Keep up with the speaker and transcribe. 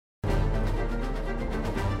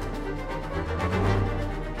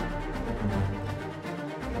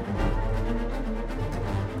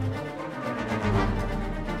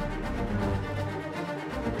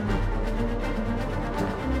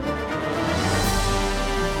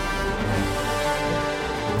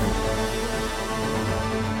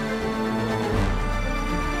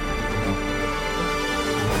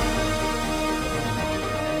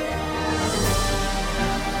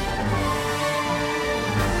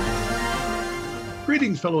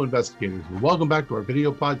Greetings, fellow investigators, and welcome back to our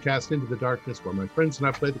video podcast, Into the Darkness, where my friends and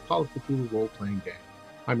I play the Call of Cthulhu role-playing game.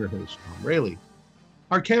 I'm your host, Tom Rayleigh.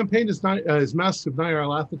 Our campaign is Masks of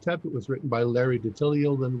Nyarlathotep. It was written by Larry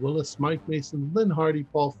DiTilio, Lynn Willis, Mike Mason, Lynn Hardy,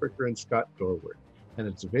 Paul Fricker, and Scott Dorward, and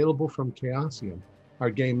it's available from Chaosium.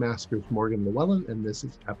 Our game master is Morgan Llewellyn, and this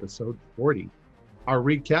is episode 40. Our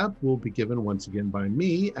recap will be given once again by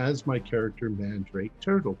me as my character Mandrake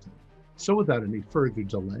Turtleton. So without any further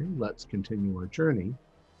delay, let's continue our journey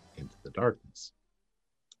into the darkness.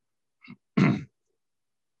 Sure,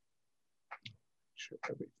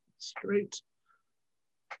 everything's straight.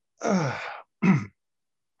 To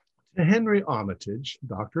Henry Armitage,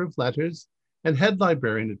 Doctor of Letters and Head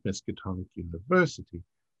Librarian at Miskatonic University,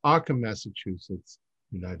 Arkham, Massachusetts,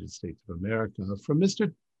 United States of America, from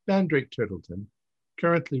Mr. Mandrake Turtleton,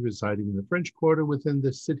 currently residing in the French Quarter within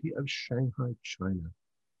the city of Shanghai, China.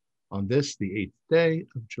 On this, the 8th day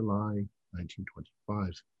of July,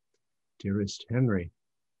 1925. Dearest Henry,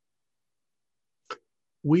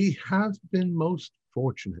 we have been most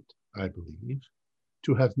fortunate, I believe,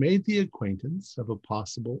 to have made the acquaintance of a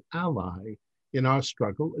possible ally in our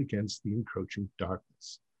struggle against the encroaching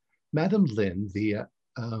darkness. Madame Lynn, the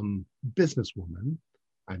businesswoman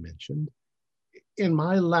I mentioned in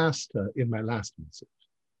my last message,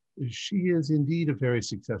 she is indeed a very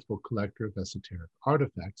successful collector of esoteric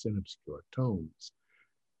artifacts and obscure tomes.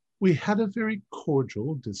 We had a very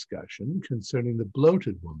cordial discussion concerning the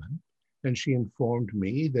bloated woman, and she informed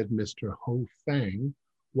me that Mr. Ho Fang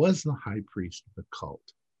was the high priest of the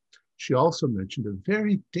cult. She also mentioned a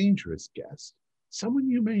very dangerous guest, someone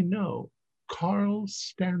you may know, Carl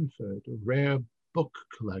Stanford, a rare book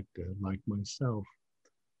collector like myself.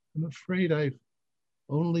 I'm afraid I've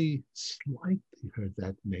only slightly heard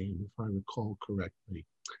that name, if I recall correctly.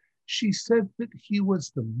 She said that he was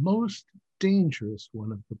the most dangerous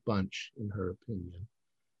one of the bunch, in her opinion,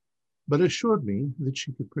 but assured me that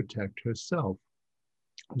she could protect herself.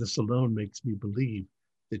 This alone makes me believe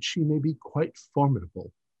that she may be quite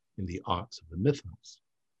formidable in the arts of the mythos.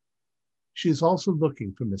 She is also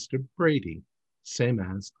looking for Mr. Brady, same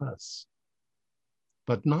as us,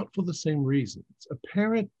 but not for the same reasons.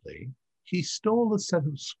 Apparently, he stole a set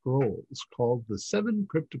of scrolls called the 7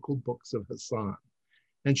 Cryptical Books of Hassan,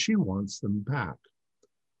 and she wants them back.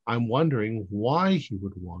 I'm wondering why he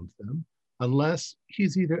would want them, unless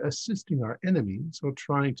he's either assisting our enemies or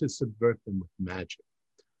trying to subvert them with magic.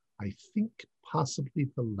 I think possibly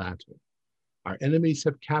the latter. Our enemies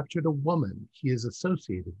have captured a woman he is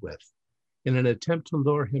associated with in an attempt to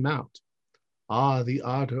lure him out. Ah, the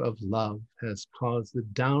ardor of love has caused the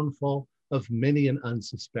downfall of many an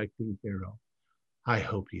unsuspecting hero. I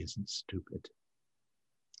hope he isn't stupid.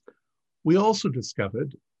 We also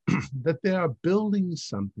discovered that they are building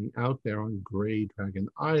something out there on Grey Dragon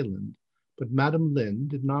Island, but Madame Lynn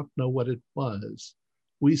did not know what it was.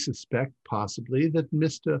 We suspect possibly that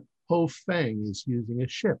Mr. Ho Fang is using a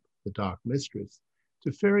ship, the Dark Mistress,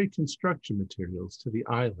 to ferry construction materials to the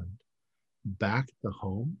island. Back at the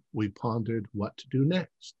home, we pondered what to do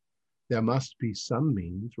next. There must be some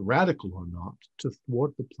means, radical or not, to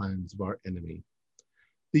thwart the plans of our enemy.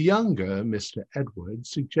 The younger Mr. Edwards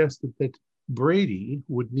suggested that Brady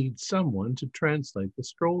would need someone to translate the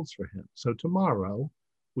scrolls for him. So tomorrow,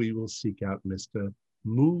 we will seek out Mr.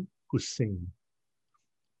 Mu Hussein,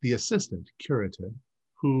 the assistant curator,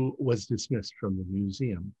 who was dismissed from the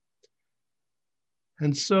museum.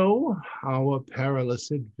 And so our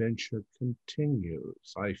perilous adventure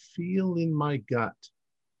continues. I feel in my gut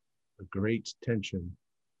a great tension,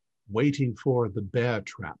 waiting for the bear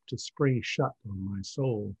trap to spring shut on my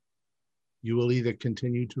soul. You will either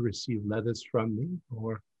continue to receive letters from me,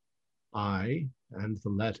 or I and the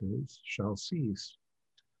letters shall cease.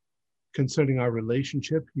 Concerning our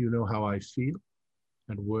relationship, you know how I feel,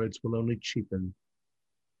 and words will only cheapen.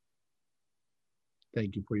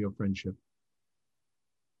 Thank you for your friendship.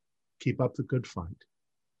 Keep up the good fight.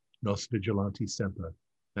 Nos vigilante semper,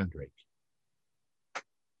 Mandrake.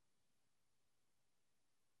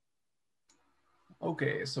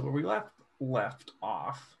 Okay, so where we last left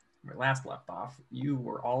off, you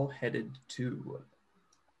were all headed to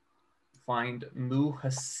find Mu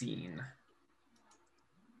Hussein.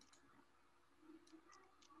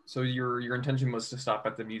 So your intention was to stop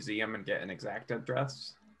at the museum and get an exact address?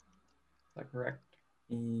 Is that correct?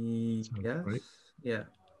 Yes. Right. Yeah.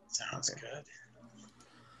 Sounds good.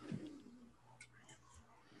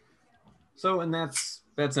 So, and that's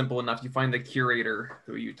simple enough. You find the curator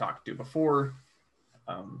who you talked to before.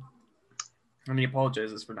 And he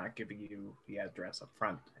apologizes for not giving you the address up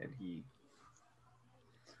front, and he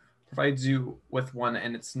provides you with one,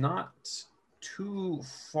 and it's not too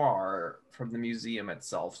far from from the museum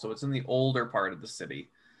itself. So it's in the older part of the city,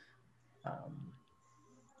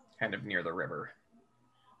 kind of near the river.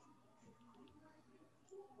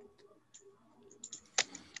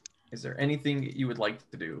 Is there anything you would like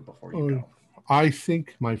to do before you go? I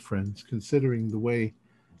think, my friends, considering the way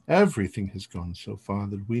everything has gone so far,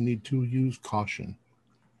 that we need to use caution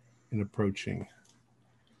in approaching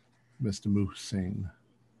Mr. Muhsin.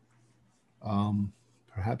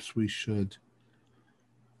 Perhaps we should,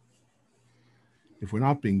 if we're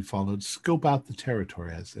not being followed, scope out the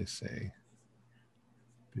territory, as they say,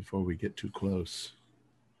 before we get too close.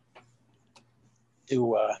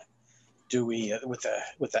 Do we with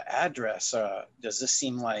the address? Does this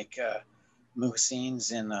seem like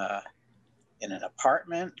Muhsin's in an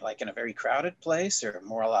apartment, like in a very crowded place, or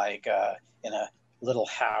more like in a little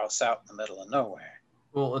house out in the middle of nowhere?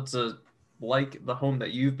 Well, it's like the home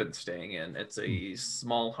that you've been staying in. It's a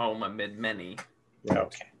small home amid many. Right.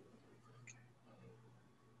 Okay.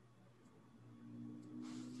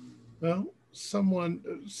 Well,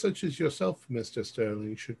 someone such as yourself, Mr.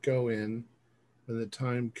 Sterling, should go in when the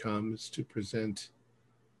time comes to present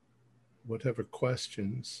whatever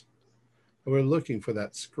questions. We're looking for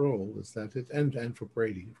that scroll, is that it? And for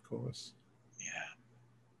Brady, of course.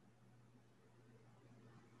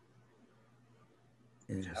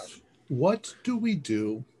 Yeah. Yes. What do we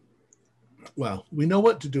do? Well, we know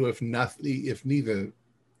what to do if neither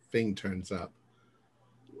thing turns up.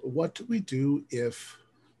 What do we do if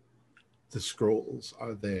the scrolls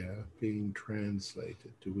are there being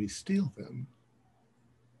translated? Do we steal them?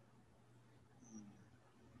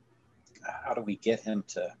 How do we get him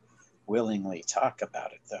to willingly talk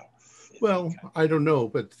about it, though? Well, I don't know,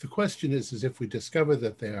 but the question is if we discover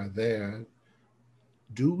that they are there,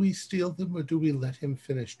 do we steal them or do we let him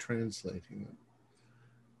finish translating them?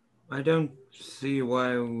 I don't see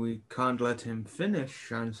why we can't let him finish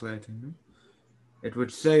translating them. It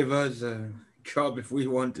would save us a job if we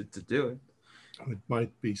wanted to do it. It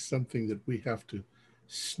might be something that we have to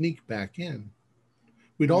sneak back in.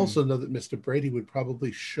 We'd also know that Mr. Brady would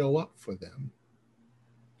probably show up for them.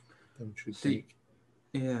 Don't you think?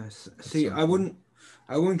 Yes. See, I wouldn't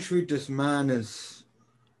treat this man as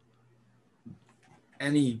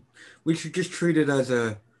any. We should just treat it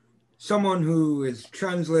as someone who is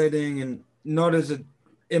translating and not as an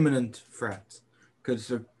imminent threat.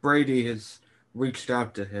 Because if Brady has reached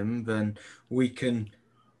out to him, then we can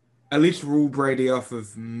at least rule Brady off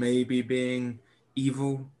of maybe being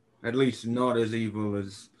evil, at least not as evil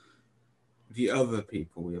as the other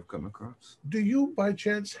people we have come across. Do you, by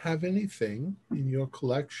chance, have anything in your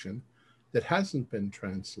collection that hasn't been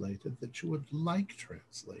translated that you would like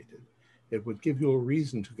translated? It would give you a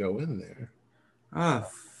reason to go in there.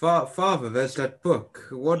 Father, there's that book.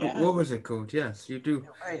 What was it called? Yes, you do.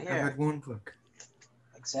 Right here. Have that one book.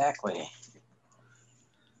 Exactly.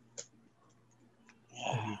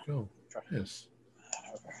 Yeah. There you go. Yes.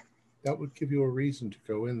 That would give you a reason to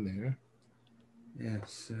go in there.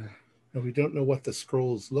 Yes. Now, we don't know what the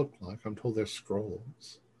scrolls look like. I'm told they're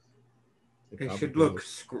scrolls. They should look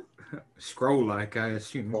scroll-like, I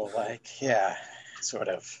assume. Scroll-like, yeah, sort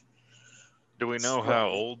of. Do we know how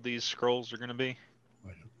old these scrolls are going to be? I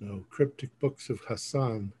don't know. Cryptic Books of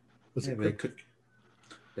Hassan. Was it cryptic?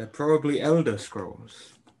 They're probably Elder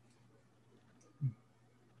Scrolls.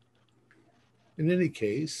 In any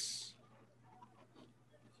case,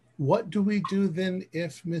 what do we do then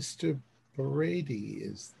if Mr. Brady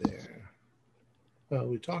is there? Well,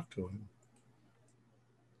 we talk to him.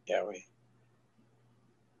 Yeah,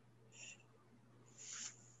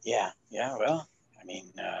 well, I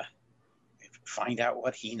mean, find out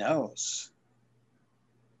what he knows.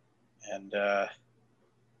 And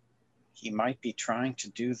he might be trying to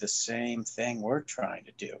do the same thing we're trying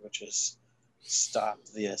to do, which is stop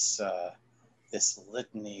this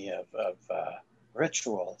litany of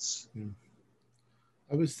rituals.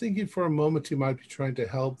 I was thinking for a moment he might be trying to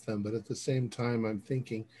help them, but at the same time, I'm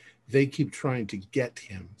thinking they keep trying to get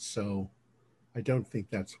him. So I don't think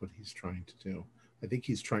that's what he's trying to do. I think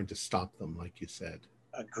he's trying to stop them, like you said.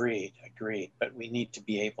 Agreed. But we need to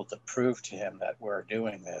be able to prove to him that we're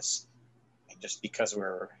doing this. And just because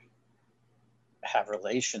have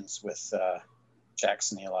relations with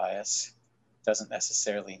Jackson Elias doesn't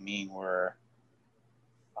necessarily mean we're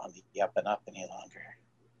on the up and up any longer.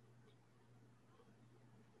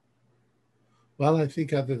 Well, I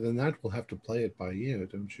think other than that, we'll have to play it by ear,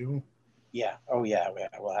 don't you? Yeah. Oh, yeah.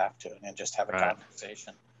 We'll have to, and then just have a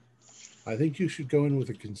conversation. I think you should go in with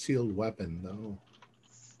a concealed weapon, though.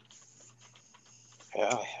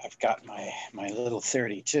 Well, I've got my little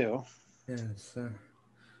 32. Yes.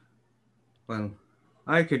 Well,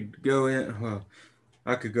 I could go in. Well,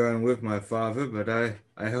 I could go in with my father, but I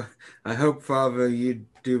hope, Father, you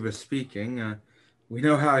do the speaking. We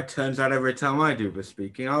know how it turns out every time I do the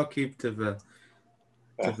speaking. I'll keep to the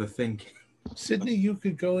thinking. Sydney, you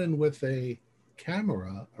could go in with a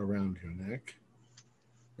camera around your neck.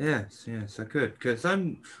 Yes, I could, because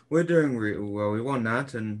we're doing well. We want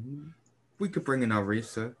that, and we could bring in our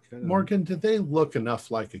research. Morgan, did they look enough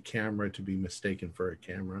like a camera to be mistaken for a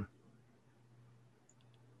camera?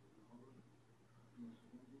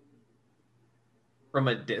 From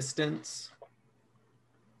a distance?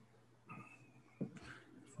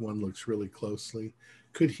 If one looks really closely.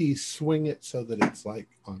 Could he swing it so that it's like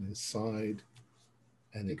on his side?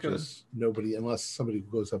 And it just, nobody, unless somebody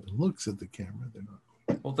goes up and looks at the camera, they're not.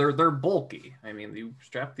 Well, they're bulky. I mean, you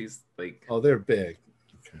strap these like. Oh, they're big.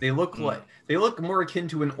 Okay. They look more akin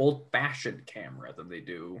to an old-fashioned camera than they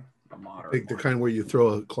do a modern. Like the kind where you throw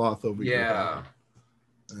a cloth over your head.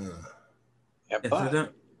 Yeah,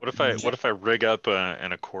 but what if I rig up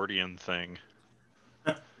an accordion thing?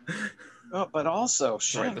 well, but also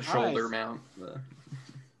Right, the shoulder mount.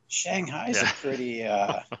 Shanghai's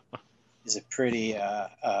is a pretty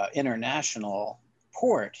international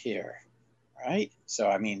port here, right? So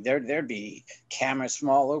I mean, there'd be cameras from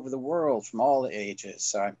all over the world, from all the ages.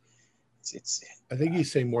 So I think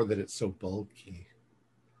he's saying more that it's so bulky.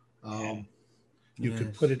 You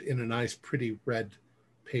could put it in a nice, pretty red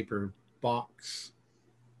paper box.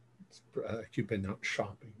 You've been out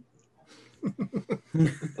shopping.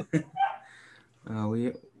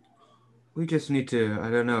 We just need to. I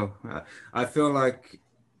don't know. I feel like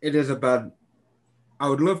it is a bad. I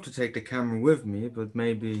would love to take the camera with me, but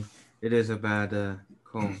maybe it is a bad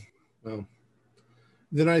call. Well,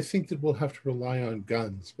 then I think that we'll have to rely on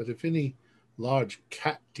guns. But if any large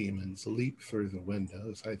cat demons leap through the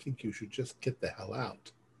windows, I think you should just get the hell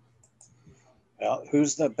out. Well,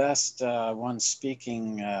 who's the best one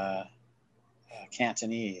speaking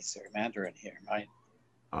Cantonese or Mandarin here?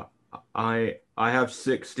 I have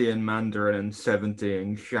 60 in Mandarin and 70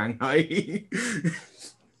 in Shanghai.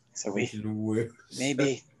 So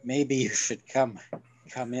maybe you should come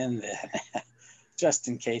in then, just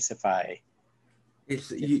in case if I.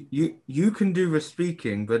 It's you can do the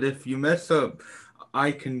speaking, but if you mess up,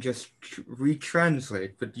 I can just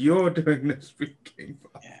retranslate. But you're doing the speaking.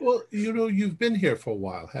 Yeah. Well, you've been here for a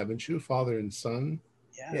while, haven't you, father and son?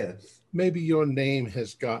 Yeah. Yes. Maybe your name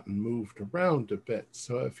has gotten moved around a bit.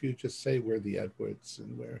 So if you just say we're the Edwards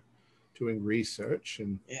and we're doing research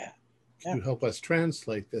and you help us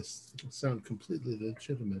translate this, it'll sound completely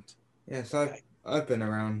legitimate. Yes, I've been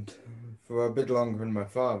around for a bit longer than my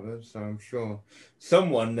father, so I'm sure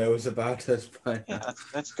someone knows about us by now. Yeah,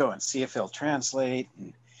 let's go and see if he'll translate.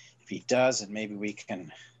 And if he does, and maybe we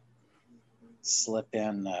can slip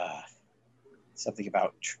in something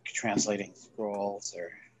about translating scrolls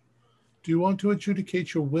or. Do you want to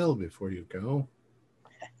adjudicate your will before you go?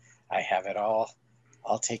 I have it all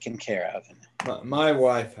taken care of. And my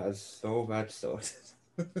wife has all that sorted.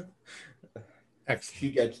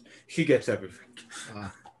 Excellent. She gets everything.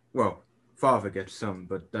 Well, father gets some,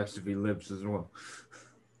 but that's if he lives as well.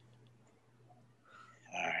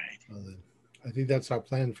 All right. Well, then, I think that's our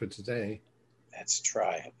plan for today. Let's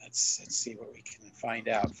try it. Let's see what we can find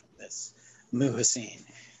out from this Muhassin.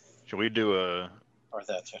 Should we do or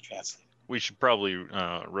the translate? We should probably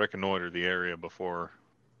reconnoiter the area before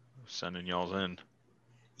sending y'all in.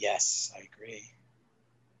 Yes, I agree.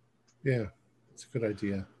 Yeah, it's a good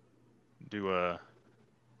idea. Do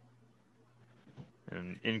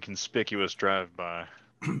an inconspicuous drive-by.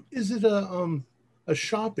 Is it a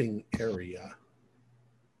shopping area?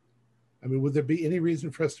 I mean, would there be any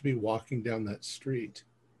reason for us to be walking down that street?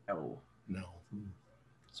 No.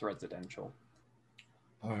 It's residential.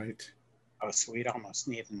 All right. Oh, so we'd almost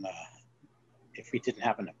need if we didn't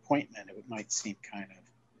have an appointment, it might seem kind of.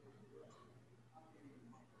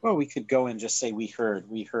 Well, we could go and just say we heard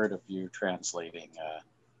of you translating.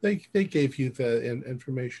 They gave you the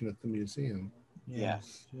information at the museum.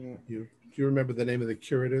 Yes. Do you remember the name of the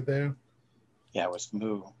curator there? Yeah, it was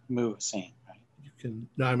Muhassin, right?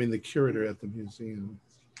 The curator at the museum.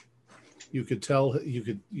 You could tell.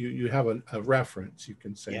 You have a reference. You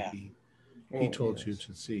can say he told you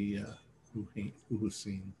to see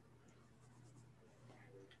Muhassin.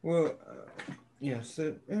 Well, yes,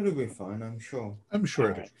 it'll be fine. I'm sure. I'm sure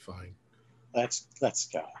it'll be fine. Let's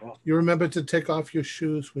go. Well, you remember to take off your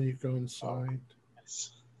shoes when you go inside.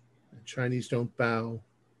 Yes. The Chinese don't bow.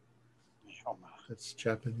 Oh, That's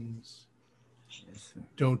Japanese. Yes.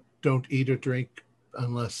 Don't eat or drink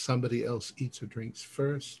unless somebody else eats or drinks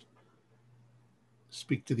first.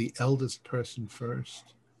 Speak to the eldest person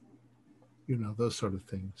first. Those sort of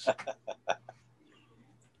things.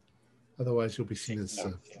 Otherwise, you'll be seen as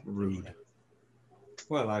rude.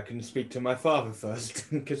 Well, I can speak to my father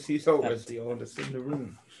first, because he's always the oldest in the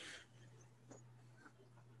room.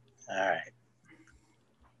 All right.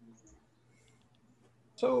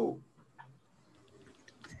 So,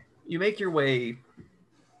 you make your way,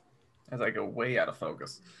 as I go way out of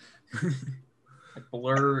focus, I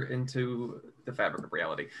blur into the fabric of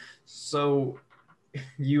reality. So,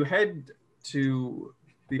 you head to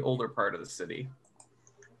the older part of the city,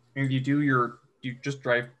 and you just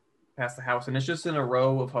drive past the house, and it's just in a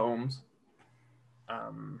row of homes.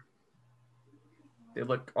 They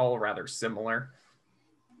look all rather similar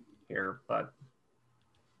here, but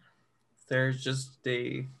there's just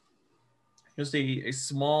a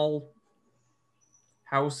small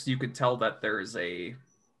house. You could tell that there's a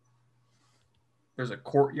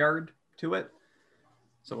courtyard to it,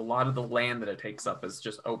 so a lot of the land that it takes up is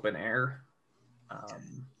just open air.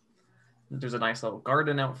 There's a nice little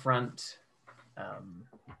garden out front.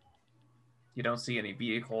 You don't see any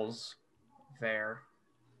vehicles there,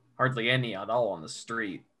 hardly any at all on the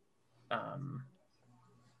street. A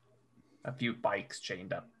few bikes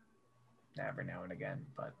chained up every now and again,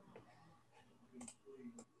 but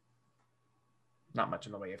not much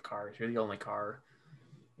in the way of cars. You're the only car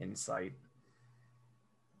in sight.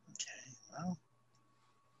 Okay, well,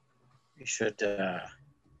 we should, I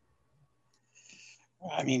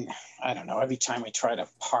mean, I don't know. Every time we try to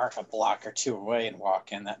park a block or two away and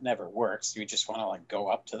walk in, that never works. You just want to like go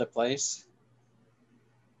up to the place.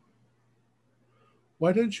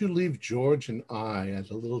 Why don't you leave George and I at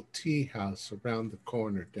a little tea house around the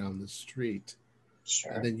corner down the street?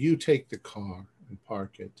 Sure. And then you take the car and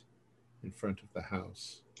park it in front of the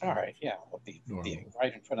house. All right, yeah, we'll be Normal.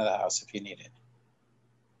 right in front of the house if you need it.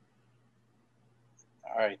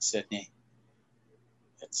 All right, Sydney.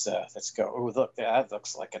 Let's go. Oh, look, that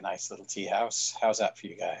looks like a nice little tea house. How's that for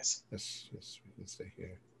you guys? Yes, we can stay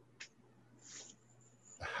here.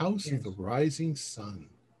 The House of the Rising Sun.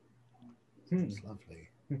 It's lovely.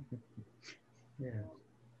 Yeah.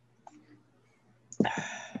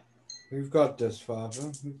 We've got this,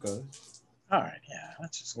 Father. We've got it. All right, yeah,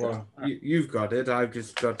 let's just go. Well, you've got it. I've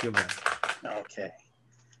just got your back. Okay.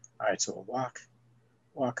 All right, so we'll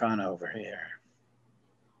walk on over here.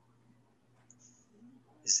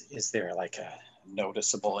 Is there like a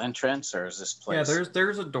noticeable entrance, or is this place? Yeah,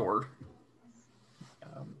 there's a door.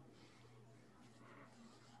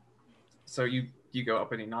 So you go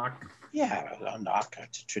up and you knock. Yeah, a knock, a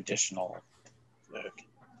traditional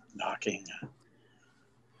knocking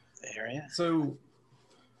area. So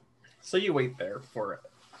you wait there for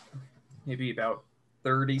maybe about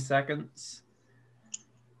 30 seconds.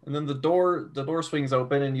 And then the door swings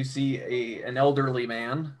open and you see an elderly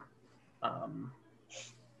man, kind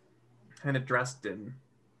of dressed in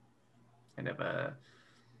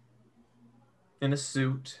a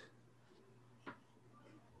suit.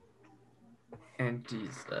 And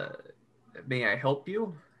he's may I help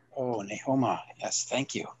you? Oh, Nehoma. Yes,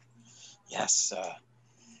 thank you. Yes,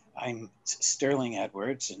 I'm Sterling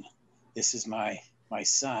Edwards, and this is my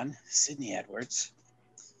son, Sidney Edwards.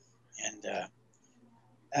 And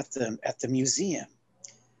at the museum,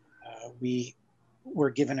 we were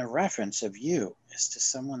given a reference of you as to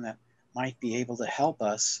someone that might be able to help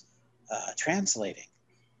us translating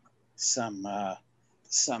some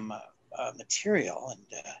material, and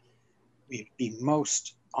we'd be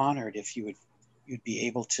most honored if you'd be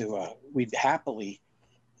able to. We'd happily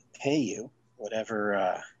pay you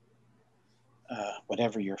whatever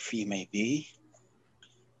your fee may be.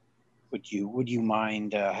 Would you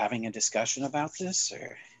mind having a discussion about this,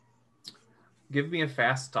 or? Give me a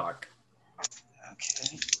fast talk.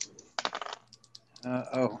 Okay.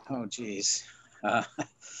 Geez.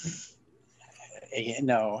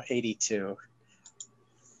 No, 82.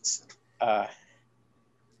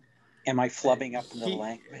 Am I flubbing up in the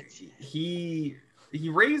language? He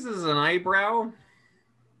raises an eyebrow,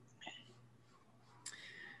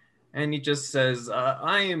 and he just says,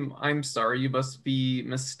 "I'm sorry, you must be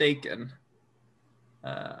mistaken.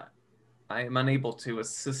 I am unable to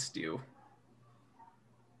assist you."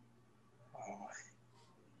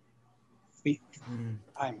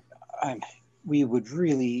 We would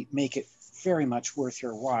really make it very much worth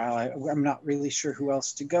your while. I'm not really sure who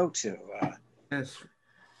else to go to. Yes.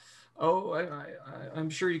 Oh, I'm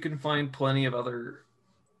sure you can find plenty of other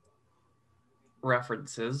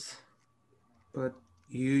references. But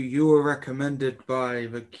you were recommended by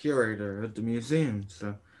the curator at the museum,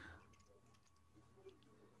 so.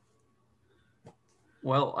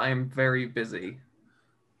 Well, I'm very busy.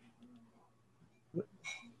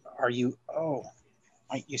 Are you? Oh,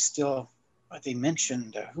 might you still? They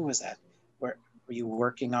mentioned who was that? Where were you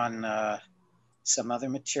working on some other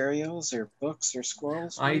materials or books or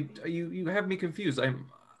scrolls? You have me confused. I'm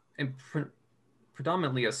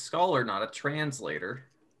predominantly a scholar, not a translator.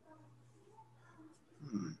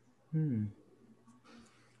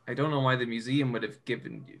 I don't know why the museum would have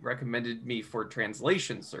recommended me for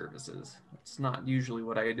translation services. It's not usually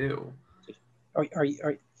what I do.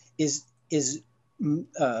 Is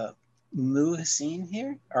Muhsin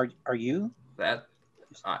here? Are you?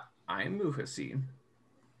 I'm Muhsin.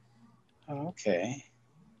 Oh, okay.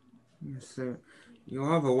 Yes, sir. You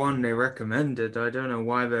are the one they recommended. I don't know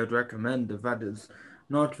why they'd recommend if that is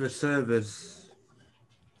not the service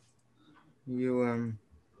you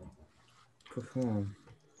perform.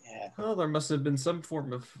 Yeah. Well, there must have been some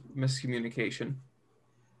form of miscommunication.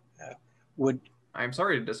 I'm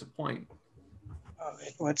sorry to disappoint.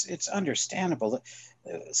 It's understandable.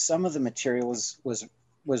 Some of the material was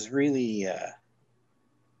really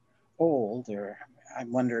old, or I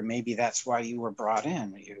wonder maybe that's why you were brought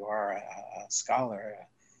in. You are a scholar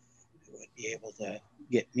who would be able to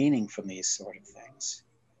get meaning from these sort of things.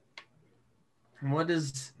 What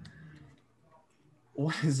is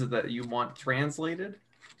it that you want translated?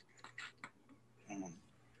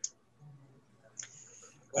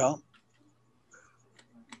 Well,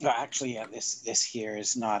 actually, yeah, this here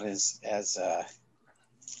is not as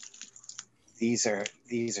these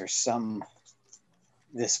are some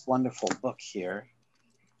this wonderful book here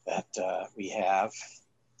that we have.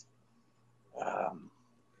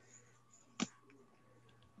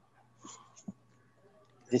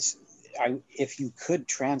 If you could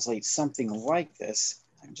translate something like this,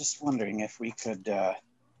 I'm just wondering if we could. But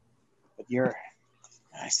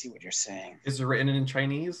I see what you're saying. Is it written in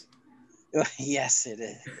Chinese? Yes, it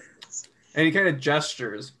is. And he kind of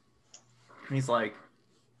gestures. He's like,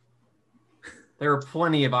 there are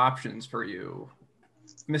plenty of options for you.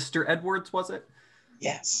 Mr. Edwards, was it?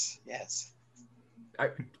 Yes.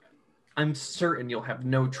 I'm certain you'll have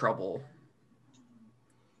no trouble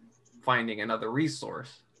finding another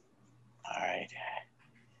resource. All right.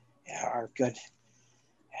 Yeah, our good.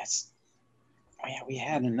 We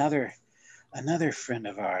had another friend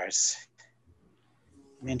of ours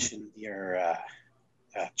mentioned your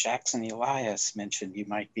Jackson Elias mentioned you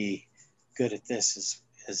might be good at this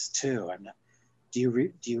as too. Do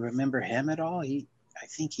you remember him at all? I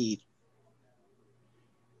think he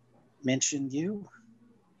mentioned you.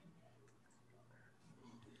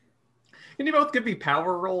 Can you both give me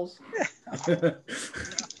power rolls?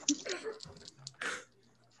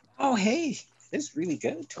 Oh, hey, this is really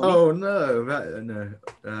good. 20. Oh no,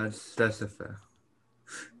 that's a fair.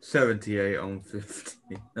 78 on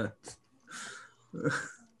 50.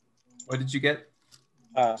 What did you get?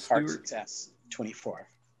 Hard Stuart? success, 24.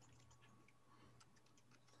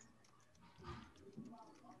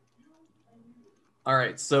 All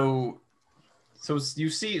right, so you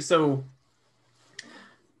see,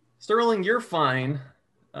 Sterling, you're fine.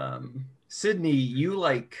 Sydney, you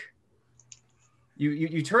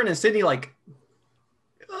you turn and Sydney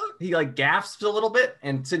he gasps a little bit,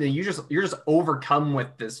 and Sydney, you're just overcome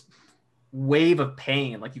with this wave of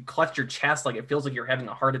pain. Like you clutch your chest, like it feels like you're having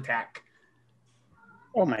a heart attack.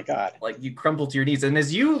 Oh my God! Like you crumple to your knees, and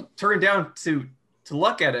as you turn down to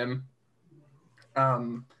look at him,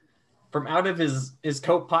 from out of his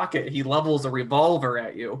coat pocket, he levels a revolver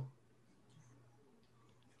at you.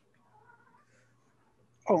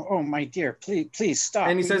 Oh, my dear, please stop.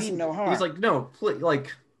 And he says, mean no harm. he's like, no, please,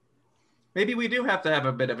 maybe we do have to have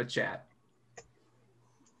a bit of a chat.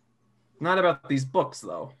 Not about these books,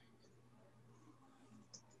 though.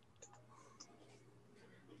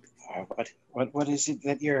 What is it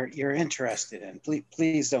that you're interested in?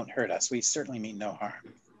 Please don't hurt us. We certainly mean no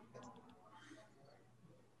harm.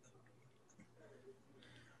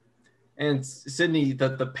 And Sydney,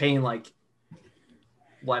 the pain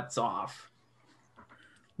lets off.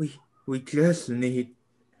 We just need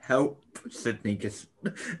help. Sydney just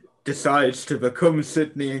decides to become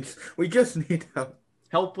Sydney. We just need help.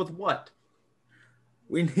 Help with what?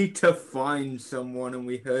 We need to find someone, and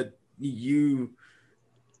we heard you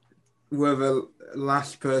were the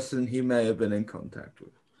last person he may have been in contact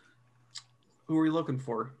with. Who are you looking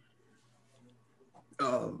for?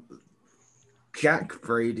 Jack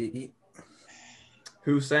Brady.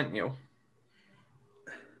 Who sent you?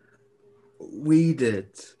 We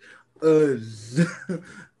did. Us.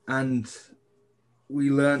 And we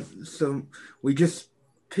learned we just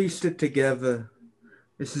pieced it together.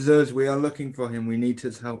 This is us. We are looking for him. We need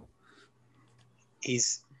his help.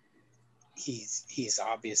 He's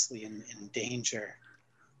obviously in danger,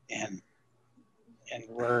 and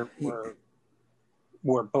we're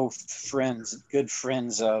both friends, good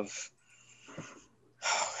friends of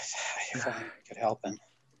If only we could help him.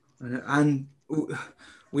 And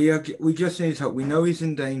we just need help. We know he's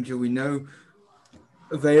in danger. We know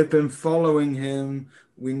they have been following him.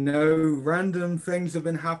 We know random things have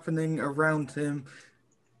been happening around him.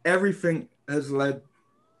 Everything has led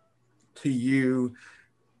to you.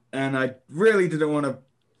 And I really didn't want to.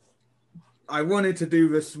 I wanted to do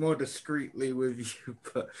this more discreetly with you,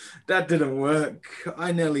 but that didn't work.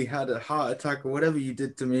 I nearly had a heart attack or whatever you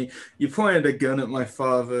did to me. You pointed a gun at my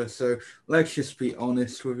father, so let's just be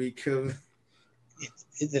honest with each other.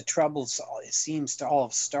 The troubles, it seems to all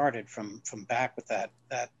have started from back with that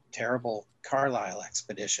terrible Carlisle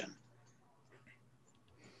expedition.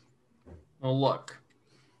 Well, look.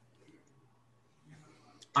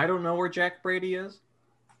 I don't know where Jack Brady is,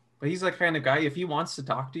 but he's the kind of guy, if he wants to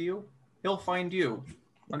talk to you, he'll find you.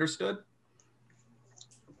 Understood?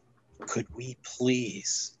 Could we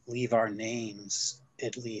please leave our names,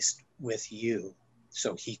 at least with you,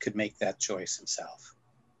 so he could make that choice himself?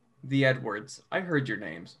 The Edwards. I heard your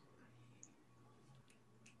names.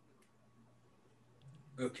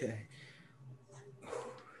 Okay.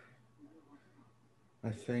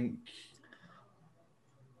 I think...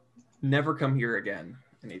 Never come here again.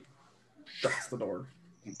 And he shuts the door.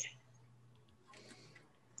 Okay.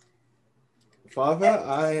 Father,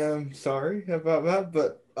 I am sorry about that,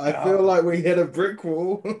 but I feel like we hit a brick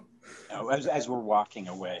wall. No, as we're walking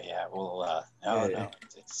away, yeah, we'll no,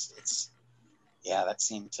 it's that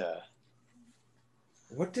seemed to.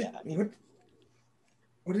 What did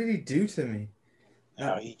he do to me?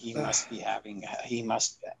 No, he must be having. He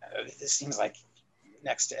must. It seems like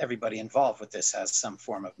next to everybody involved with this has some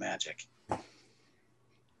form of magic.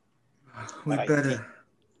 We better.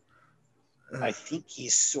 I think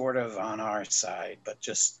he's sort of on our side, but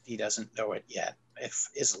just he doesn't know it yet.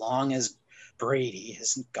 As long as Brady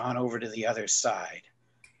hasn't gone over to the other side,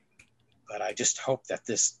 but I just hope that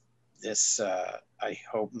this I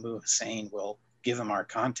hope Hussein will give him our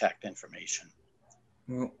contact information.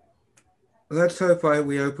 Well, let's hope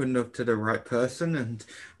we opened up to the right person, and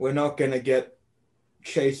we're not gonna get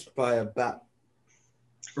chased by a bat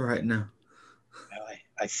right now. Well,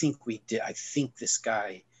 I think we did. I think this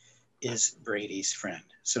guy is Brady's friend.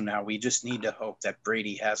 So now we just need to hope that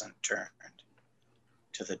Brady hasn't turned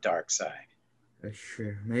to the dark side.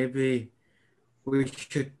 Sure. Maybe we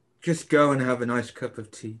should just go and have a nice cup of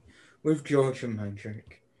tea with George and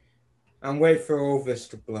Mandrake and wait for all this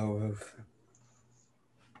to blow over.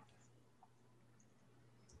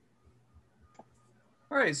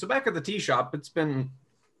 All right, so back at the tea shop, it's been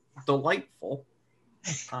delightful.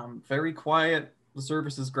 Very quiet. The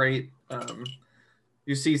service is great.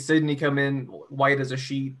 You see Sydney come in, white as a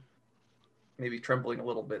sheet, maybe trembling a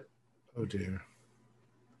little bit. Oh, dear.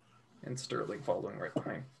 And Sterling following right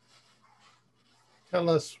behind. Tell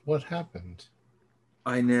us what happened.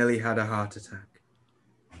 I nearly had a heart attack.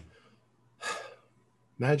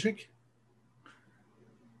 Magic?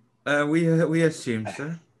 We assume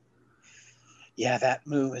so. Yeah, that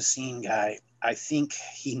Hussein guy, I think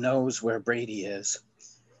he knows where Brady is,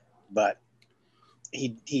 but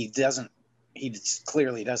he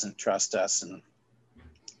clearly doesn't trust us,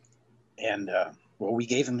 and we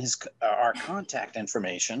gave him our contact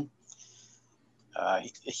information.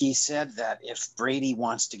 He said that if Brady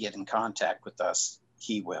wants to get in contact with us,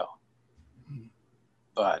 he will.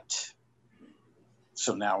 But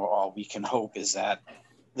so now all we can hope is that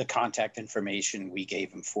the contact information we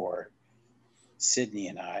gave him for Sydney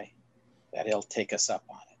and I, that he'll take us up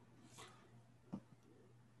on it.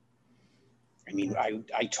 I mean,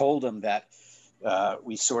 I told him that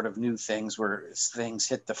we sort of knew things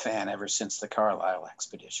hit the fan ever since the Carlisle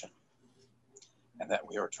expedition, and that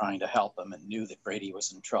we were trying to help him and knew that Brady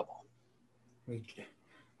was in trouble.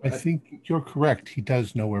 I think you're correct. He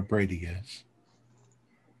does know where Brady is.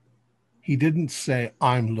 He didn't say,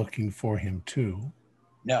 I'm looking for him too.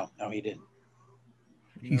 No, he didn't.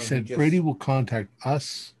 He said Brady will contact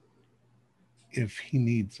us if he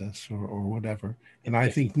needs us or whatever. And I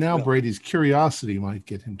think now Brady's curiosity might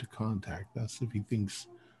get him to contact us if he thinks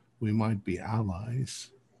we might be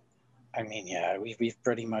allies. I mean, yeah,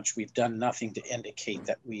 we've done nothing to indicate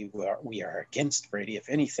that we are against Brady. If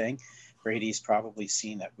anything, Brady's probably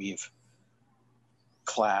seen that we've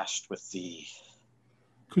clashed with the...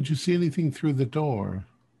 Could you see anything through the door?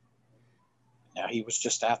 No, he was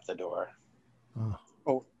just at the door. Oh.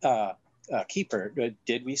 Keeper,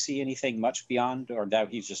 did we see anything much beyond, or that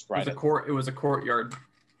he's just right? It was a courtyard.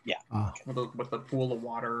 Yeah. With a pool of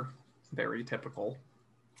water. Very typical.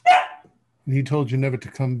 And he told you never to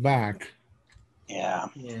come back. Yeah.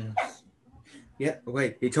 Yes. Yeah,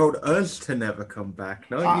 wait, he told us to never come back,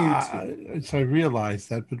 not you two. So I realize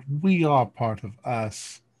that, but we are part of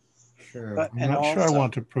us. Sure. But I'm and not sure I also,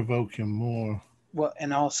 want to provoke him more. well,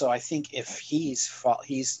 and also, I think if he's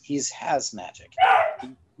has magic,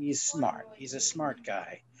 he's smart. He's a smart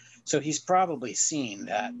guy, so he's probably seen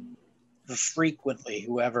that frequently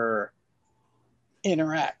whoever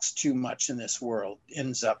interacts too much in this world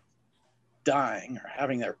ends up dying or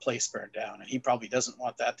having their place burned down, and he probably doesn't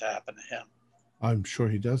want that to happen to him. I'm sure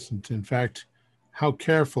he doesn't. In fact, how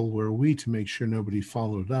careful were we to make sure nobody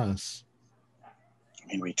followed us? I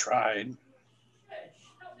mean, we tried.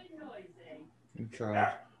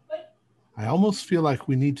 Child. I almost feel like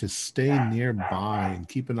we need to stay nearby and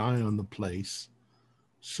keep an eye on the place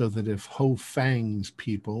so that if Ho Fang's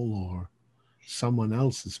people or someone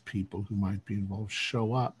else's people who might be involved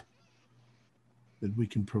show up, that we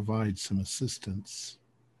can provide some assistance.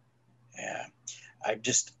 Yeah,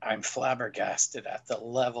 I'm flabbergasted at the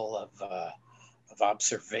level of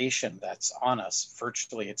observation that's on us.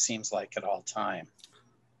 Virtually, it seems like at all time.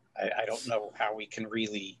 I don't know how we can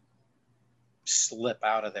really slip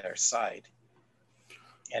out of their sight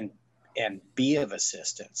and be of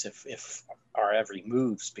assistance if our every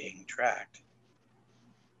move's being tracked.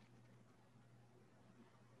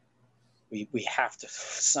 We have to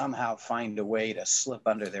somehow find a way to slip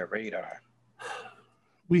under their radar.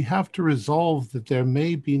 We have to resolve that there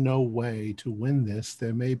may be no way to win this.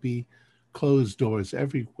 There may be closed doors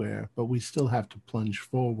everywhere, but we still have to plunge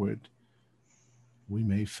forward. We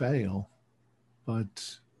may fail,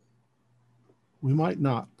 but we might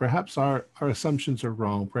not. Perhaps our assumptions are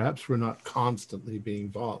wrong. Perhaps we're not constantly being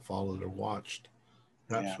followed or watched.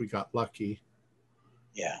 Perhaps we got lucky.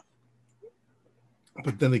 Yeah.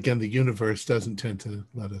 But then again, the universe doesn't tend to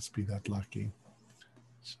let us be that lucky.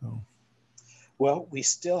 So, well, we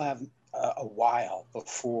still have a while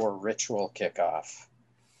before ritual kickoff.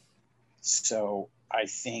 So I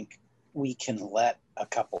think we can let a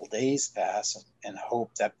couple days pass and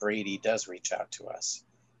hope that Brady does reach out to us.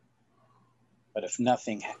 But if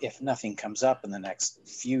nothing comes up in the next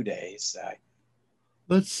few days,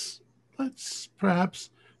 let's perhaps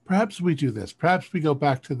we do this. Perhaps we go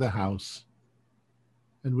back to the house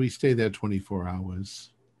and we stay there 24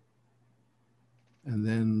 hours. And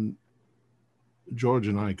then George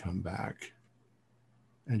and I come back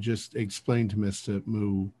and just explain to Mr.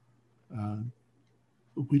 Moo,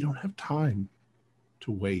 we don't have time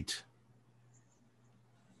to wait.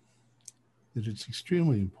 That it's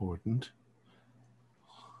extremely important.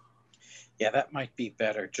 Yeah, that might be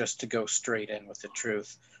better, just to go straight in with the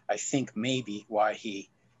truth. I think maybe why he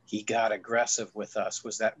got aggressive with us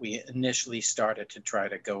was that we initially started to try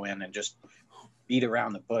to go in and just beat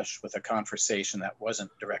around the bush with a conversation that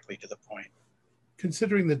wasn't directly to the point.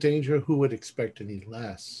 Considering the danger, who would expect any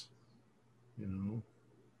less? You know,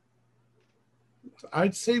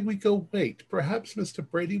 I'd say we go wait. Perhaps Mr.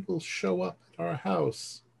 Brady will show up at our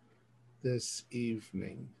house this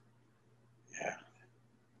evening. Yeah.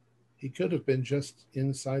 He could have been just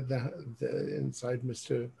inside inside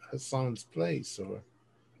Mr. Hassan's place or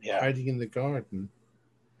hiding in the garden.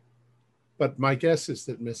 But my guess is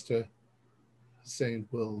that Mr. Hussein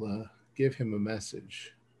will give him a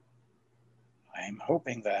message. I'm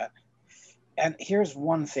hoping that. And here's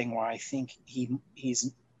one thing why I think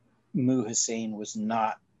he's Mu Hussein was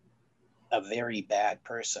not a very bad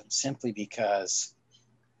person, simply because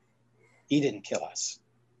he didn't kill us.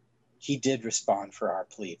 He did respond for our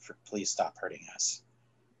plea for please stop hurting us.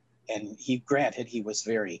 And he was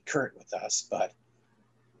very curt with us, but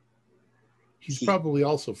he's probably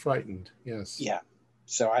also frightened. Yes. Yeah.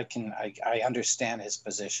 So I understand his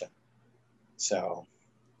position. So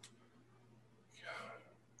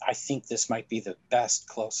I think this might be the best,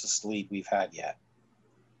 closest lead we've had yet.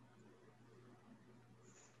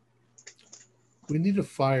 We need a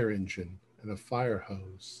fire engine and a fire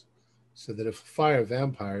hose so that if a fire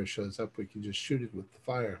vampire shows up, we can just shoot it with the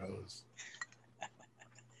fire hose.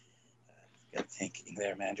 Good thinking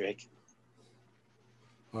there, Mandrake.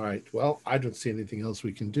 All right. Well, I don't see anything else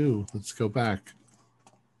we can do. Let's go back.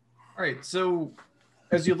 All right. So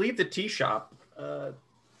as you leave the tea shop,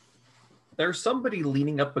 there's somebody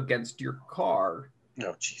leaning up against your car.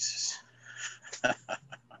 Oh, Jesus.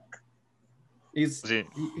 He's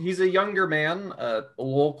a younger man, a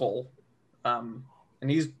local, and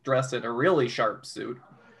he's dressed in a really sharp suit.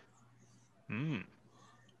 Mm.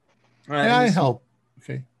 May I help?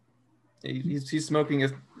 Okay. He's smoking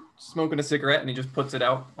a cigarette, and he just puts it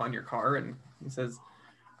out on your car, and he says,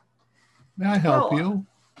 "May I help you?"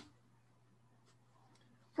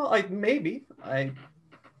 Well,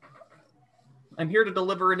 I'm here to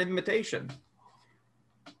deliver an invitation.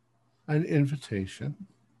 An invitation?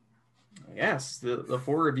 Yes, the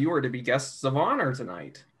four of you are to be guests of honor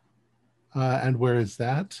tonight. And where is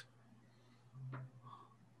that?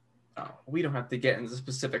 We don't have to get into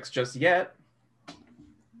specifics just yet.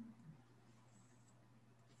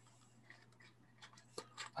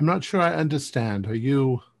 I'm not sure I understand. Are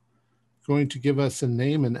you going to give us a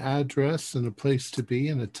name, an address, and a place to be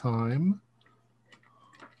and a time?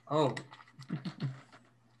 Oh,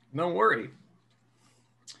 don't worry.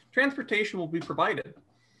 Transportation will be provided.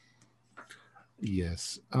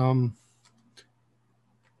 Yes.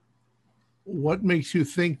 What makes you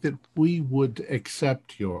think that we would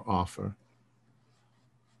accept your offer?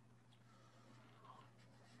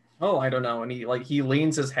 Oh, I don't know. And he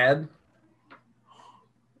leans his head,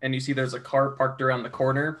 and you see there's a car parked around the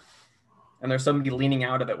corner, and there's somebody leaning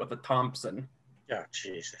out of it with a Thompson. Oh,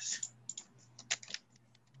 Jesus.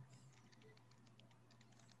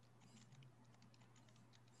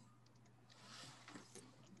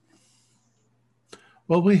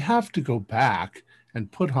 Well, we have to go back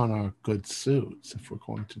and put on our good suits if we're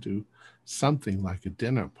going to do something like a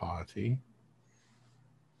dinner party.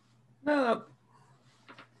 No,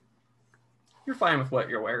 you're fine with what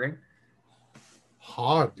you're wearing.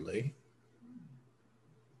 Hardly.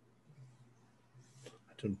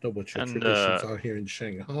 I don't know what your traditions are here in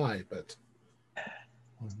Shanghai, but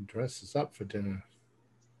one dresses up for dinner.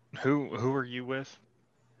 Who are you with?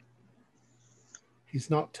 He's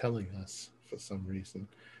not telling us for some reason.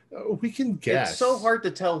 We can guess. It's so hard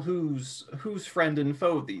to tell who's friend and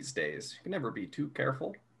foe these days. You can never be too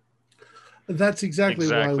careful. That's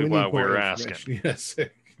exactly why we need more we're information. asking. Yes,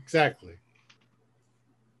 exactly.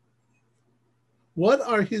 What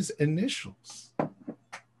are his initials?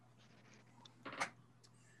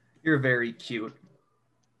 You're very cute,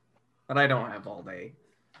 but I don't have all day.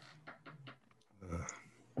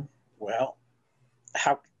 Well,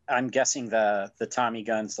 I'm guessing the Tommy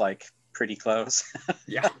gun's like pretty close.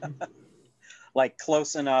 Yeah. Like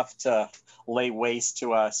close enough to lay waste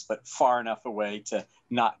to us, but far enough away to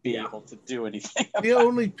not be able to do anything. The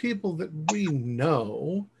only people that we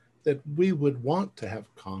know that we would want to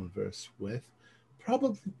have converse with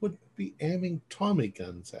probably would be aiming Tommy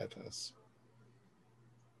guns at us.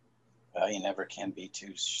 Well, you never can be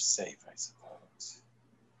too safe, I suppose.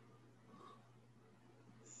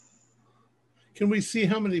 Can we see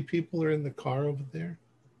how many people are in the car over there?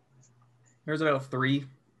 There's about 3.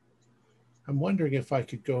 I'm wondering if I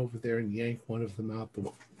could go over there and yank one of them out the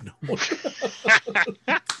window.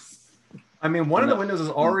 I mean, one of the windows is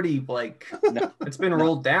already it's been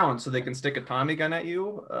rolled down so they can stick a Tommy gun at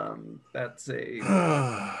you.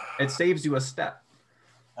 It saves you a step.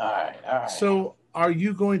 All right. So are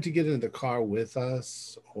you going to get in the car with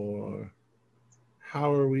us, or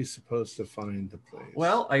how are we supposed to find the place?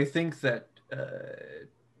 Well, I think that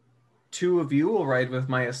 2 of you will ride with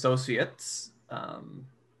my associates,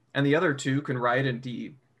 and the other 2 can ride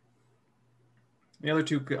indeed. The other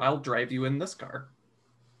 2, I'll drive you in this car.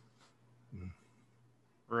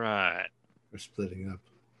 Right. We're splitting up.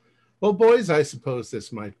 Well, boys, I suppose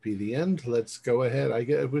this might be the end. Let's go ahead.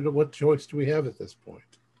 What choice do we have at this point?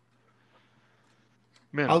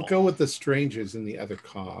 Minimal. I'll go with the strangers in the other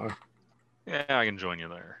car. Yeah, I can join you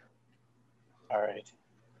there. All right.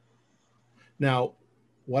 Now,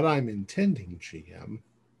 what I'm intending, GM,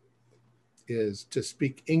 is to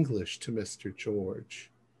speak English to Mr. George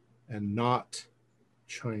and not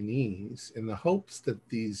Chinese, in the hopes that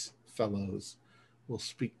these fellows will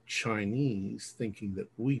speak Chinese, thinking that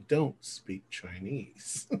we don't speak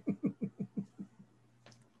Chinese.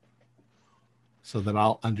 So that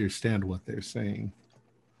I'll understand what they're saying.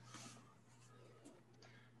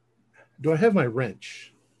 Do I have my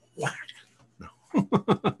wrench? No.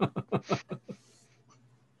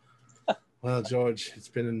 Well, George, it's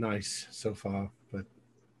been nice so far, but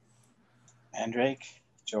Mandrake,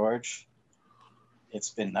 George, it's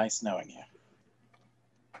been nice knowing you.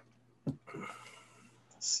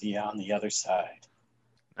 See you on the other side.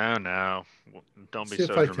 No. Don't be See if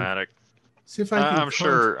so I can- dramatic. see if I can.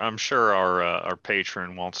 I'm sure our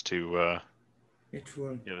patron wants to It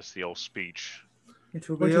will give us the old speech.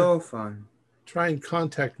 What be do- all fine. Try and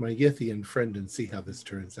contact my Yithian friend and see how this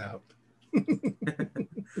turns out.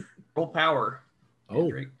 Roll power. Oh,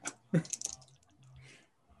 Mandrake.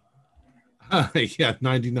 yeah,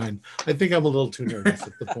 99. I think I'm a little too nervous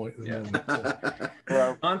at the point. At the Yeah. moment, so,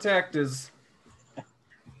 Bro, Contact is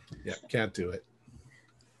yeah, can't do it.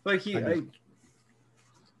 but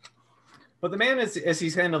but the man is, as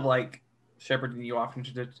he's kind of like shepherding you off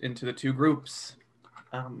into the 2 groups.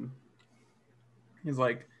 He's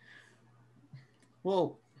like,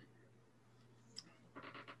 well,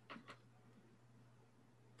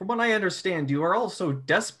 from what I understand, you are all so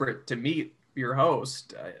desperate to meet your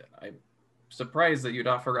host. I'm surprised that you'd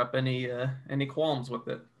offer up any qualms with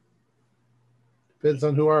it. Depends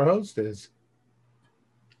on who our host is.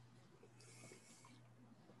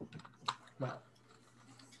 Well,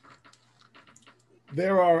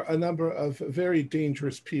 There are a number of very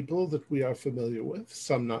dangerous people that we are familiar with,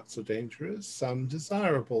 some not so dangerous, some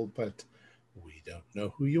desirable, but we don't know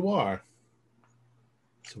who you are.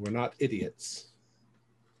 So we're not idiots.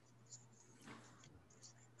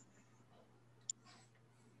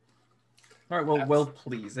 all right, well,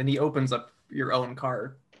 please. And he opens up your own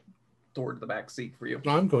car toward the back seat for you.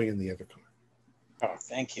 No, I'm going in the other car Oh,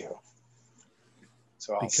 thank you.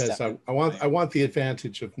 So I'll because step I want the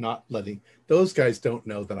advantage of not letting those guys don't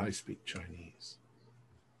know that I speak Chinese.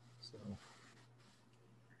 So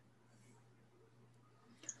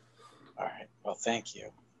All right. Well, thank you.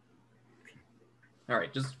 All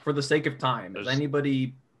right, just for the sake of time, is There's-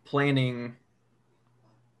 anybody planning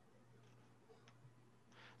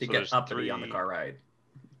to So get there's uppity on the three- car ride?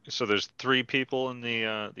 So there's 3 people in the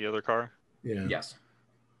other car. yeah. Yes.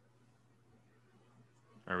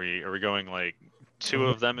 Are we going like 2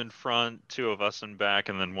 of them in front, 2 of us in back,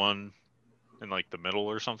 and then 1 in like the middle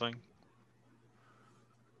or something?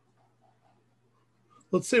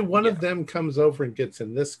 Let's say one Yeah. of them comes over and gets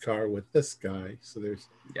in this car with this guy. So there's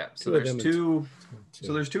Yeah. So Two of there's them and two. two.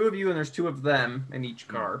 So there's 2 of you and there's 2 of them in each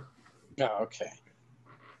car. Oh, okay.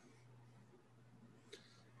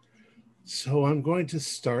 So I'm going to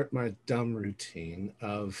start my dumb routine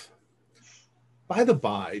of, by the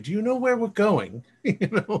by, do you know where we're going?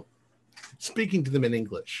 Speaking to them in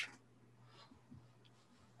English.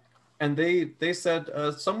 And they said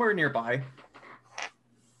somewhere nearby.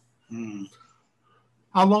 Hmm.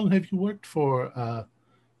 How long have you worked for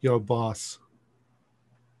your boss?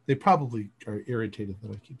 They probably are irritated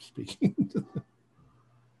that I keep speaking.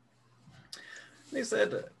 They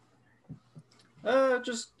said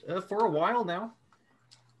just for a while now.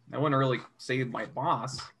 I wouldn't really say my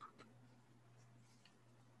boss.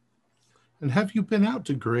 And have you been out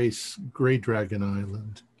to Grey Dragon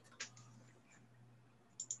Island?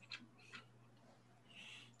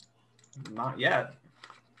 Not yet.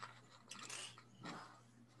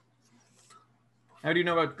 How do you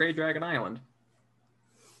know about Grey Dragon Island?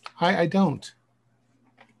 I don't.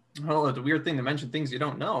 Well, it's a weird thing to mention things you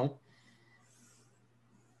don't know.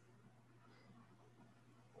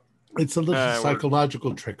 It's a little We're-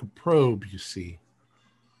 psychological trick, a probe, you see.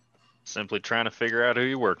 Simply trying to figure out who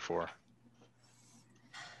you work for.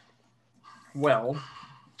 Well,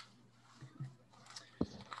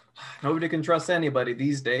 nobody can trust anybody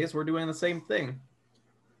these days. We're doing the same thing.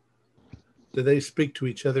 Do they speak to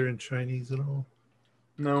each other in Chinese at all?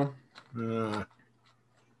 No.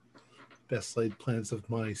 Best laid plans of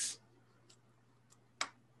mice.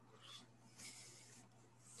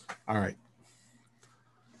 All right.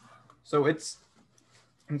 So it's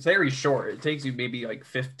very short. It takes you maybe like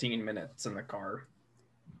 15 minutes in the car.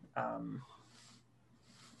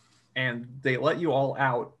 And they let you all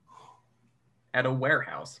out at a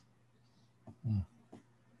warehouse.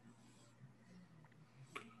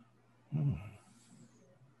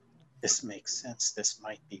 This makes sense. This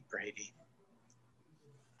might be Brady.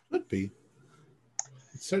 Could be.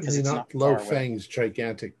 It's certainly it's not not Lo far away. Fang's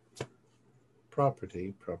gigantic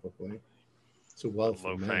property, probably. It's a wealthy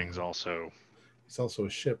Low man. Fang's also He's also a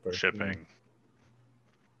shipper. shipping.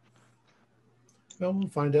 Well, we'll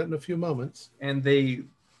find out in a few moments. And they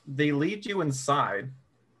lead you inside.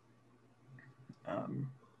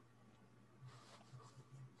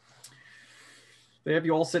 They have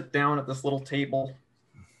you all sit down at this little table.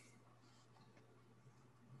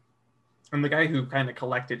 And the guy who kind of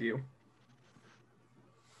collected you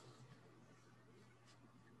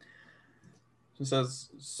he says,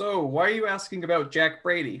 "So, why are you asking about Jack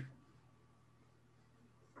Brady?"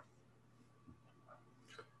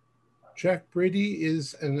 Jack Brady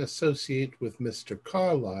is an associate with Mr.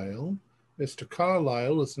 Carlyle. Mr.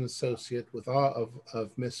 Carlyle is an associate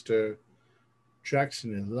of Mr.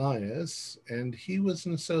 Jackson Elias, and he was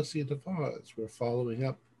an associate of ours. We're following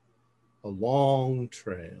up a long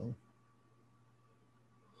trail.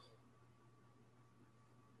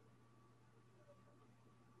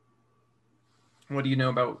 What do you know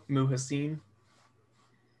about Muhassin?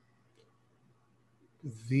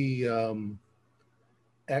 The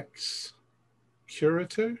ex-curator?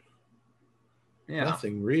 Yeah.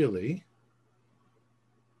 Nothing really.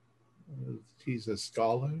 He's a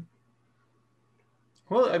scholar.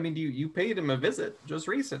 Well, I mean, you paid him a visit just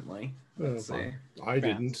recently. Let's see. I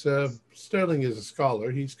didn't. Sterling is a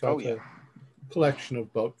scholar. He's got a collection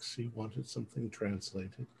of books. He wanted something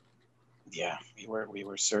translated. Yeah, we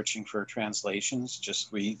were searching for translations.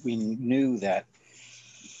 Just we knew that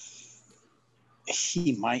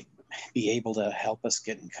he might be able to help us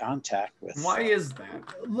get in contact with. Why is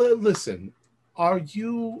that? Listen, are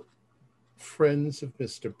you friends of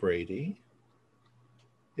Mr. Brady?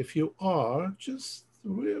 If you are, just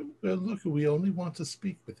look, we only want to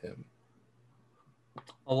speak with him.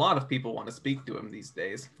 A lot of people want to speak to him these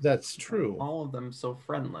days. That's true. All of them so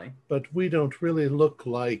friendly. But we don't really look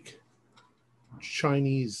like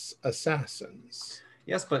Chinese assassins.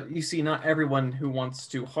 Yes, but you see, not everyone who wants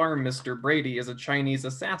to harm Mr. Brady is a Chinese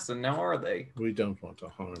assassin, now are they? We don't want to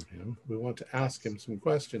harm him. We want to ask him some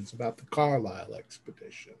questions about the Carlisle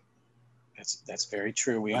expedition. That's very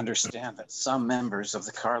true. We understand that some members of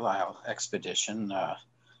the Carlisle expedition.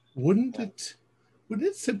 Wouldn't it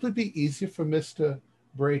simply be easier for Mr.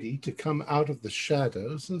 Brady to come out of the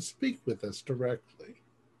shadows and speak with us directly?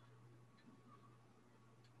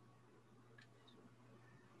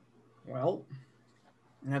 Well,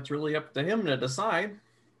 that's really up to him to decide.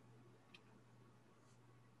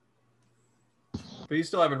 But you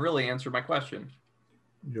still haven't really answered my question.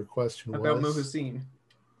 Your question About was? Muhsin.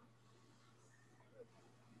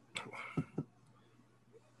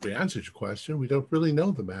 We answered your question. We don't really know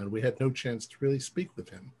the man. We had no chance to really speak with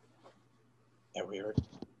him. Yeah, we were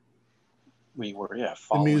The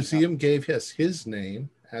following museum up. gave us his name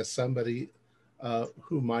as somebody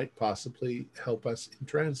who might possibly help us in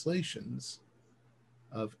translations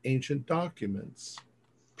of ancient documents.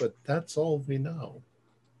 But that's all we know.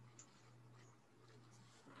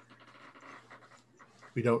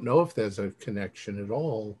 We don't know if there's a connection at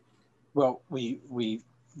all. Well, we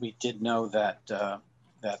did know that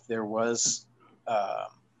that there was that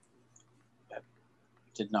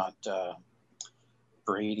did not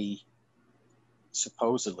Brady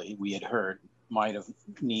supposedly, we had heard, might have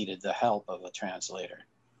needed the help of a translator.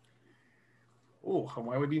 Oh,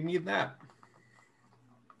 why would you need that?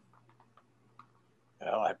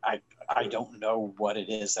 Well, I don't know what it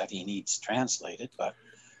is that he needs translated, but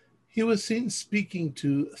He was seen speaking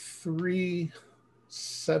to 3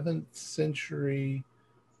 7th century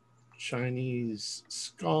Chinese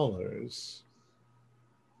scholars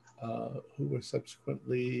who were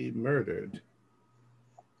subsequently murdered.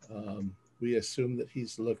 We assume that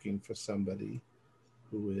he's looking for somebody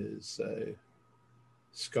who is a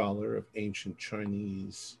scholar of ancient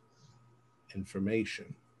Chinese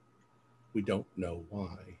information. We don't know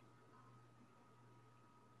why.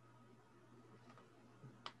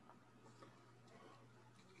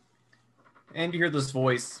 And you hear this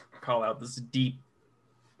voice call out, this deep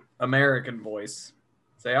American voice.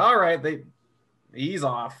 Say, all right, he's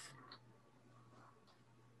off.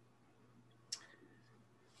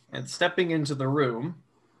 And stepping into the room,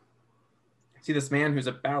 see this man who's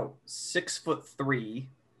about 6'3",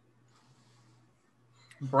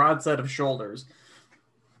 broad set of shoulders,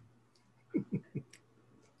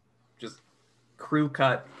 just crew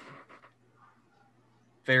cut,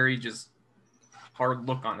 very just hard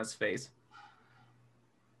look on his face.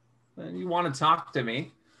 And you want to talk to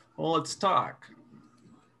me? Well, let's talk.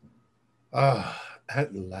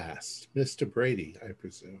 At last. Mr. Brady, I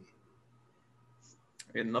presume.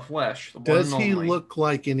 In the flesh. The Does one and he only. look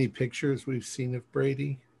like any pictures we've seen of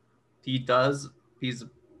Brady? He does. He's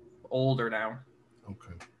older now.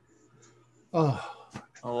 Okay. Oh,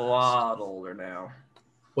 A lot older now.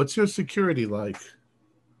 what's your security like?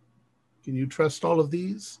 Can you trust all of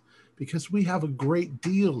these? Because we have a great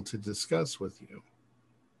deal to discuss with you.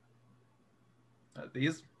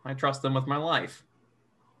 These, I trust them with my life.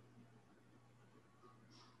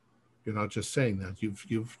 You're not just saying that.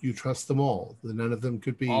 You trust them all. None of them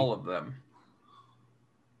could be. All of them.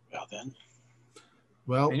 well then,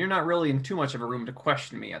 Well, And you're not really in too much of a room to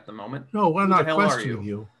question me at the moment. no, we're Who the not hell are questioning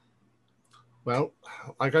you. Well,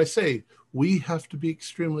 like I say, we have to be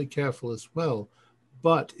extremely careful as well.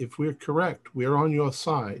 But if we're correct, we're on your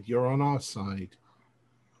side. You're on our side.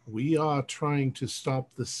 We are trying to stop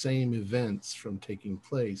the same events from taking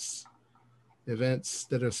place. Events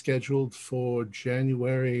that are scheduled for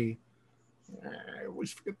January, I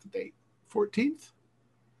always forget the date, 14th?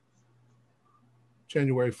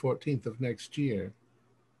 January 14th of next year.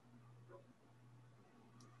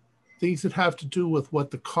 Things that have to do with what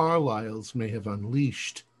the Carlyles may have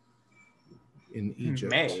unleashed in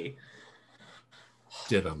Egypt. May.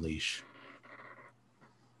 Did unleash.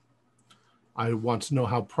 I want to know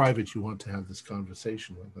how private you want to have this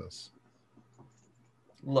conversation with us.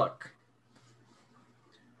 Look.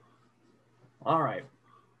 All right.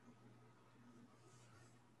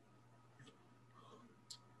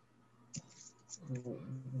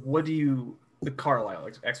 What do you, the Carlisle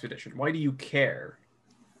expedition, why do you care?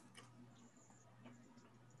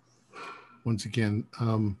 Once again,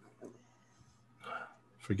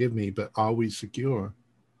 forgive me, but are we secure?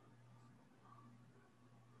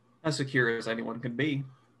 As secure as anyone could be.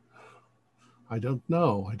 I don't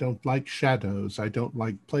know. I don't like shadows. I don't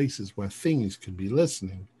like places where things can be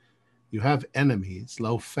listening. You have enemies,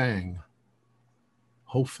 Lo Fang.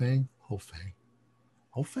 Ho Fang? Ho Fang.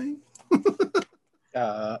 Ho Fang?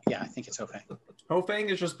 Yeah, I think it's okay. Hofang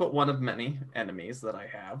is just but one of many enemies that I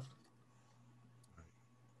have.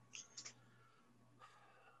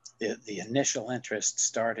 The initial interest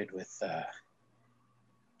started with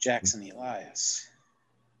Jackson Elias.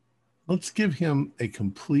 Let's give him a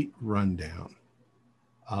complete rundown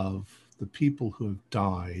of the people who have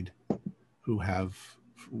died, who have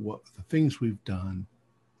what the things we've done,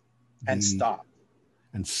 And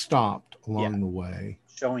stopped along the way.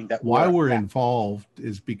 Showing that why we're involved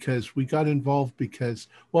is because we got involved because,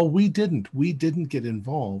 well, we didn't get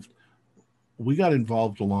involved. We got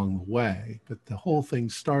involved along the way, but the whole thing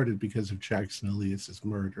started because of Jackson Elias's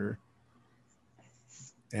murder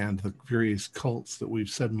and the various cults that we've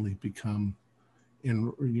suddenly become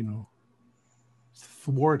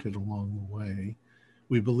thwarted along the way.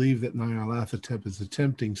 We believe that Nyarlathotep is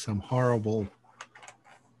attempting some horrible,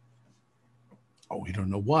 we don't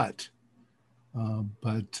know what,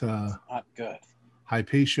 but not good.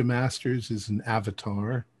 Hypatia Masters is an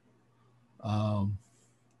avatar.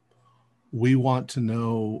 We want to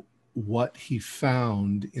know what he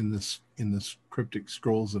found in the cryptic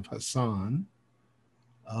scrolls of Hassan.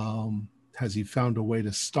 Has he found a way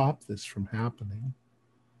to stop this from happening?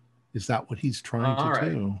 Is that what he's trying to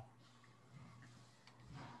do?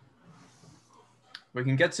 We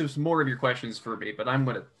can get to some more of your questions for me, but I'm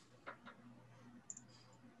gonna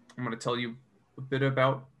tell you a bit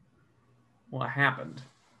about what happened.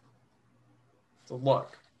 So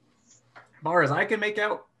look, as far as I can make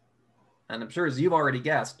out, and I'm sure as you've already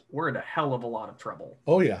guessed, we're in a hell of a lot of trouble.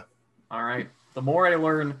 Oh yeah. All right. The more I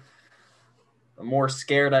learn, the more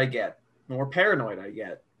scared I get, the more paranoid I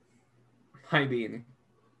get. I mean,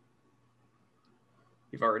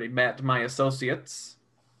 you've already met my associates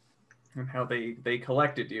and how they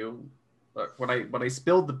collected you. Look, when I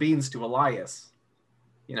spilled the beans to Elias,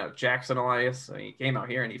 Jackson Elias, he came out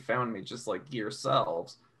here and he found me just like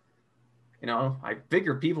yourselves. I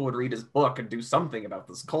figured people would read his book and do something about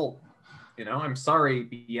this cult. I'm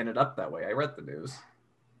sorry he ended up that way. I read the news.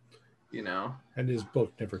 And his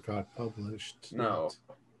book never got published. No.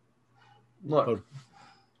 Look,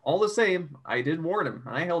 all the same, I did warn him.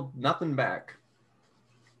 I held nothing back.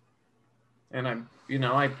 And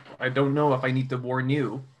I don't know if I need to warn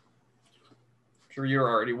you. I'm sure you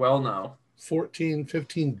already well know. 14,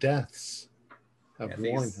 15 deaths have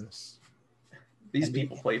warned us. These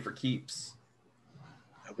people play for keeps.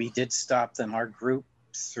 We did stop them, our group,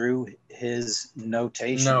 through his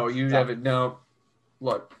notation. No, you haven't. No.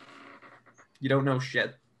 Look, you don't know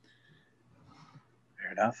shit.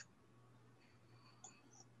 Fair enough.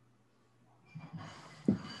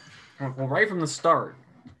 Well, right from the start,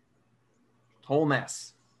 whole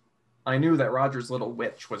mess. I knew that Roger's little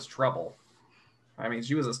witch was trouble. I mean,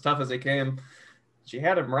 she was as tough as they came. She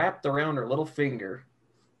had him wrapped around her little finger.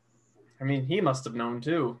 I mean, he must have known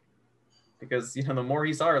too. Because, the more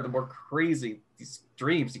he saw her, the more crazy these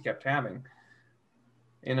dreams he kept having.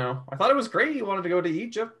 I thought it was great he wanted to go to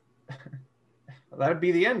Egypt. That'd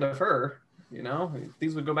be the end of her.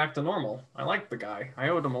 Things would go back to normal. I liked the guy. I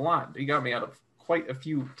owed him a lot. He got me out of quite a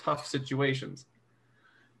few tough situations.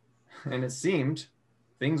 And it seemed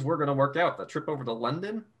things were going to work out. The trip over to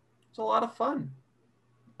London was a lot of fun.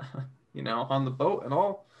 On the boat and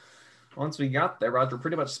all. Once we got there, Roger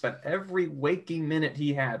pretty much spent every waking minute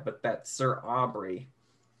he had with that Sir Aubrey,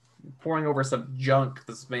 pouring over some junk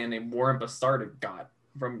this man named Warren Bassard got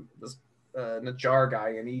from this Najjar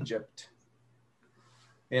guy in Egypt.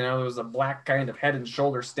 There was a black kind of head and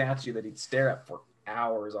shoulder statue that he'd stare at for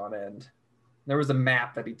hours on end. There was a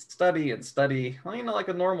map that he'd study and study, like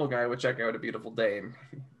a normal guy would check out a beautiful dame.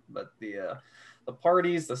 But the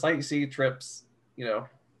parties, the sightseeing trips,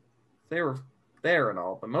 they were there and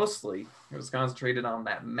all, but mostly it was concentrated on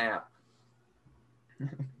that map.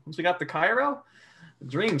 Once we got to Cairo, the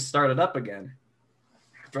dreams started up again.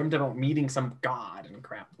 I dreamed about meeting some god and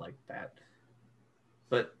crap like that.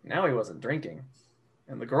 But now he wasn't drinking,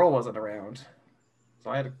 and the girl wasn't around. So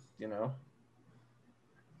I had to,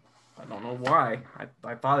 I don't know why.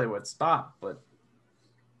 I thought it would stop, but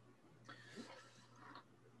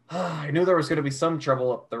I knew there was going to be some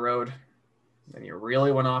trouble up the road. And he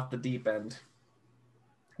really went off the deep end.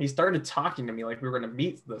 He started talking to me like we were going to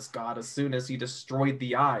meet this god as soon as he destroyed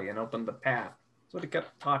the eye and opened the path. That's what he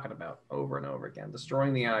kept talking about over and over again.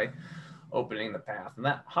 Destroying the eye, opening the path. And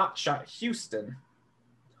that hotshot Houston,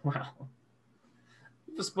 well,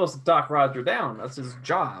 he was supposed to talk Roger down. That's his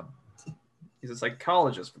job. He's a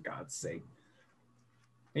psychologist, for God's sake.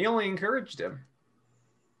 He only encouraged him.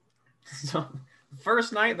 So the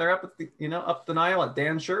first night they're up at the, up the Nile at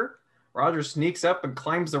Danshire, Roger sneaks up and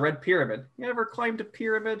climbs the Red Pyramid. You ever climbed a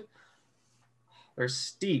pyramid? They're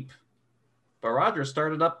steep. But Roger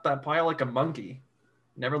started up that pile like a monkey.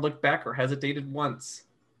 Never looked back or hesitated once.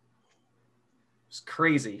 It was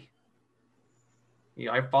crazy.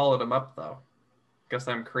 Yeah, I followed him up though. Guess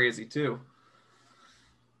I'm crazy too.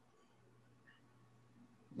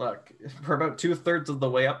 Look, for about 2/3 of the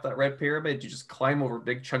way up that Red Pyramid, you just climb over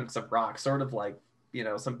big chunks of rock, sort of like,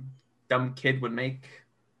 some dumb kid would make,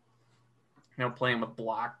 playing with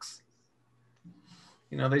blocks.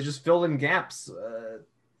 They just filled in gaps,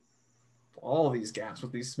 all of these gaps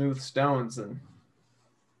with these smooth stones, and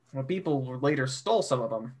people later stole some of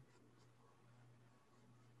them.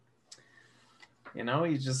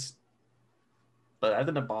 But that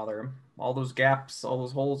didn't bother him. All those gaps, all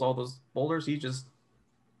those holes, all those boulders,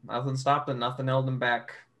 nothing stopped him, nothing held him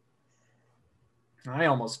back. I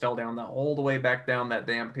almost fell down all the way back down that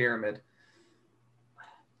damn pyramid.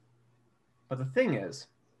 But the thing is,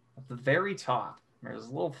 at the very top, there's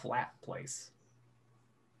a little flat place.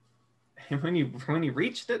 And when he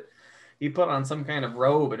reached it, he put on some kind of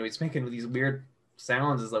robe and he was making these weird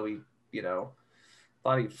sounds as though he,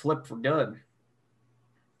 thought he'd flip for good.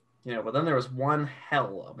 But then there was one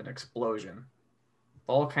hell of an explosion.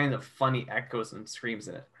 All kind of funny echoes and screams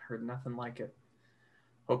in it. Heard nothing like it.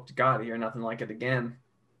 Hope to God I hear nothing like it again.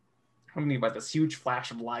 Accompanied by this huge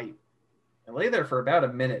flash of light. I lay there for about a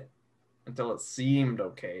minute until it seemed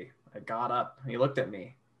okay. I got up. He looked at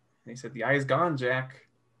me. And he said, "The eye's gone, Jack.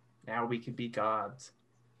 Now we can be gods."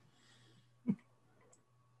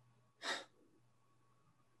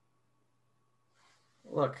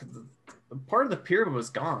 Look, the part of the pyramid was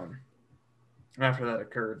gone after that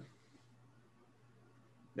occurred.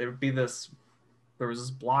 There was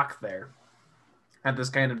this block there. Had this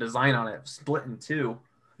kind of design on it, split in two.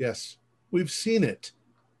 Yes, we've seen it.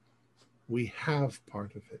 We have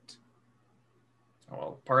part of it.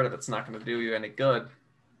 Well, part of it's not going to do you any good.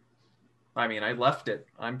 I mean, I left it.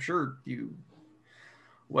 I'm sure the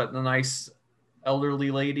nice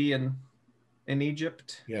elderly lady in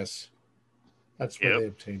Egypt? Yes. That's where they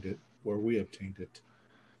obtained it, where we obtained it.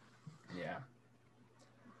 Yeah.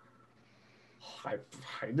 I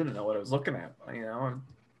didn't know what I was looking at.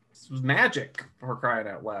 This was magic, for crying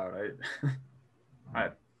out loud. I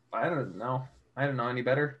don't know. I don't know any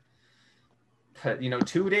better. But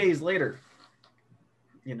 2 days later,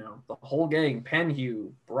 the whole gang,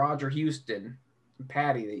 Penhew, Roger Houston, and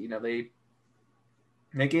Patty,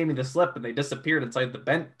 they gave me the slip and they disappeared inside the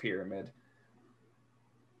bent pyramid.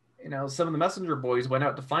 Some of the messenger boys went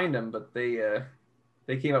out to find them, but they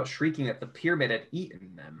came out shrieking that the pyramid had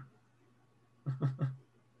eaten them.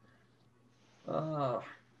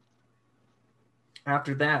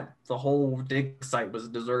 After that, the whole dig site was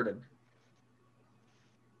deserted.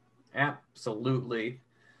 Absolutely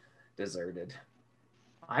deserted.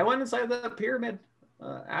 I went inside the pyramid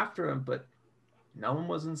after him, but no one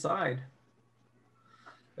was inside.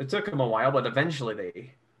 It took them a while, but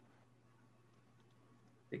eventually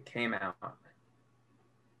they came out.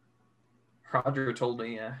 Roger told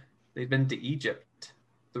me they'd been to Egypt,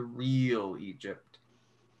 the real Egypt.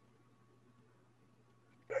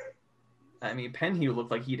 I mean, Penhew looked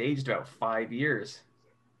like he'd aged about 5 years.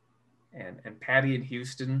 And Patty and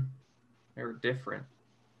Houston, they were different.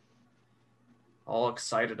 All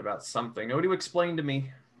excited about something. Nobody would explain to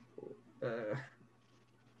me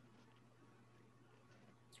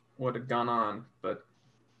what had gone on, but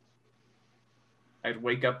I'd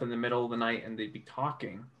wake up in the middle of the night and they'd be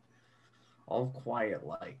talking, all quiet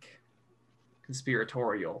like,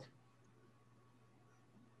 conspiratorial,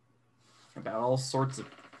 about all sorts of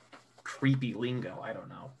creepy lingo. I don't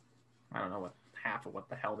know what half of what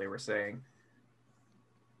the hell they were saying.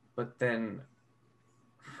 But then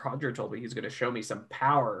Roger told me he's going to show me some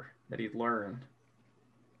power that he'd learned.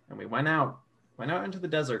 And we went out into the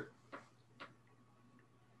desert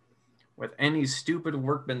with any stupid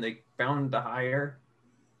workman they found to hire.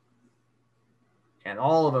 And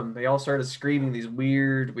all of them, they all started screaming these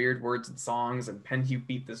weird words and songs, and Penhew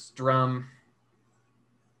beat this drum.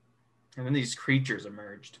 And then these creatures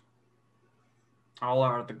emerged, all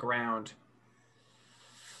out of the ground,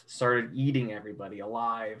 started eating everybody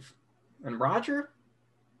alive. And Roger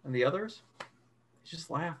and the others, they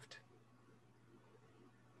just laughed.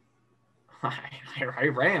 I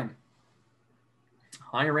ran.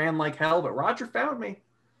 I ran like hell, but Roger found me.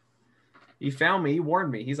 He found me. He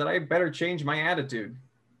warned me. He said I better change my attitude.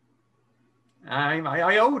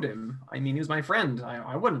 I owed him. I mean, he was my friend.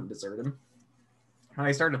 I wouldn't desert him.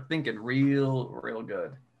 I started thinking real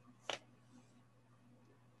good.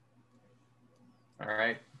 All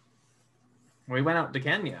right. We went out to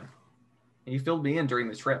Kenya. He filled me in during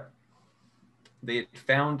the trip. They had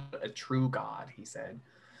found a true God, he said,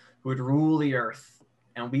 who would rule the earth.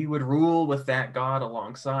 And we would rule with that God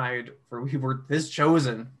alongside, for we were his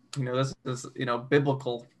chosen. You know, this is,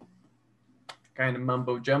 biblical kind of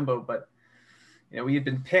mumbo jumbo, but, we had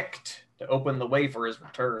been picked to open the way for his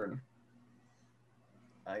return.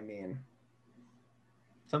 I mean,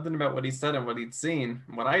 something about what he said and what he'd seen,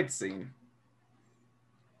 what I'd seen.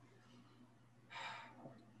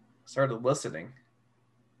 Started listening.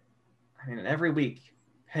 I mean, every week,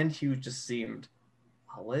 Penhue just seemed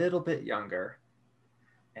a little bit younger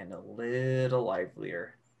and a little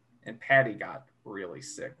livelier. And Patty got really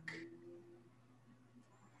sick.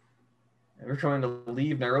 We were going to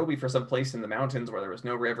leave Nairobi for some place in the mountains where there was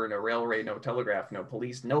no river, no railway, no telegraph, no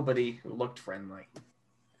police, nobody who looked friendly.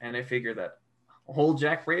 And I figured that old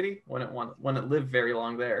Jack Brady wouldn't live very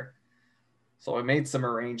long there. So I made some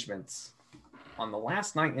arrangements. On the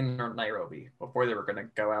last night in Nairobi, before they were going to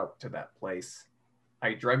go out to that place,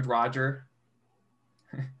 I drugged Roger,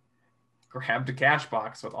 grabbed a cash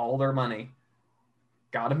box with all their money,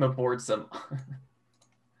 got him aboard some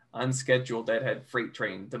unscheduled deadhead freight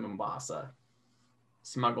train to Mombasa,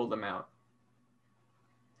 smuggled them out.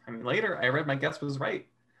 I mean, later I read my guess was right.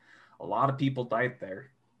 A lot of people died there,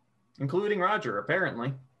 including Roger,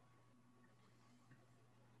 apparently.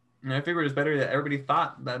 And I figured it was better that everybody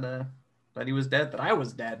thought that he was dead, that I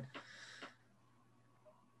was dead.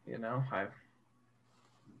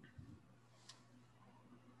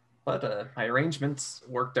 But my arrangements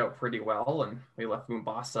worked out pretty well, and we left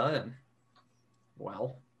Mombasa, and,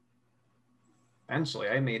 well, eventually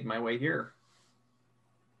I made my way here.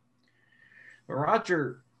 But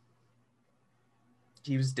Roger,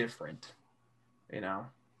 he was different,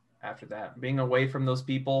 after that. Being away from those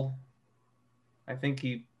people, I think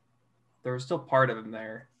there was still part of him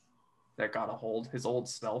there that got a hold, his old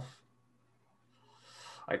self.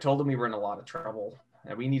 I told him we were in a lot of trouble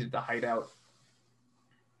and we needed to hide out.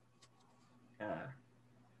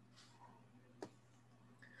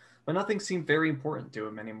 But nothing seemed very important to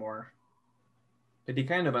him anymore. But he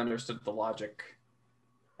kind of understood the logic.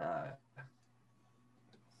 Then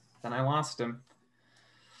I lost him.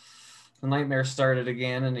 The nightmare started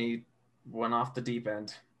again and he went off the deep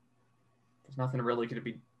end. There's nothing really could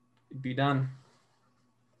be done.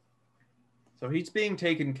 So he's being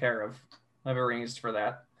taken care of. I've arranged for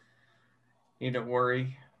that. You don't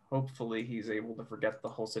worry. Hopefully he's able to forget the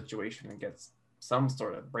whole situation and gets some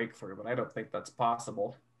sort of breakthrough, but I don't think that's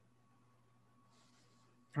possible.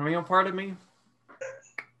 Part of me,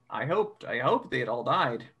 I hoped they had all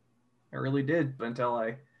died. I really did, but until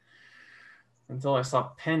I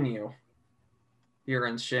saw Penhue here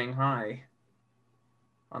in Shanghai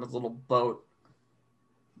on his little boat.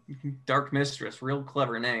 Dark Mistress, real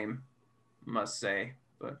clever name, must say,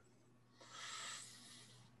 but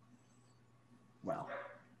well.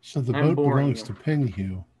 So the boat belongs to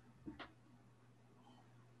Penhue.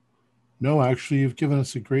 No, actually, you've given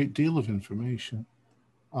us a great deal of information.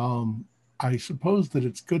 I suppose that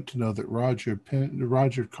it's good to know that Roger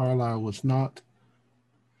Carlyle is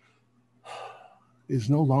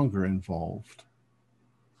no longer involved.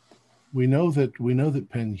 We know that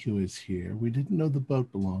Penhue is here. We didn't know the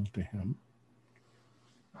boat belonged to him.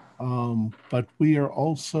 But we are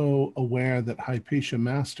also aware that Hypatia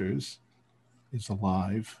Masters is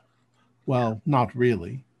alive. Well, not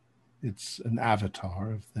really. It's an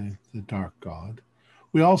avatar of the dark god.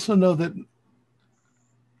 We also know that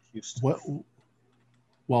Houston.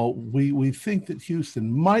 we think that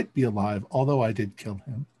Houston might be alive, although I did kill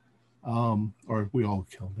him, or we all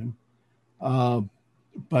killed him.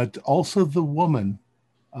 But also the woman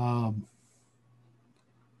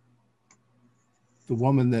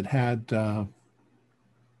that had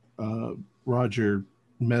Roger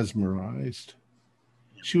mesmerized.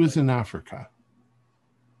 She was in Africa.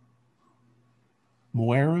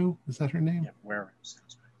 Mweru, is that her name? Yeah, Mweru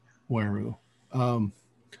sounds right. Mweru.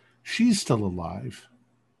 She's still alive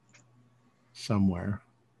somewhere.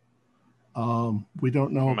 We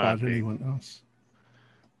don't know about anyone else.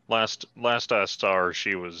 Last I saw her,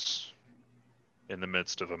 she was in the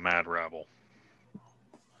midst of a mad rabble.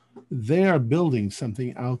 They are building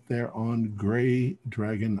something out there on Grey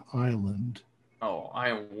Dragon Island. Oh, I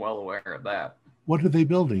am well aware of that. What are they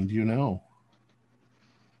building? Do you know?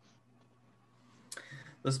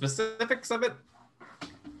 The specifics of it?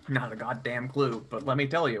 Not a goddamn clue, but let me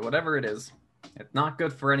tell you, whatever it is, it's not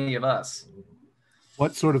good for any of us.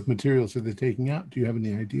 What sort of materials are they taking out? Do you have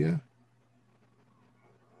any idea?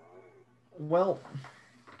 Well,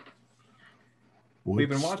 we've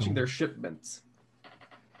been watching Woodstone. their shipments.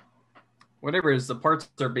 Whatever it is, the parts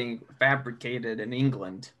are being fabricated in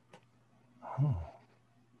England, Oh.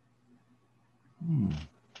 Hmm.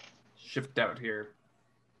 shipped out here.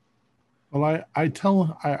 Well, I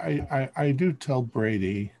do tell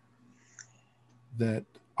Brady that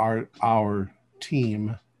our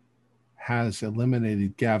team has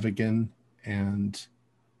eliminated Gavigan and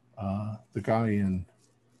the guy in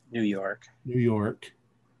New York. New York,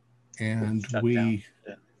 and Shut we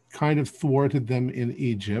down. kind of thwarted them in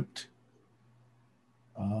Egypt,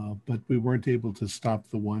 but we weren't able to stop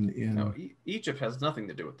the one in. No, Egypt has nothing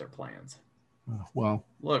to do with their plans. Well,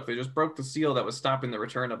 Look, they just broke the seal that was stopping the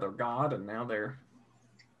return of their god, and now they're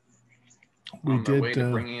on their way to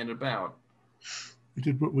bringing it about. We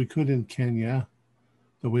did what we could in Kenya,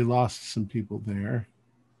 though we lost some people there.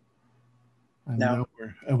 And Now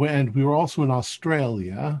we were also in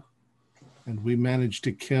Australia, and we managed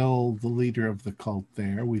to kill the leader of the cult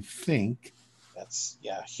there. We think that's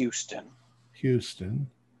Houston.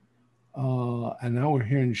 And now we're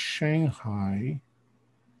here in Shanghai,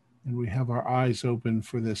 and we have our eyes open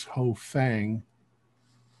for this Ho Fang,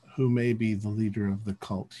 who may be the leader of the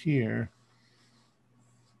cult here.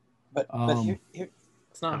 But here,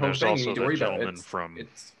 it's not And Ho there's Fang you also need to the worry about. gentleman from-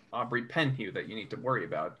 It's Aubrey Penhew that you need to worry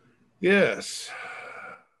about. Yes.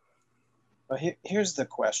 but here's the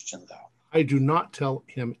question, though. I do not tell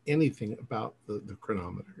him anything about the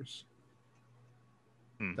chronometers.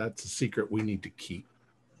 That's a secret we need to keep.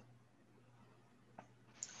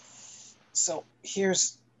 So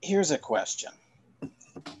here's a question.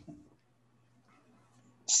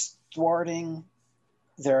 Thwarting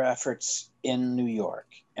their efforts in New York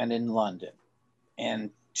and in London,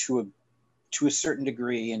 and to a certain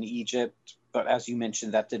degree in Egypt, but as you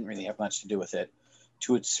mentioned, that didn't really have much to do with it,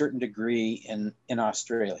 to a certain degree in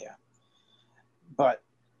Australia. But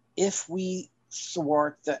if we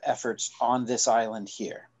thwart the efforts on this island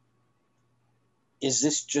here, is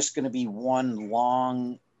this just going to be one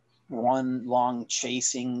long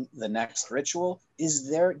chasing the next ritual? Is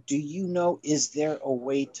there a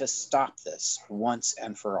way to stop this once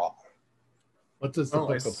and for all? What does the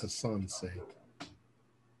Book of Hassan say?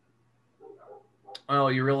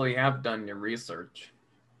 Well, you really have done your research.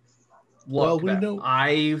 Look, Well, we that know-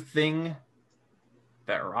 eye thing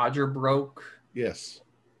that Roger broke. Yes.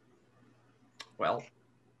 Well,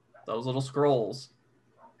 those little scrolls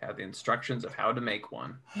have the instructions of how to make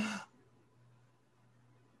one.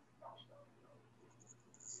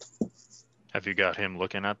 Have you got him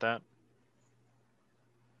looking at that?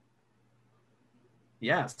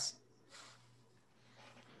 Yes.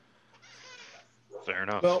 Fair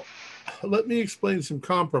enough. Well, let me explain some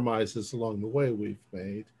compromises along the way we've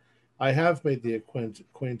made. I have made the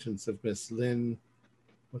acquaintance of Miss Lynn.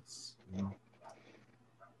 What's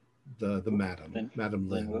the madam? Madam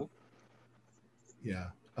Lynn. Yeah.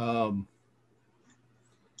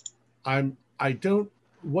 I don't.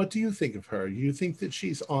 What do you think of her? Do you think that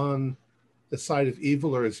she's on the side of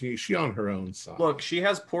evil, or is she on her own side? Look, she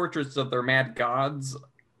has portraits of their mad gods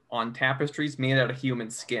on tapestries made out of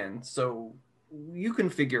human skin, so you can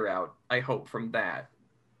figure out, I hope, from that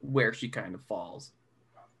where she kind of falls.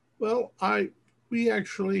 Well, we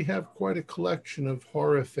actually have quite a collection of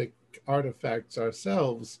horrific artifacts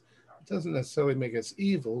ourselves. It doesn't necessarily make us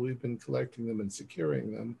evil. We've been collecting them and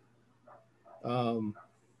securing them.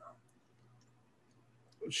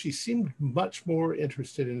 She seemed much more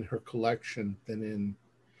interested in her collection than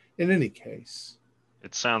in any case.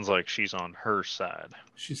 It sounds like she's on her side.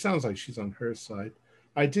 She sounds like she's on her side.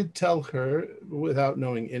 I did tell her, without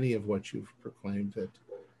knowing any of what you've proclaimed, that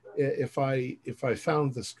if I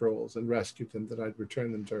found the scrolls and rescued them, that I'd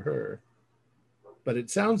return them to her. But it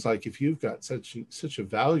sounds like if you've got such a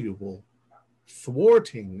valuable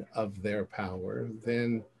thwarting of their power,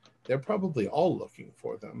 then they're probably all looking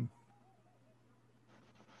for them.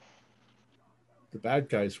 The bad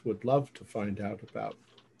guys would love to find out about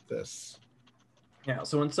this. Yeah,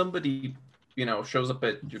 so when somebody, shows up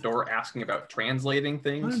at your door asking about translating I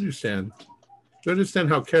things. understand. You understand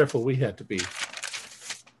how careful we had to be.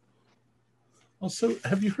 Also,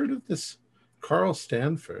 have you heard of this Carl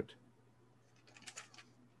Stanford?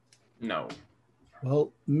 No.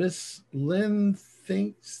 Well, Miss Lynn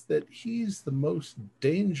thinks that he's the most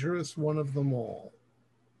dangerous one of them all.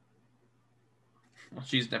 Well,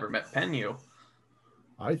 she's never met Penhew.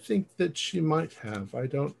 I think that she might have. I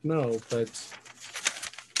don't know, but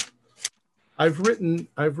I've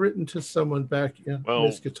written to someone back in Well,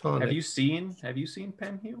 Miskatonic. Have you seen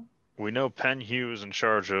Penhew? We know Penhew is in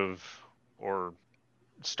charge of, or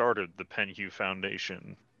started the Penhew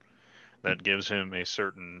Foundation. that gives him a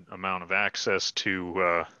certain amount of access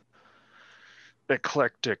to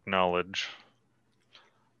eclectic knowledge.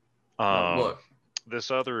 Now, look,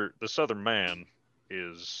 This other man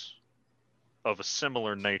is of a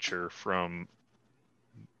similar nature from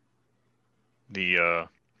the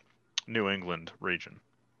New England region.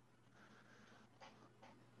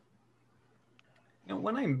 you know,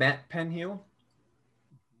 when I met Penhew,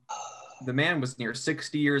 the man was near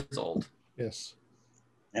 60 years old. Yes.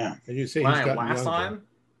 Yeah. And you say When he's I gotten last saw younger.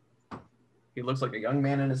 him, he looks like a young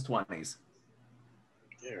man in his 20s.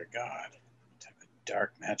 Dear God. What type of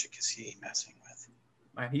dark magic is he messing with?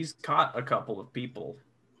 And he's caught a couple of people.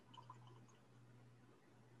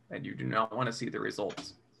 And you do not want to see the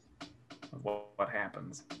results of what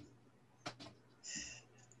happens.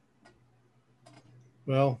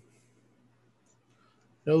 Well,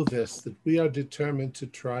 know this, that we are determined to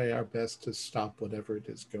try our best to stop whatever it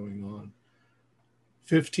is going on.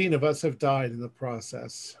 15 of us have died in the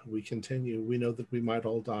process. We continue. We know that we might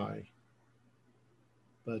all die.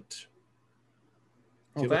 But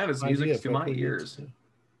Well, give us that is an idea music of to what my we need ears. to do.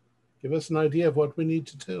 Give us an idea of what we need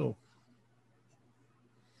to do.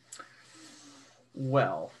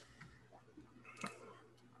 Well,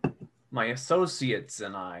 my associates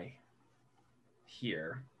and I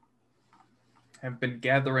here have been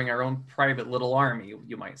gathering our own private little army,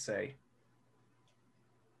 you might say.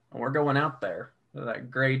 And we're going out there to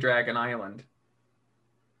that Gray Dragon Island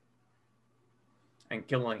and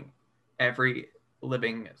killing every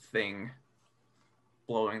living thing,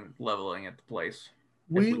 leveling at the place.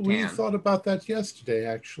 We can. thought about that yesterday,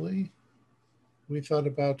 actually. We thought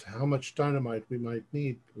about how much dynamite we might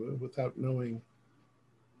need without knowing.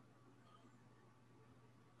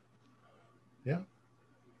 Yeah.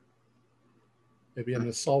 Maybe an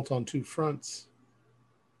assault on two fronts.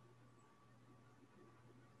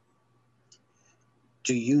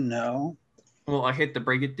 Do you know? Well, I hate to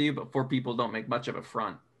break it to you, but 4 people don't make much of a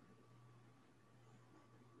front.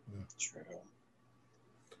 True.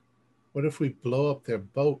 What if we blow up their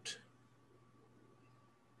boat?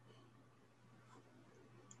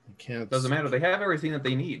 We can't. Doesn't matter. They have everything that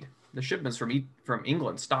they need. The shipments from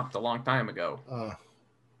England stopped a long time ago.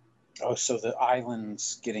 Oh, so the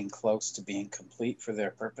island's getting close to being complete for their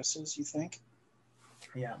purposes, you think?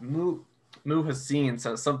 Yeah, Mu Hassin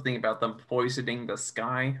says something about them poisoning the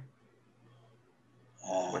sky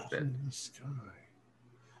with it. In the sky.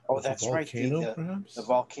 Oh, With a that's right. volcano, perhaps? The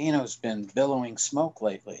volcano's been billowing smoke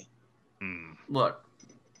lately. Look,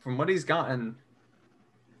 from what he's gotten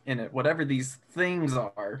in it, whatever these things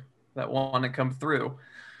are that want to come through,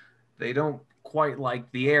 they don't quite like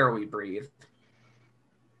the air we breathe.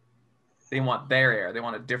 They want their air. They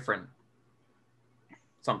want a different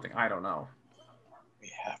something. I don't know.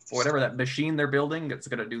 We have to Whatever stop. that machine they're building, it's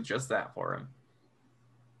going to do just that for him.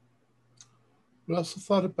 We also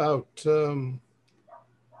thought about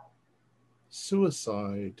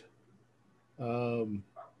suicide.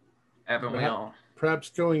 Haven't we all? Perhaps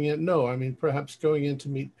going in. No, I mean perhaps going in to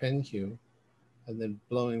meet Penhew, and then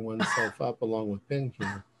blowing oneself up along with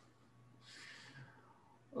Penhew.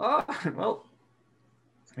 Well,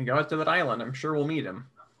 we go out to that island. I'm sure we'll meet him.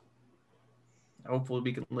 Hopefully,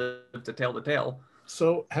 we can live to tell the tale.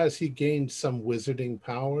 So, has he gained some wizarding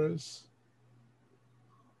powers?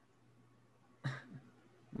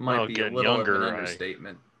 Might be a getting little younger, of an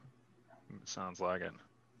understatement. Sounds like it.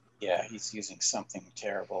 Yeah, he's using something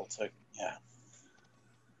terrible to. Yeah.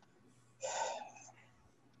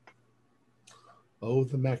 Oh,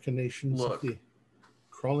 the machinations Look. of the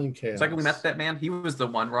crawling chaos. The second we met that man, he was the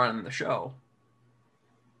one running the show.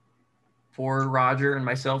 Poor Roger and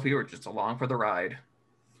myself, we were just along for the ride.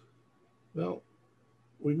 Well,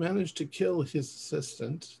 we managed to kill his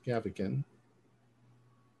assistant, Gavigan.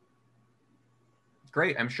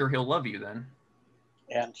 Great, I'm sure he'll love you then.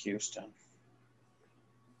 And Houston.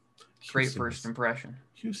 Great Houston first impression.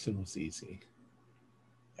 Houston was easy.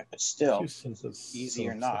 Yeah, but still, Houston was easy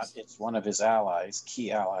so or not, obsessed. it's one of his allies,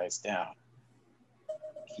 key allies down.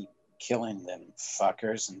 Keep killing them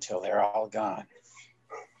fuckers until they're all gone.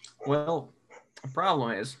 Well, the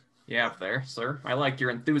problem is, yeah, there, sir. I like your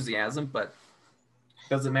enthusiasm, but it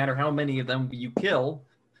doesn't matter how many of them you kill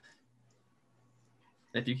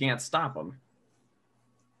if you can't stop them.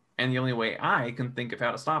 And the only way I can think of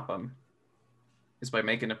how to stop them is by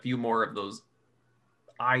making a few more of those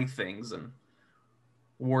eye things and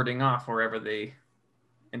warding off wherever they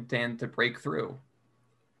intend to break through.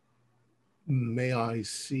 May I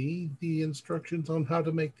see the instructions on how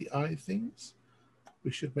to make the eye things?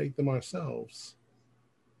 We should make them ourselves.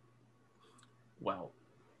 Well,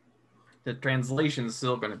 the translation is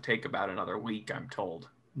still going to take about another week, I'm told.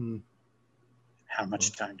 How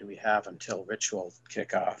much time do we have until ritual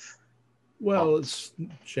kickoff? Well, it's Well,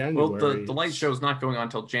 January. the light show's not going on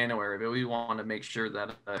until January, but we want to make sure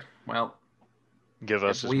that, Give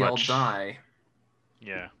us if as we all much. die,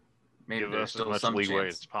 Yeah. maybe Give there's us as still much some leeway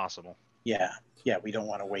chance. as possible. Yeah, we don't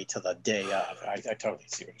want to wait till the day of. I totally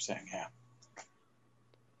see what you're saying, yeah.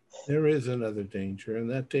 There is another danger, and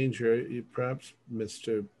that danger, perhaps,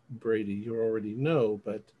 Mr. Brady, you already know,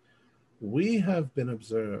 but we have been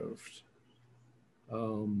observed.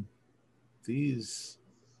 These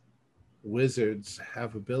wizards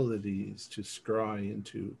have abilities to scry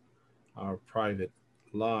into our private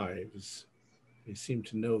lives. They seem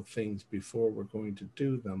to know things before we're going to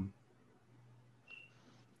do them.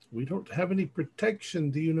 We don't have any protection.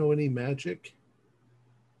 Do you know any magic?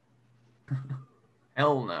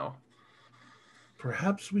 Hell no.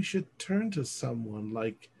 Perhaps we should turn to someone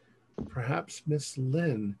like perhaps Miss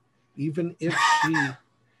Lynn, even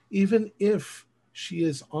if she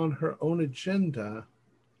is on her own agenda,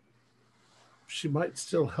 she might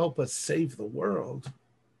still help us save the world.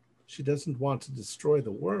 She doesn't want to destroy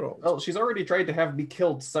the world. Well, she's already tried to have me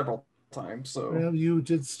killed several times, so Well, you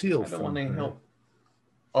did steal I don't from want any her. help.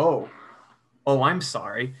 Oh, I'm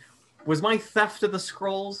sorry. Was my theft of the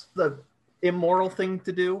scrolls the immoral thing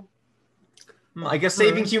to do? I guess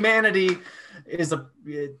saving humanity is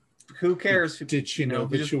who cares? Did she know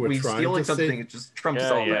that you were trying stealing to something? save? It just trumps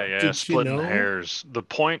Yeah, all yeah, that. yeah. Did she Splitting know? hairs. The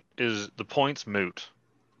point's moot.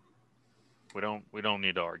 We don't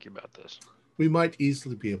need to argue about this. We might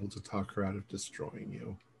easily be able to talk her out of destroying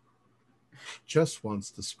you. Just wants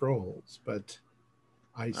the scrolls, but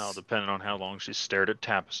Well, depending on how long she stared at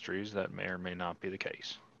tapestries, that may or may not be the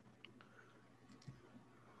case.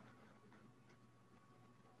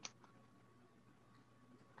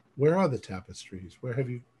 Where are the tapestries? Where have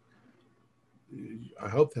you? I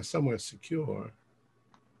hope they're somewhere secure.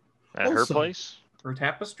 At her place? Or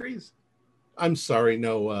tapestries? I'm sorry,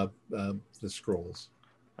 no, the scrolls.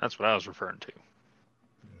 That's what I was referring to.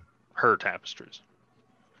 Her tapestries.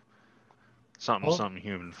 Something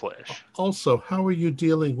human flesh. Also, how are you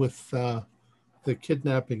dealing with the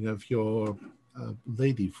kidnapping of your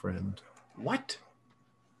lady friend? What?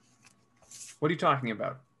 What are you talking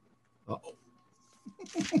about? Uh-oh.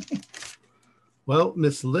 Well,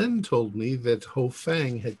 Miss Lin told me that Ho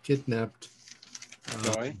Fang had kidnapped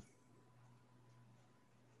Joy?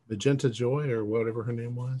 Magenta Joy, or whatever her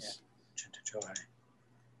name was. Yeah. Joy.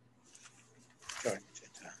 Magenta.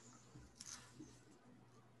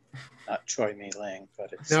 Not Choi Mi Ling,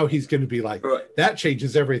 but it's... Now he's going to be like, that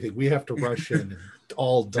changes everything. We have to rush in and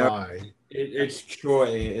all die. It's Choi.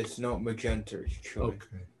 It's not Magenta. It's Choi.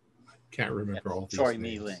 Okay. Can't remember all these Choi names.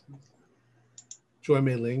 Mi Ling. Choi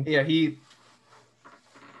Mi Ling? Yeah,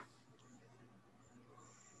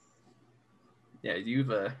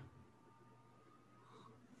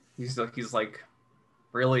 he's like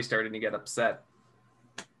really starting to get upset.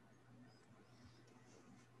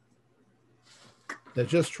 They're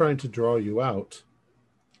just trying to draw you out.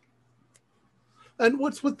 And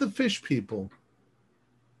what's with the fish people?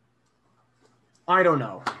 I don't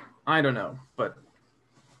know, but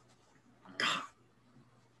God.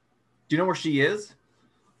 Do you know where she is?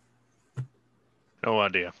 No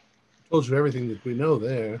idea. Told you everything that we know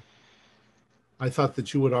there. I thought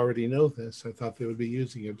that you would already know this. I thought they would be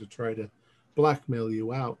using it to try to blackmail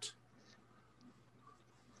you out.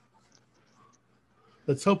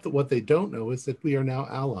 Let's hope that what they don't know is that we are now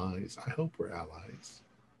allies. I hope we're allies.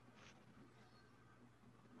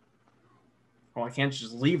 Well, I can't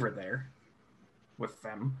just leave her there with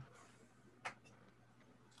them.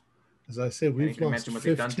 As I say, we've can lost imagine what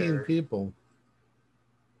they've done to 15 her. people.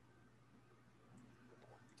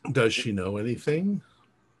 Does she know anything?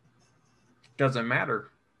 Doesn't matter.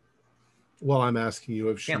 Well, I'm asking you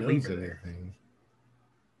if she Can't leave knows her there. anything.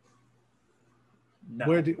 No,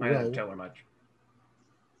 Where I don't tell her much.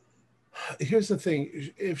 Here's the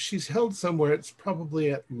thing. If she's held somewhere, it's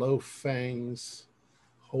probably at Ho Fang's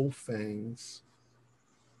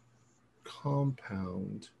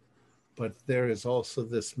compound. But there is also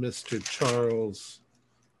this Mr.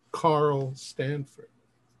 Carl Stanford,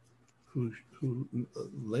 who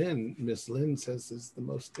Miss Lynn says is the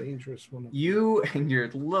most dangerous one. You and your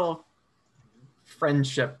little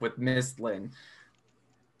friendship with Miss Lynn.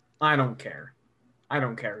 I don't care. I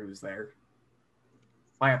don't care who's there.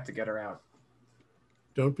 I have to get her out.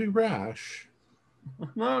 Don't be rash.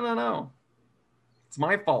 No. It's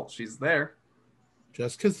my fault she's there.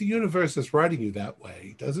 Just because the universe is writing you that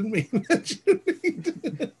way doesn't mean that you need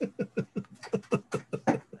to.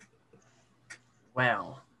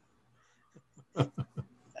 Well,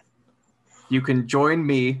 you can join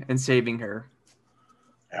me in saving her,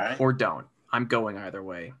 All right. or don't. I'm going either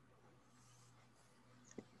way.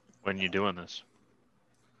 When you doing this?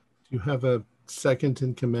 Do you have a second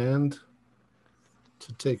in command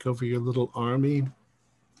to take over your little army?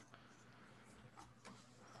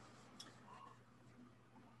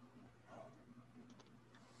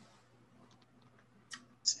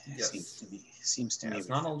 Yes. Seems to me. It's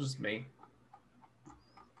not all just me.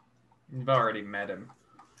 You've already met him.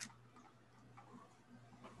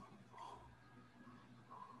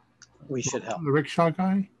 We should help. The rickshaw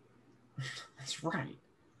guy? That's right.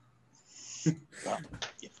 Well,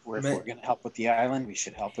 if we're going to help with the island, we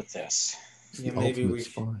should help with this. Yeah, maybe we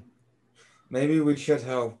should. Spy. Maybe we should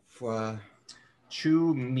help.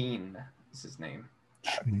 Chu Min is his name.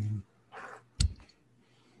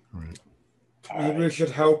 All right. Maybe we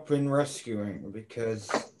should help in rescuing, because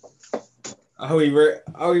are we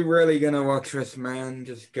really gonna watch this man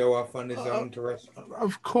just go off on his own to rescue?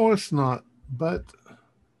 Of course not, but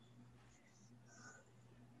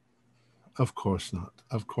of course not.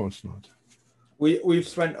 Of course not. We've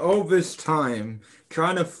spent all this time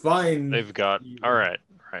trying to find. They've got all right.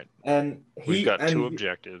 And we've got two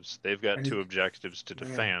objectives. They've got two objectives to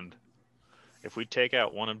defend. If we take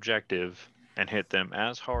out one objective and hit them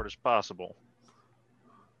as hard as possible,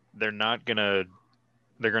 they're gonna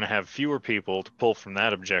have fewer people to pull from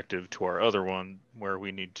that objective to our other one, where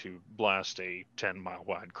we need to blast a 10-mile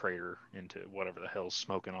wide crater into whatever the hell's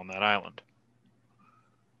smoking on that island.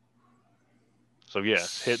 So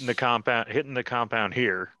yes, hitting the compound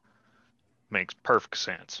here makes perfect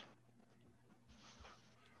sense.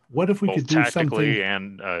 What if we both could do tactically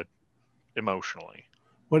something and emotionally?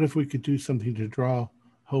 What if we could do something to draw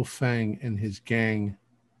Ho Fang and his gang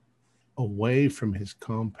away from his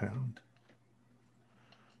compound,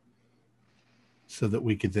 so that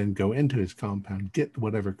we could then go into his compound, get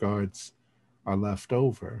whatever guards are left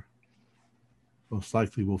over? Most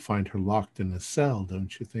likely we'll find her locked in a cell,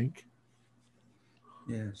 don't you think?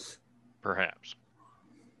 Yes. Perhaps.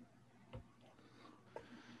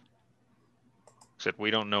 Except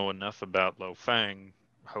we don't know enough about Ho Fang.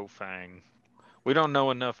 We don't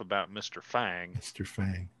know enough about Mr. Fang. Mr.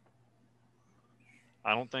 Fang.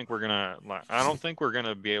 I don't think we're gonna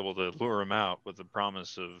be able to lure him out with the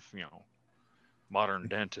promise of, modern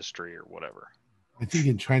dentistry or whatever. I think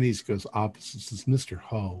in Chinese it goes opposites. It's Mr.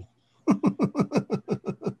 Ho.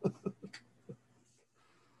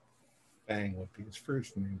 Fang would be his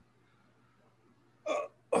first name.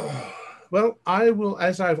 Well, I will,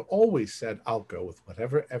 as I've always said, I'll go with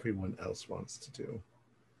whatever everyone else wants to do,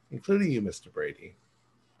 including you, Mr. Brady.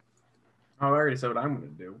 Oh, I already said what I'm going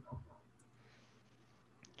to do.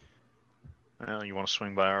 Well, you want to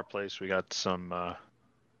swing by our place? We got some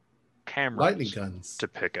cameras, lightning guns to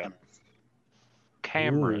pick up.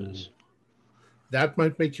 Cameras. Ooh. That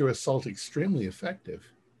might make your assault extremely effective.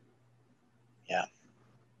 Yeah.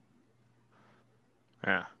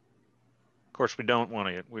 Yeah. Of course, we don't want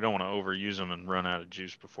to overuse them and run out of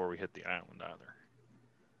juice before we hit the island either.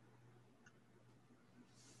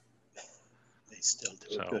 They still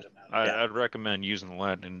do a good amount. I'd recommend using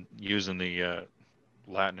the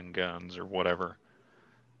lightning guns or whatever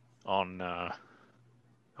on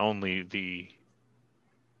only the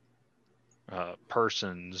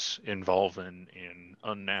persons involved in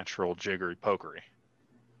unnatural jiggery pokery.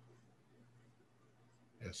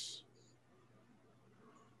 Yes.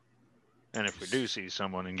 And if we do see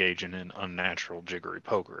someone engaging in unnatural jiggery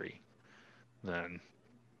pokery, then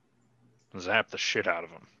zap the shit out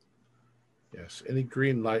of them. Yes. Any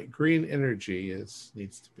green energy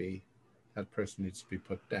that person needs to be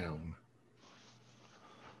put down.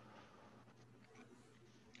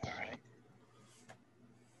 All right.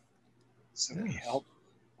 So yes.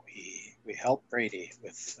 we help Brady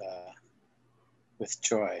with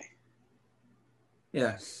joy.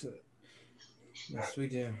 Yes. Yes, we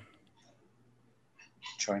do.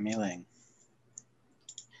 Choi Mi-ling.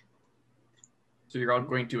 So you're all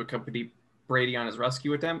going to accompany Brady on his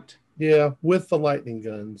rescue attempt? Yeah, with the lightning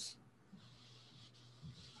guns.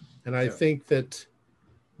 And I think that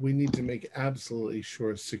we need to make absolutely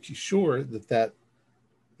sure that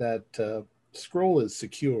scroll is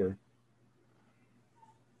secure.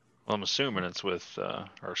 Well, I'm assuming it's with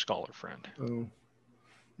our scholar friend. Oh,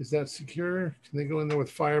 is that secure? Can they go in there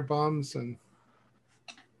with fire bombs and?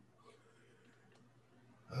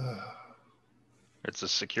 It's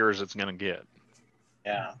as secure as it's going to get.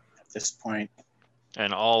 Yeah, at this point.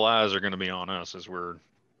 And all eyes are going to be on us as we're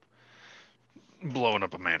blowing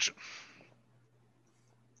up a mansion.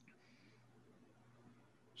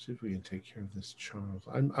 See if we can take care of this Charles.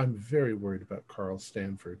 I'm very worried about Carl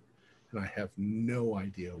Stanford, and I have no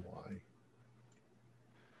idea why.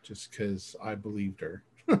 Just because I believed her.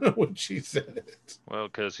 when she said it. Well,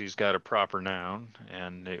 because he's got a proper noun,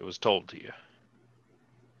 and it was told to you.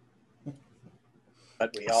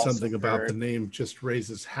 But we also Something about the heard name just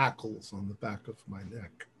raises hackles on the back of my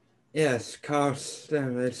neck. Yes,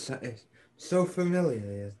 Carsten. It's so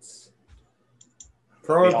familiar. It's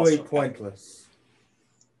probably also- pointless.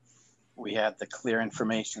 we had the clear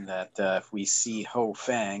information that if we see Ho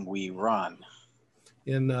Fang, we run.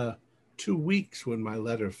 In 2 weeks, when my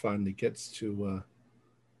letter finally gets to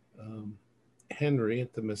Henry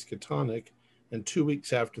at the Miskatonic, and 2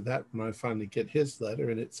 weeks after that, when I finally get his letter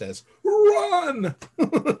and it says, run!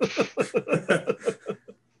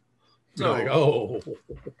 So- Like, oh.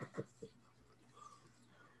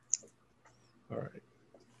 All right.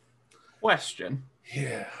 Question.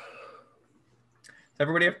 Yeah. Does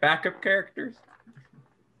everybody have backup characters?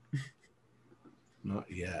 Not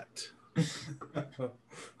yet.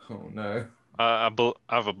 Oh no. I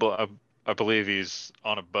believe he's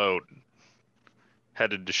on a boat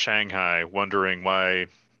headed to Shanghai, wondering why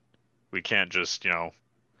we can't just,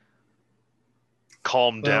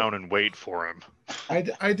 calm Well- down and wait for him.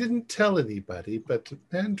 I didn't tell anybody, but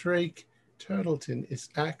Mandrake Turtleton is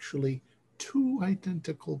actually 2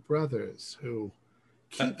 identical brothers who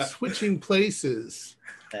keep switching places.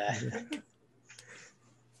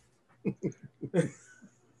 Would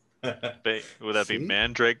that be See?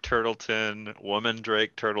 Mandrake Turtleton, Woman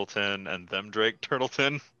Drake Turtleton, and them Drake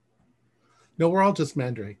Turtleton? No, we're all just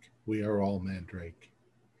Mandrake. We are all Mandrake.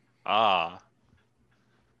 Ah.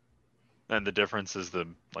 And the difference is the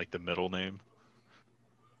middle name.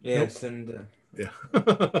 Yes, and Yeah.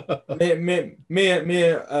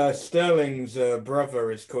 Sterling's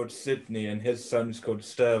brother is called Sydney, and his son's called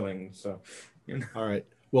Sterling. So, All right.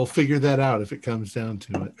 We'll figure that out if it comes down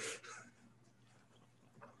to it.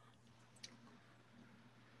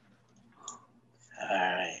 All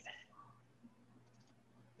right.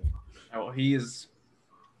 Oh, well, he's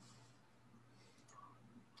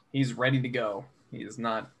ready to go. He is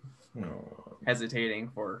not hesitating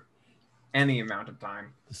for any amount of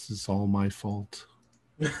time. This is all my fault.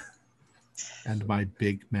 And my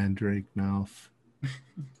big Mandrake mouth. This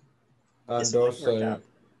and might also work out.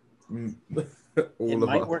 It all of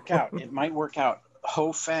might us. work out. It might work out.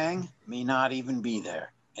 Ho Fang may not even be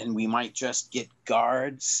there, and we might just get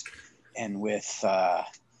guards, and with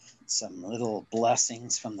some little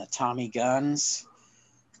blessings from the Tommy guns.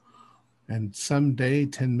 And someday,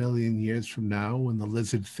 10 million years from now, when the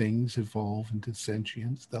lizard things evolve into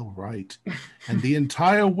sentience, they'll write. And the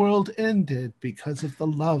entire world ended because of the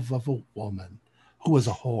love of a woman who was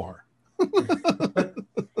a whore.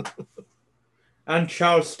 And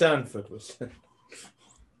Charles Stanford was.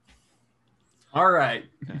 All right.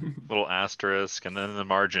 Little asterisk, and then in the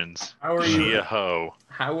margins, How are she you? a hoe.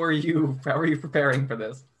 How are you preparing for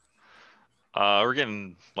this? We're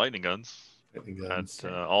getting lightning guns. Guns.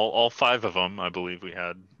 At all 5 of them, I believe we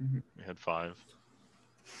had. We had 5.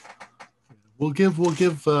 We'll give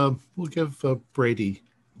Brady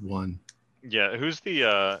one. Yeah, who's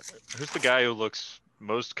the guy who looks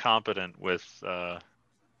most competent with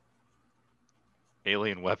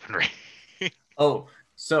alien weaponry? Oh,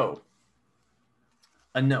 so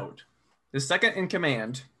a note. The second in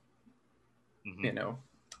command, Mhm.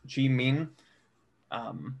 Chi Ming,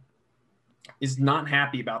 is not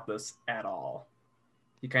happy about this at all.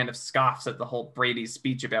 He kind of scoffs at the whole Brady's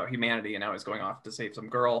speech about humanity and how he's going off to save some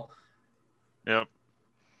girl. Yep.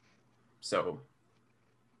 So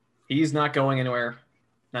he's not going anywhere.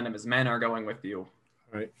 None of his men are going with you.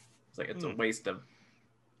 Right. It's like it's a waste of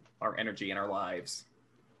our energy and our lives.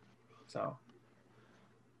 So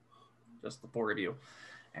just the 4 of you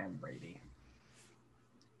and Brady.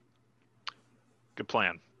 Good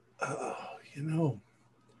plan. I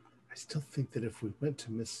still think that if we went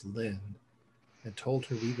to Miss Lynn and told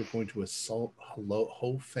her we were going to assault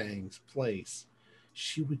Ho Fang's place,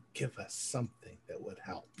 she would give us something that would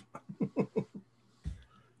help.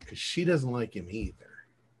 Because she doesn't like him either.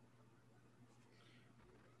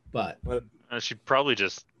 But She'd probably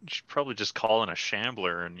just call in a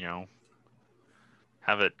shambler and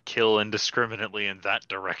have it kill indiscriminately in that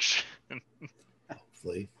direction.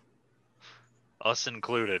 hopefully Us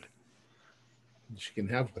included. she can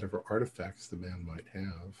have whatever artifacts the man might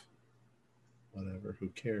have. Whatever, who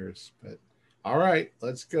cares? But all right,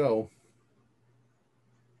 let's go.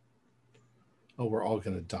 Oh, we're all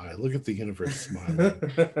gonna die. Look at the universe smiling.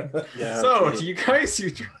 Yeah. So, okay. do you guys, you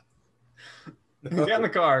get in the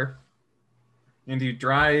car and you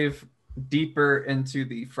drive deeper into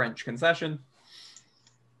the French concession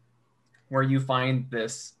where you find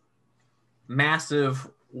this massive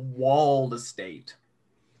walled estate.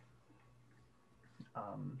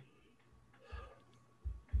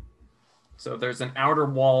 So there's an outer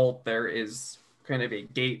wall. There is kind of a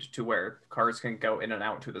gate to where cars can go in and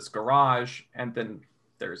out to this garage, and then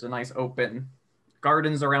there's a nice open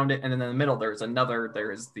gardens around it, and then in the middle there is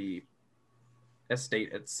the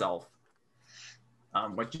estate itself.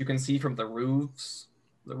 What you can see from the roofs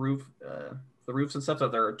and stuff,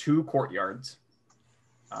 that there are 2 courtyards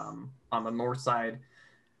on the north side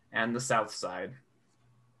and the south side.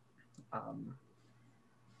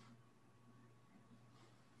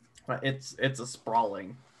 But it's a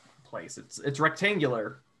sprawling place. It's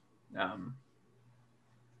rectangular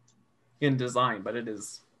in design, but it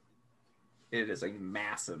is a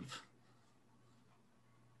massive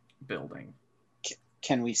building.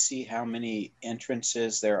 Can we see how many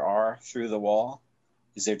entrances there are through the wall?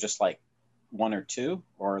 Is there just like 1 or 2,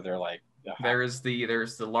 or are there like? There's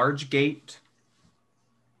the large gate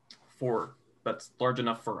that's large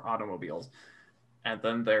enough for automobiles, and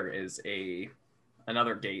then there is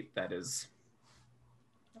another gate that is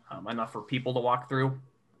enough for people to walk through.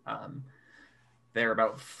 There are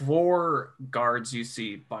about 4 guards you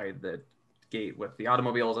see by the gate with the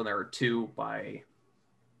automobiles, and there are 2 by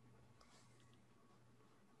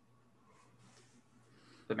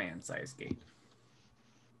the man-sized gate.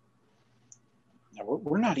 Now,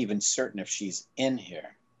 we're not even certain if she's in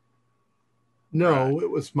here. No, it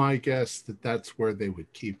was my guess that that's where they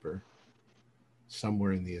would keep her,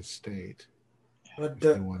 somewhere in the estate. But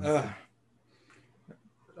the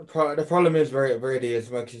problem is, Brady,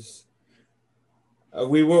 as much as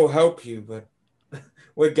we will help you, but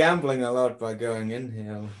we're gambling a lot by going in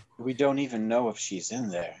here. We don't even know if she's in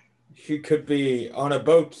there. She could be on a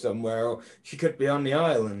boat somewhere, or she could be on the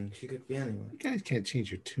island. She could be anywhere. You guys can't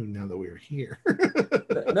change your tune now that we're here.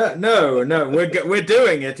 No, we're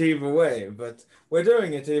doing it either way. But we're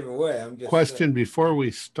doing it either way. I'm just Question before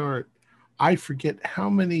we start. I forget how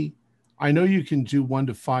many. I know you can do 1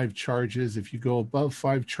 to 5 charges. If you go above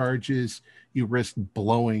 5 charges, you risk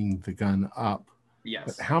blowing the gun up. Yes.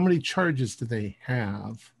 But how many charges do they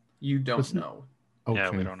have? You don't know. Okay.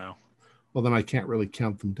 Yeah, we don't know. Well, then I can't really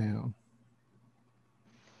count them down.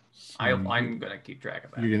 So I'm going to keep track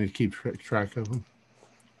of that. You're going to keep track of them?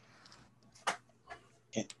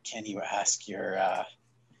 Can you ask your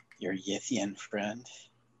Yithian friend?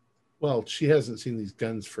 Well, she hasn't seen these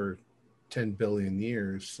guns for 10 billion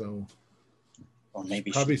years, so Or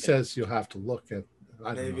maybe she probably she says you'll have to look at.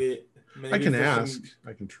 I don't know. maybe I can for ask. some-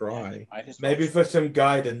 I can try. maybe for some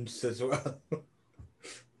guidance as well.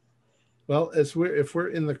 Well, if we're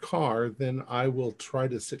in the car, then I will try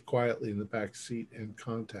to sit quietly in the back seat and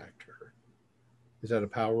contact her. Is that a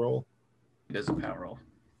power roll? It is a power roll.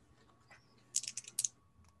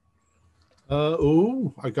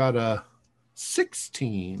 I got a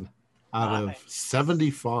 16 out of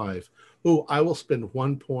 75. I will spend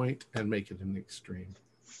 1 point and make it an extreme.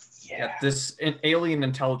 Yeah, this alien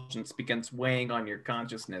intelligence begins weighing on your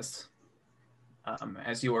consciousness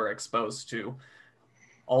as you are exposed to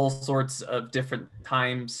all sorts of different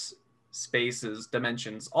times, spaces,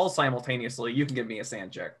 dimensions, all simultaneously. You can give me a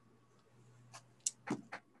sand check.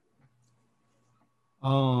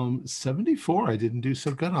 74. I didn't do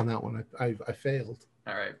so good on that one. I failed.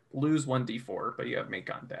 All right, lose 1d4, but you have made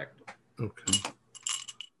contact. Okay.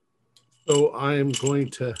 So I'm going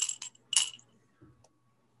to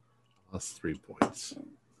lost 3 points.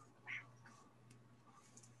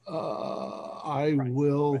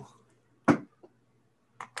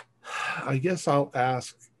 I guess I'll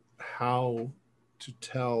ask how to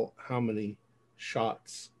tell how many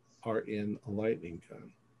shots are in a lightning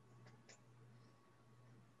gun.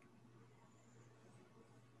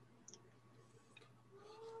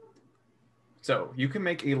 So you can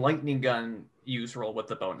make a lightning gun use roll with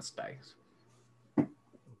the bonus dice.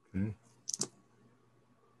 Okay.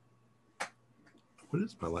 What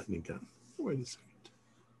is my lightning gun? Wait a second.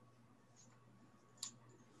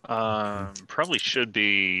 Probably should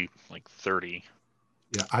be like 30.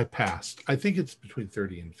 Yeah, I passed. I think it's between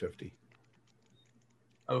 30 and 50.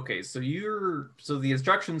 Okay, so the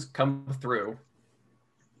instructions come through,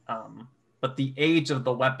 but the age of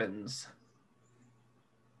the weapons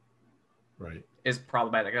Right. is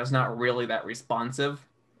problematic. It's not really that responsive,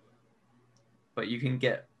 but you can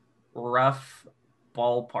get rough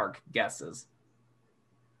ballpark guesses.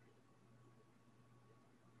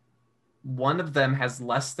 One of them has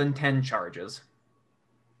less than 10 charges.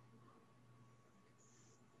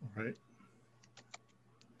 All right.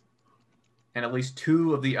 And at least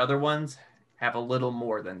 2 of the other ones have a little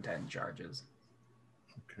more than 10 charges.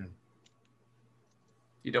 Okay.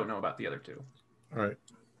 You don't know about the other 2. All right.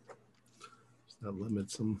 So that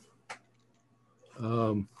limits them.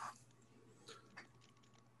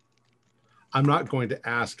 I'm not going to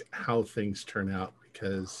ask how things turn out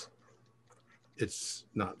because it's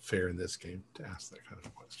not fair in this game to ask that kind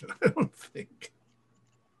of question. I don't think.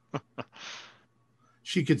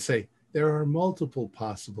 She could say, there are multiple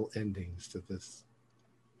possible endings to this.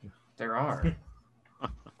 There are.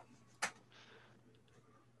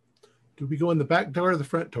 Do we go in the back door or the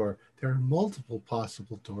front door? There are multiple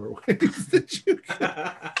possible doorways that you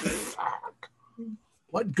can...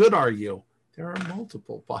 What good are you? There are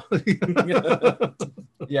multiple.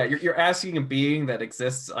 Yeah, you're asking a being that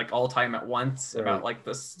exists like all time at once about like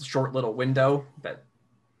this short little window that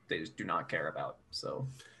they just do not care about. So,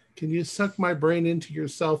 can you suck my brain into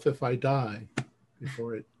yourself if I die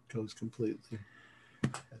before it goes completely?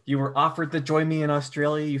 You were offered to join me in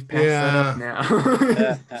Australia. You've passed that up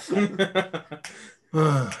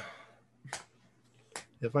now.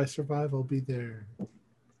 If I survive, I'll be there.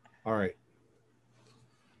 All right.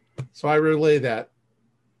 So I relay that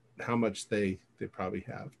how much they probably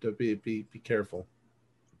have. To be careful.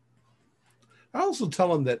 I also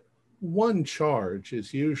tell them that one charge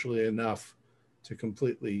is usually enough to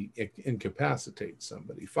completely incapacitate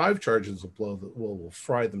somebody. 5 charges of blow that will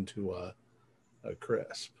fry them to a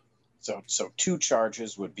crisp. So 2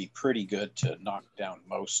 charges would be pretty good to knock down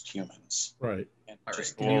most humans. Right. And All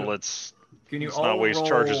just right. Let's all not waste roll,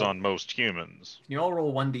 charges on most humans. Can you all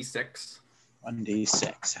roll 1d6?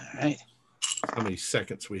 1d6. All right. How many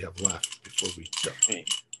seconds we have left before we go? Okay.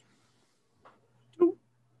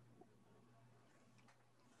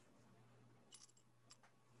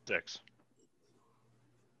 Six.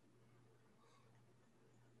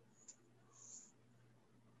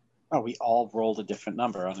 Oh, we all rolled a different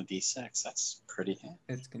number on a d6. That's pretty handy.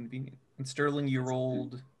 It's convenient. And Sterling, you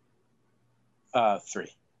rolled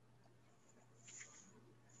 3.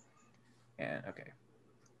 and okay.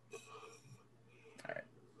 All right.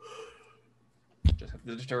 Just have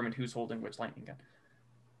to determine who's holding which lightning gun.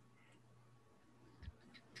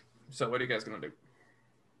 So what are you guys gonna do?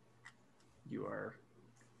 You are.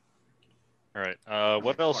 All right.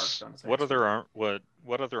 What else? What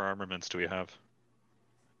other armaments do we have?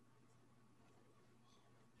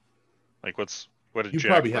 Like what did You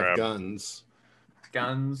Jack probably grab? have guns.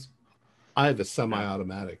 Guns. I have a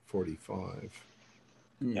semi-automatic 45.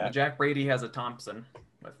 Yeah. Jack Brady has a Thompson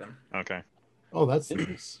with him. Okay. Oh, that's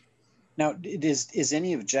nice. Now, is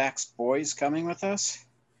any of Jack's boys coming with us?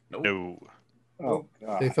 Nope. No. Oh,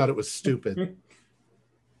 God. They thought it was stupid.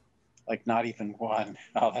 Like not even one.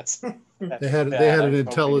 Oh, that's They had bad. an I'm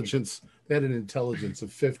intelligence. They had an intelligence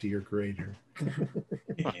of 50 or greater.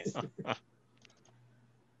 hoping-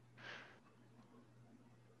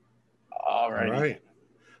 All All right.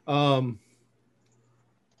 right.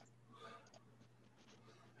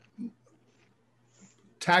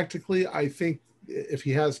 Tactically, I think if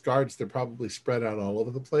he has guards, they're probably spread out all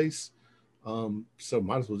over the place. So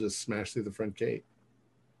might as well just smash through the front gate.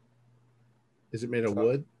 Is it made of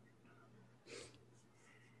wood?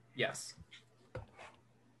 Yes.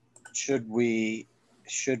 Should we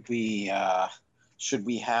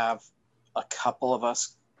have a couple of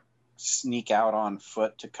us sneak out on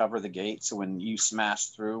foot to cover the gate, so when you smash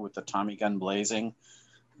through with the Tommy gun blazing,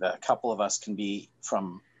 the couple of us can be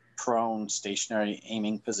from prone stationary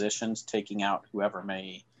aiming positions, taking out whoever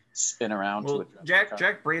may spin around. Well,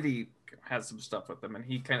 Jack Brady has some stuff with him, and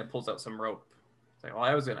he kind of pulls out some rope. It's like, well,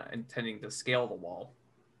 I was intending to scale the wall.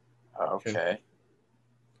 Okay,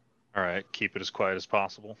 All right. Keep it as quiet as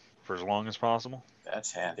possible for as long as possible.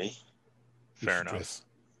 that's handy. Fair enough.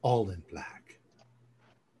 All in black.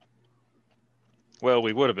 Well,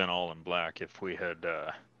 we would have been all in black if we had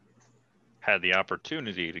had the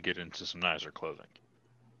opportunity to get into some nicer clothing.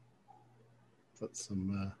 Put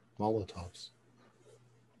some Molotovs.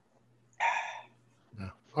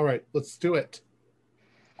 No. All right, let's do it.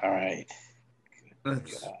 All right.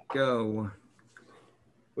 Let's go.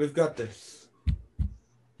 We've got this.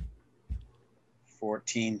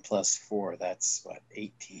 14 plus 4, that's what,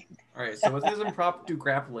 18. All right, so with his impromptu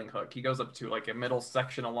grappling hook, he goes up to like a middle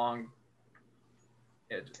section along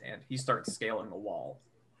it, and he starts scaling the wall.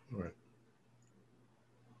 All right.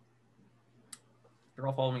 You're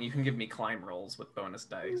all following. You can give me climb rolls with bonus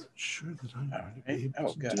dice. Sure that I'm All going to be right. able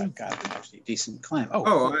Oh, to good. do I've got that. actually a decent climb.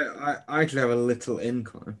 Oh, I actually have a little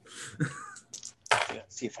incline. let's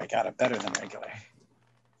see if I got it better than regular.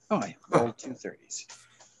 Oh, I rolled 2 30s.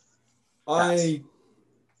 I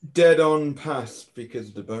dead on passed because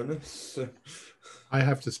of the bonus. So. I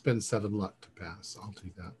have to spend 7 luck to pass. I'll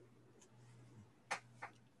do that.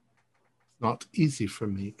 Not easy for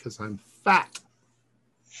me because I'm fat.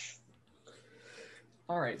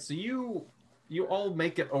 All right, so you all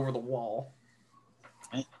make it over the wall.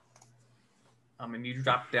 Right. And you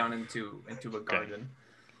drop down into a garden.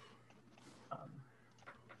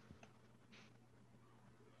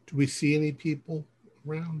 Do we see any people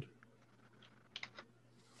around?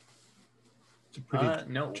 It's a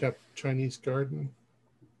pretty no. Chinese garden.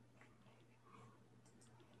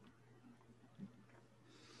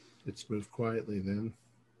 Let's move quietly then.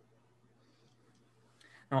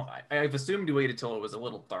 No, I've assumed you waited till it was a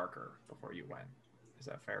little darker before you went. Is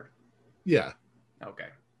that fair? Yeah. Okay.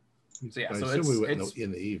 So yeah, I so assume we went it's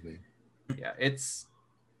in the evening. Yeah, it's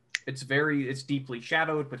deeply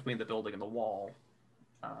shadowed between the building and the wall.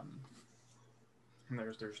 And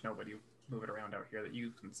there's nobody moving around out here that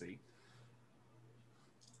you can see.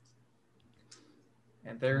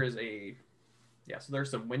 And there is so there's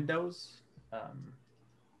some windows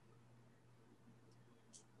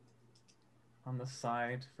on the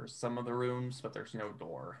side for some of the rooms, but there's no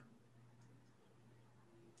door.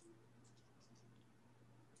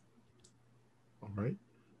 All right.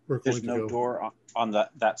 We're going There's to no go. door on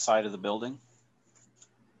that side of the building.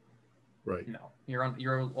 Right. No, you're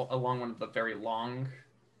along one of the very long,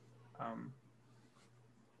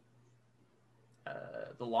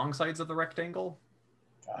 the long sides of the rectangle,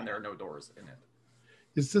 and there are no doors in it.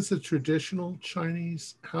 Is this a traditional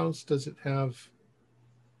Chinese house? Does it have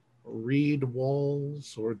reed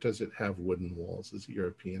walls or does it have wooden walls? Is it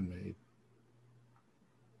European made?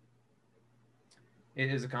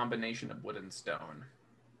 It is a combination of wood and stone.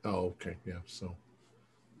 Oh, okay. Yeah. So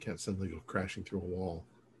can't suddenly go crashing through a wall.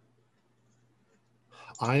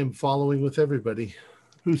 I am following with everybody.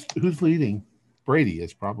 Who's leading? Brady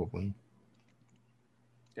is probably.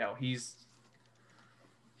 Yeah, he's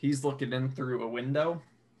looking in through a window,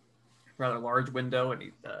 rather large window, and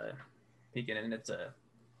he's peeking in. It's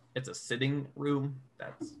a sitting room.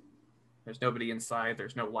 There's nobody inside.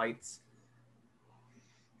 There's no lights,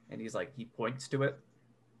 and he points to it,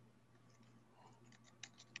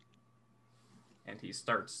 and he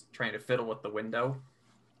starts trying to fiddle with the window,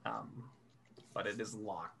 but it is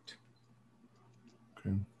locked.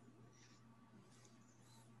 Okay.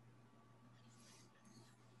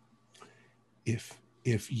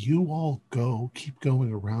 If you all keep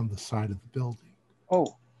going around the side of the building.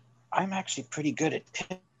 Oh, I'm actually pretty good at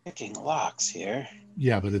picking locks here.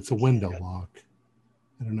 Yeah, but it's a window lock.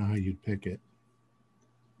 I don't know how you'd pick it.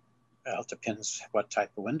 Well, it depends what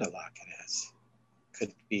type of window lock it is.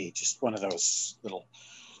 Could be just one of those little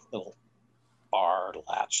bar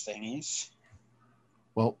latch thingies.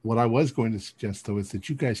 Well, what I was going to suggest, though, is that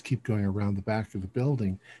you guys keep going around the back of the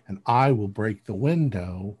building, and I will break the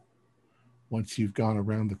window once you've gone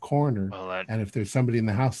around the corner. Well, and if there's somebody in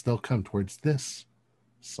the house, they'll come towards this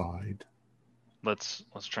side. Let's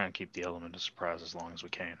try and keep the element of surprise as long as we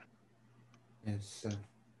can. Yes.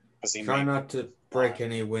 He Try might- not to break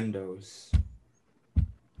any windows.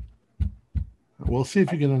 We'll see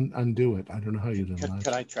if you can undo it. I don't know how you'd unlock it.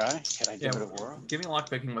 Could I try? Could I give it a whirl? Give me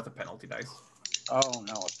lockpicking with a penalty dice. Oh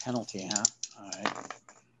no, a penalty, huh? All right.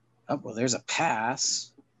 Oh well, there's a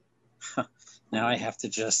pass. Now I have to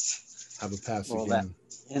just Have a pass roll again.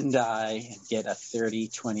 that in die and get a 30,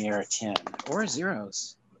 20, or a 10. Or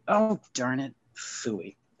zeros. Oh, darn it.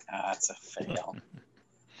 Phooey. That's a fail.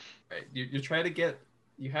 Right. You try to get.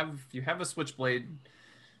 You have a switchblade.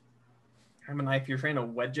 You have a knife. You're trying to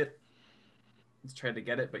wedge it. Let's try to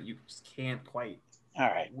get it, but you just can't quite. All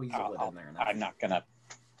right. Weasel it in there enough. I'm not going to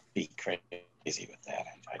be crazy with that.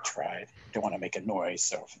 I tried. Don't want to make a noise,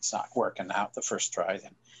 so if it's not working out the first try,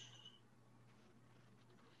 then.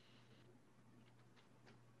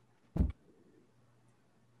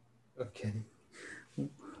 Okay.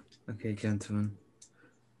 Okay, gentlemen.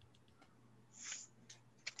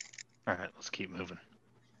 All right, let's keep moving.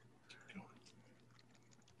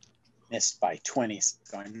 Missed by 20,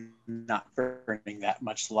 so I'm not burning that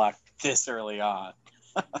much luck this early on.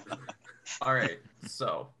 All right.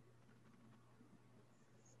 So,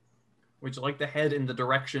 would you like to head in the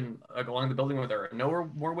direction along the building where there are no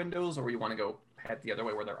more windows, or you want to go head the other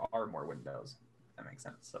way where there are more windows? That makes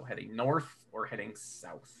sense. So, heading north or heading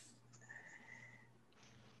south?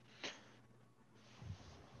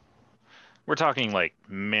 We're talking like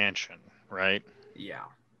mansion, right? Yeah.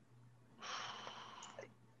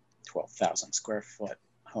 12,000 square foot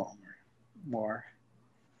home or more.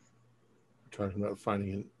 We're talking about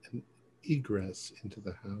finding an egress into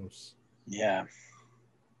the house. Yeah.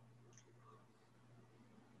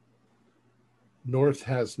 North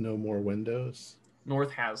has no more windows.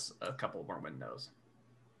 North has a couple more windows.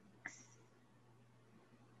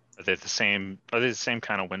 Are they the same? Are they the same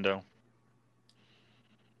kind of window?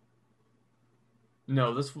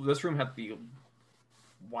 No, this room had the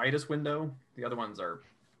widest window. The other ones are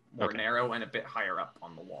more Okay. narrow and a bit higher up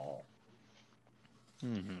on the wall.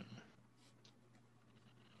 Hmm.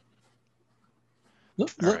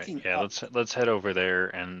 Look, All right. looking Yeah. up, Let's head over there,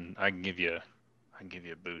 and I can give you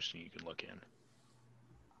a boost, and you can look in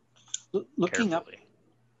looking up carefully.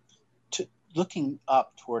 to looking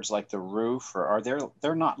up towards like the roof, or are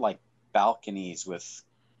they're not like balconies with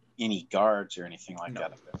any guards or anything like No.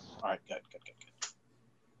 that up there? All right, good.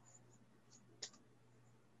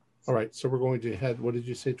 All right, so we're going to head. What did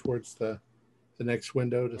you say, towards the next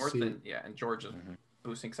window to North see? and George is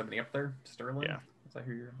boosting somebody up there. Sterling. Yeah. Is that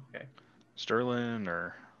who you're? Okay. Sterling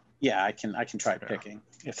or Yeah, I can try picking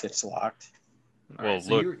if it's locked. All well, right,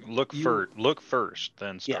 so look first,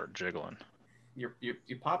 then start jiggling. You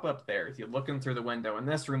pop up there. You're looking through the window, and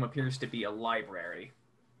this room appears to be a library.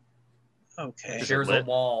 Okay. It Is it shares a lit?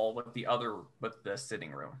 wall with the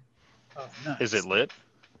sitting room. Oh, nice. Is it lit?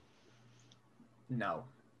 No.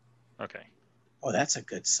 Okay. Oh, that's a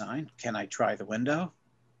good sign. Can I try the window?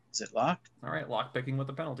 Is it locked? All right, lock picking with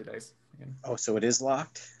the penalty dice. Again. Oh, so it is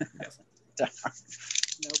locked? Yes.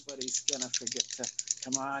 Nobody's gonna forget to.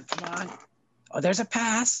 Come on. Oh, there's a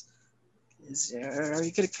pass. Are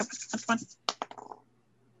you gonna come on?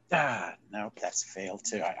 Ah, nope, that's a fail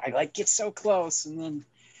too. I like get so close and then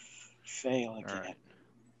fail again. All right.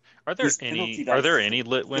 Are These penalty there dice any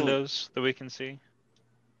lit really- windows that we can see?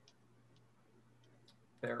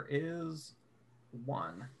 There is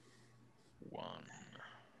one.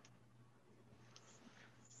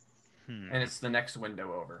 And it's the next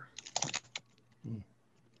window over.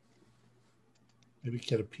 Maybe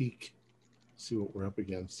get a peek, see what we're up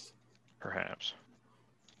against. Perhaps.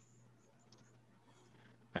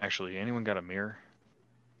 Actually, anyone got a mirror?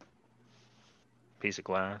 Piece of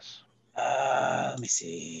glass? Let me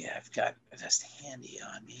see. I've got this handy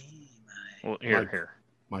on me. Well, here.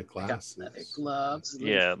 My I got glasses. leather gloves.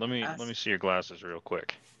 Yeah, let me see your glasses real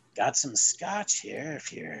quick. Got some scotch here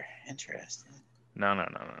if you're interested. No.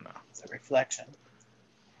 It's a reflection.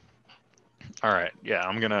 All right. Yeah,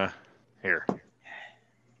 I'm gonna here.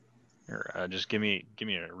 Just give me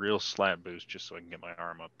a real slap boost just so I can get my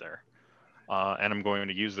arm up there. And I'm going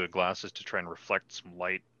to use the glasses to try and reflect some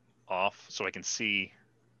light off so I can see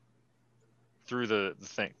through the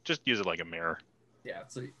thing. Just use it like a mirror. Yeah.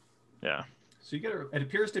 So Yeah. you get it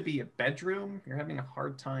appears to be a bedroom. You're having a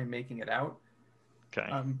hard time making it out. Okay.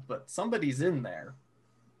 But somebody's in there.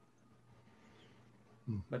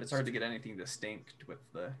 Hmm. But it's hard to get anything distinct with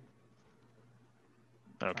the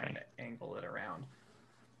trying Okay. to angle it around.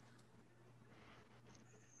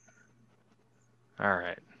 All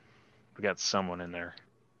right. We got someone in there.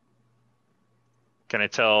 Can I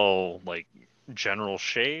tell like general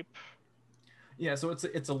shape? Yeah, so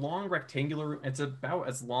it's a long rectangular room. It's about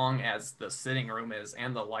as long as the sitting room is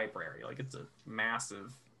and the library. Like it's a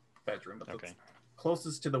massive bedroom. But Okay.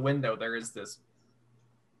 closest to the window, there is this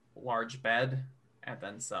large bed and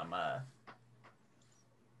then some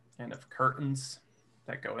kind of curtains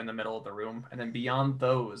that go in the middle of the room. And then beyond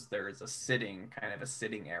those, there is a sitting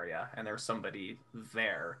area, and there's somebody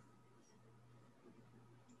there.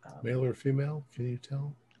 Male or female? Can you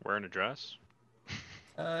tell? Wearing a dress?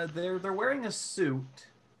 They're wearing a suit.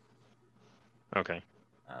 Okay.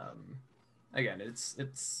 Again, it's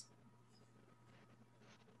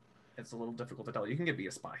a little difficult to tell. You can be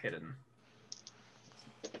a spot hidden.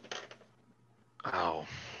 Oh.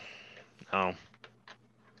 Oh.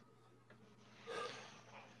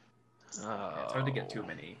 Yeah, it's hard to get too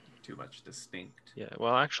much distinct. Yeah,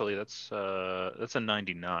 well, actually, that's a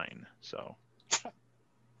 99. So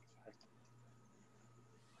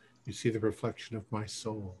You see the reflection of my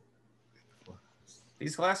soul.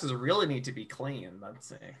 These glasses really need to be clean.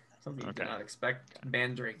 That's something you Okay. do not expect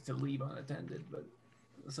Mandrake to leave unattended, but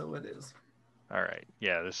so it is. all right.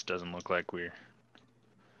 Yeah, this doesn't look like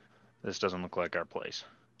our place.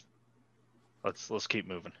 Let's keep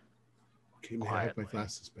moving. Okay, may I have my Quietly.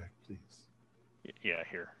 glasses back, please? Yeah,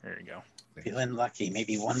 here you go. Feeling lucky.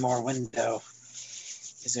 Maybe one more window.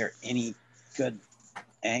 Is there any good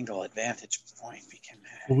angle advantage point we can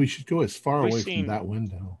have? Well, we should go as far Have we away seen- from that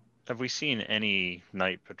window. Have we seen any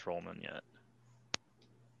night patrolmen yet?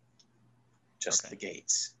 Just Okay. the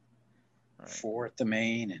gates. All right. 4 at the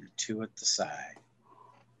main and 2 at the side.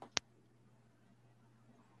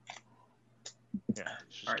 Yeah. let's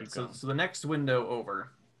just All right, keep so going. the next window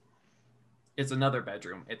over is another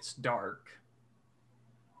bedroom. It's dark.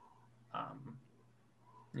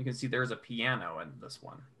 You can see there's a piano in this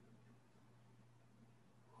one.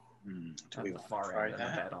 Do At we the want to far try end and the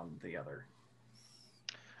that? bed on the other.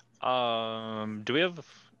 Do we have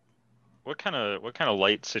what kind of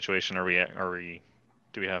light situation do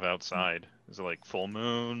we have outside? Is it like full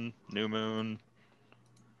moon, new moon,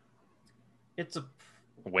 It's a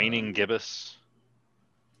waning gibbous?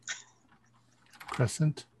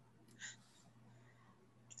 Crescent.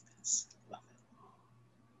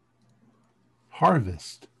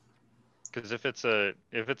 Harvest. Because if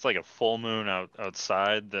it's like a full moon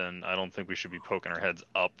outside, then I don't think we should be poking our heads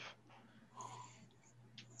up.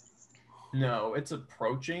 No, it's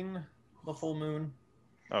approaching the full moon,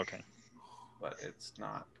 Okay. but it's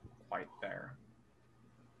not quite there.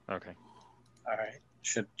 Okay. All right.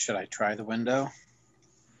 Should I try the window?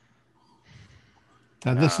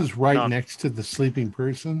 Now this is right not- next to the sleeping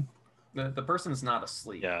person. The person's not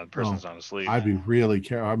asleep. Yeah, the person's not asleep. I'd be really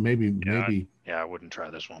careful. Maybe. Yeah, I wouldn't try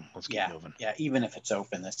this one. Let's keep Yeah. moving. Yeah. Even if it's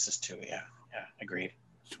open, this is too. Yeah. Yeah. Agreed.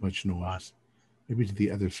 Too much noise. Maybe to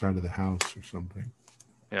the other side of the house or something.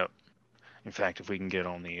 Yep. In fact, if we can get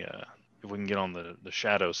on the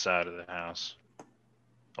shadow side of the house,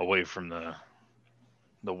 away from the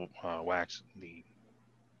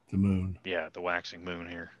moon. Yeah, the waxing moon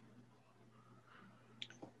here.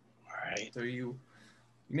 All right. So you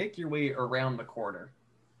make your way around the corner,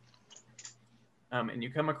 and you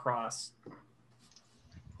come across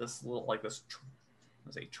this little,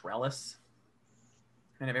 trellis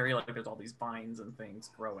kind of area. Like there's all these vines and things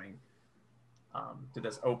growing to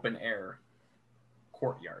this open air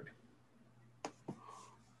courtyard.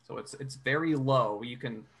 So it's very low. You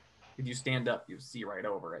can, if you stand up, you see right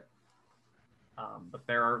over it. But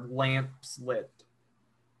there are lamps lit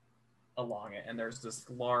along it, and there's this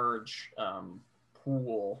large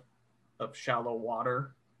pool of shallow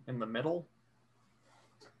water in the middle.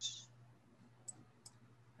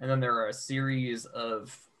 And then there are a series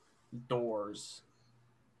of doors,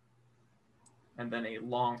 and then a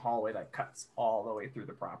long hallway that cuts all the way through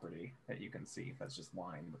the property that you can see that's just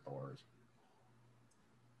lined with doors.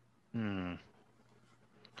 Hmm.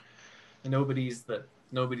 And nobody's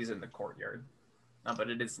in the courtyard, but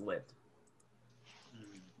it is lit.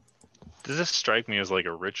 Does this strike me as like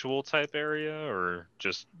a ritual type area or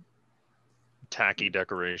just tacky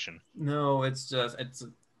decoration? No, it's kind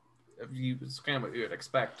of what you would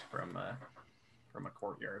expect from a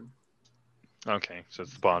courtyard. Okay, so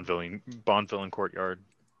it's the Bond villain courtyard.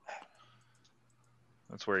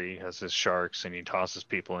 That's where he has his sharks and he tosses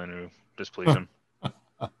people in who displease him.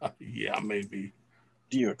 Yeah, maybe.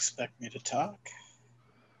 Do you expect me to talk?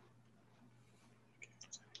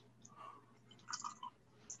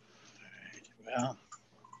 Well,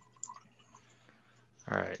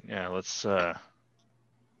 All right, yeah, let's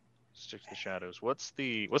stick to the shadows. What's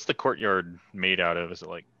the courtyard made out of? Is it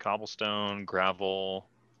like cobblestone, gravel?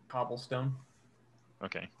 Cobblestone.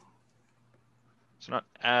 Okay. So not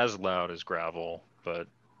as loud as gravel, but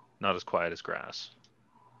not as quiet as grass.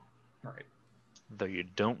 Right. Though you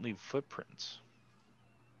don't leave footprints.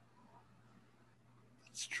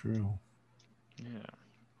 That's true. Yeah.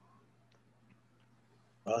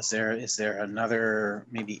 well, is there another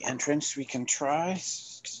maybe entrance we can try?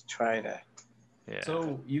 Try to. Yeah.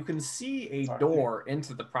 So you can see a door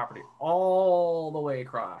into the property all the way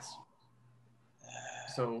across.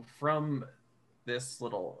 So from this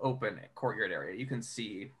little open courtyard area, you can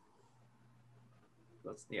see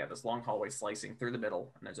this long hallway slicing through the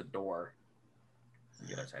middle, and there's a door on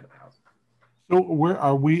the other side of the house. So where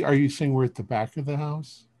are we? Are you saying we're at the back of the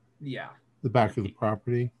house? Yeah. The back of the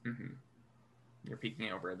property? Mm-hmm. You're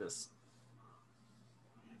peeking over this.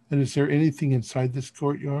 And is there anything inside this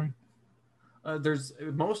courtyard? There's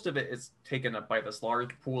most of it is taken up by this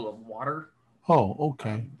large pool of water. Oh,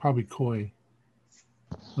 okay. Probably koi.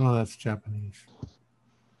 Oh, that's Japanese.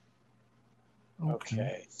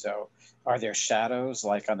 Okay. So are there shadows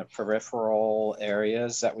like on the peripheral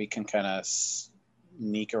areas that we can kind of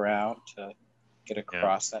sneak around to get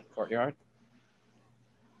across that courtyard?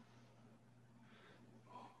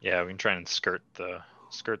 Yeah, we can try and skirt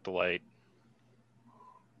the light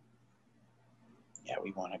Yeah,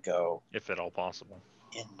 we want to go if at all possible.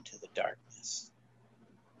 into the darkness.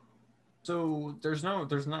 So there's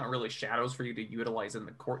not really shadows for you to utilize in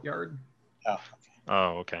the courtyard. Oh, okay.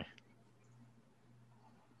 Oh, okay.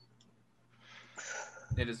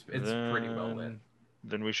 It's pretty well lit.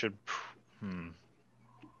 Then we should.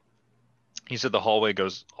 He said the hallway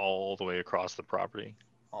goes all the way across the property.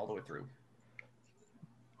 All the way through.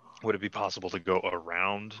 Would it be possible to go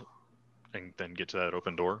around and then get to that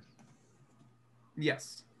open door?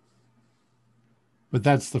 Yes, But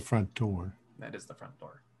that's the front door. that is the front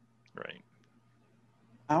door. Right.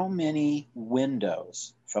 How many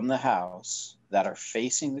windows from the house that are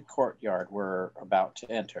facing the courtyard we're about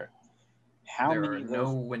to enter? How There many are of no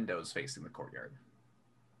those? windows facing the courtyard.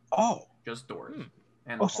 Oh, Just doors.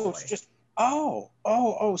 And oh, a so hallway. it's just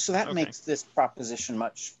so that Okay. makes this proposition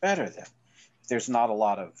much better then. There's not a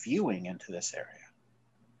lot of viewing into this area.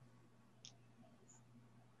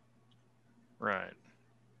 Right.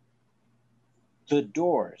 The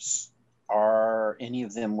doors, are any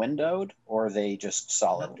of them windowed, or are they just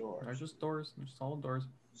solid No, doors? they're just doors. They're solid doors.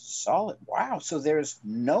 Solid. Wow. So there's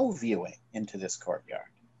no viewing into this courtyard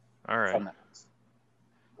All right. from the house.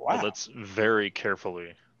 Wow. Well, let's very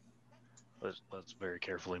carefully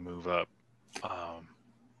move up,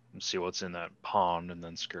 and see what's in that pond, and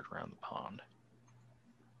then skirt around the pond.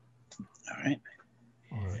 All right.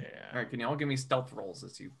 All right. Yeah. All right, can you all give me stealth rolls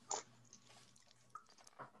as you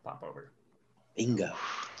pop over? Bingo.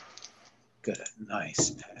 Good.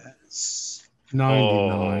 Nice pass.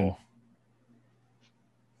 99.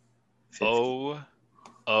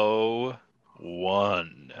 Oh.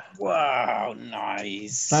 1. Wow.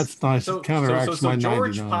 Nice. That's nice. So, It counteracts my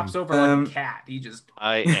George 99. pops over like a cat. He just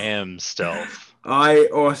I am stealth. I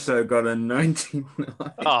also got a 99.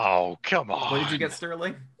 Oh, come on. What did you get,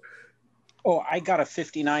 Sterling? Oh, I got a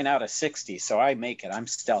 59 out of 60, so I make it. I'm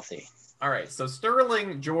stealthy. All right, so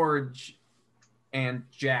Sterling, George, and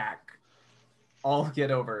Jack all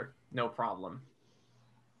get over, no problem.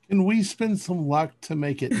 Can we spend some luck to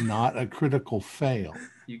make it not a critical fail?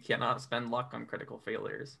 You cannot spend luck on critical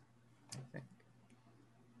failures, I think.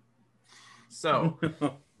 So,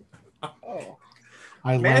 Oh.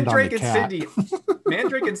 I land on Mandrake the and cat.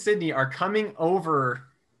 Mandrake and Sydney are coming over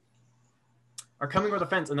the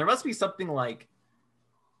fence, and there must be something like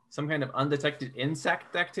some kind of undetected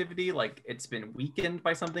insect activity, like it's been weakened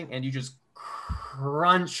by something, and you just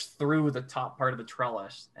crunch through the top part of the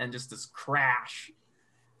trellis, and just this crash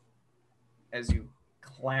as you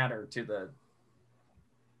clatter to the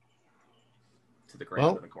ground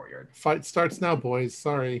Well, of the courtyard. Fight starts now, boys.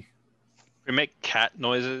 Sorry. We make cat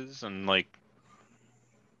noises and like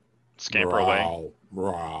scamper away.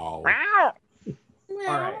 Growl. All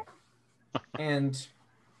right. And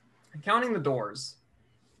counting the doors,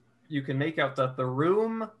 you can make out that the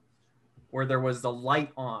room where there was the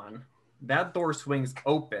light on, that door swings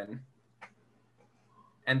open.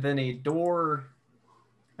 And then a door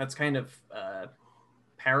that's kind of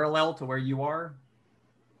parallel to where you are.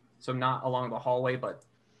 So not along the hallway, but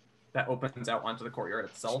that opens out onto the courtyard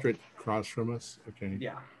itself. Straight across from us. Okay.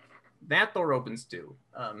 Yeah. That door opens too.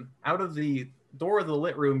 Out of the door of the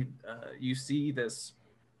lit room, you see this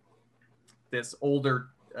older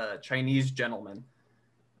Chinese gentleman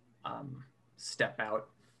step out.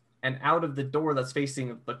 And out of the door that's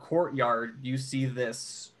facing the courtyard, you see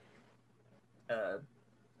this, it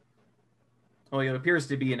appears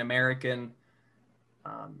to be an American.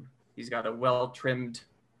 He's got a well-trimmed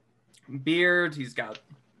beard. He's got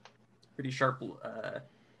pretty sharp,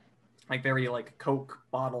 very Coke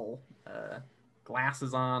bottle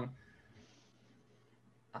glasses on.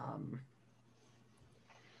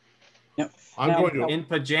 Yep. I'm going to. In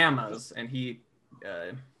pajamas, and he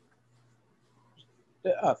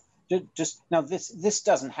just now, this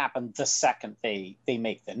doesn't happen the second they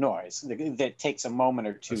make the noise. It takes a moment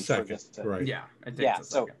or two for this to. Right. yeah, it takes Yeah. a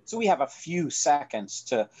So second. we have a few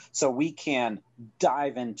seconds so we can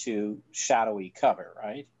dive into shadowy cover,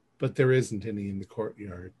 right? But there isn't any in the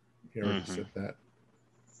courtyard. He already Mhm. said that.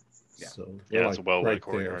 Yeah. So Yeah, we're it's a well-lit right there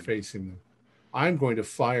courtyard. facing them. I'm going to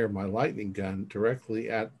fire my lightning gun directly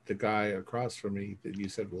at the guy across from me that you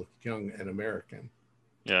said looked young and American.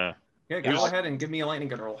 Yeah. Yeah, go Who's- ahead and give me a lightning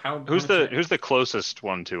gun roll. Who's the closest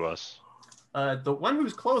one to us? The one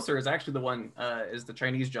who's closer is actually the one is the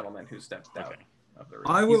Chinese gentleman who stepped out Okay. of the room.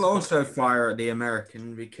 I He's will close also to you. fire at the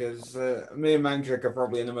American because me and Mandrake are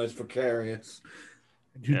probably in the most precarious.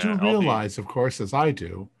 You Yeah, do I'll be- realize, of course, as I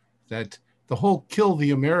do, that the whole kill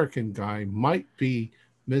the American guy might be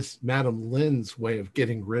Miss Madam Lynn's way of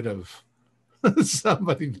getting rid of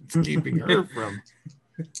somebody that's keeping her from.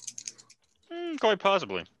 Quite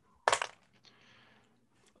possibly.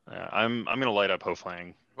 I'm gonna light up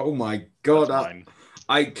Hoflang. Oh my god! That's mine.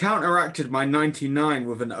 I counteracted my 99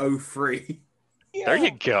 with an 03. There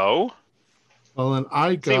you go. Well, and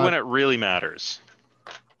I See when got it really matters.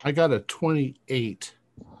 a 28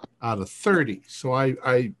 out of 30, so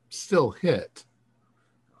I still hit.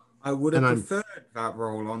 I would have And I'm- preferred that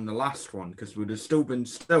roll on the last one because we'd have still been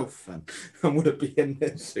stealth and would have been in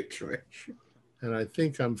this situation. And I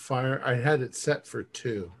think I had it set for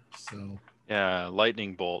 2. So Yeah,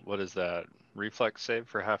 lightning bolt. What is that? Reflex save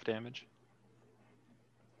for half damage?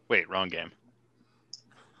 Wait, wrong game.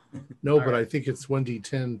 no, All but right. I think it's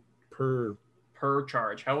 1d10 per. Per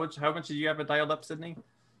charge. How much did you have it dialed up, Sydney?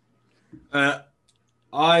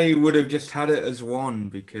 I would have just had it as 1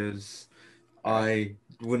 because I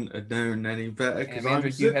wouldn't have known any better. And Because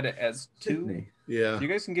Mandrake, you had it as 2. Sydney. Yeah. So you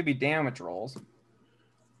guys can give me damage rolls.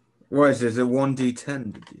 What is this? A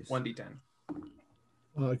 1d10? Did you say? 1d10.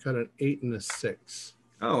 Well, I got an 8 and a 6.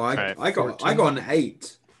 Oh, I Right. got an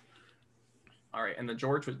 8. All right, and then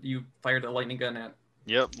George, you fired a lightning gun at.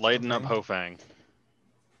 Yep, lighten up Okay. Hofang.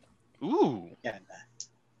 Ooh, Yeah.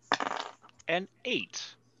 an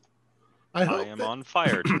 8. I I hope am that on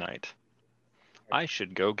fire tonight. I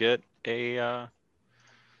should go get a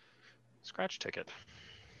scratch ticket,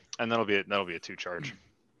 and that'll be a 2 charge.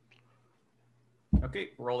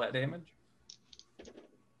 Okay, roll that damage.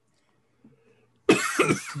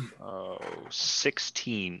 Oh,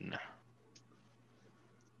 16.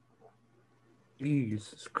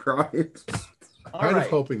 Jesus Christ. All kind right. of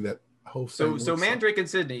hoping that So Mandrake and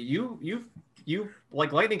Sydney, you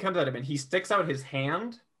like lightning comes at him and he sticks out his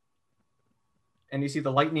hand, and you see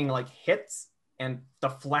the lightning like hits and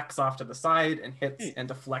deflects off to the side and hits and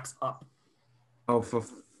deflects up. Oh, for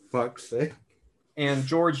fuck's sake. And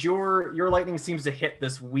George, your lightning seems to hit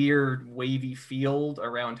this weird wavy field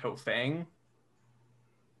around Hofang.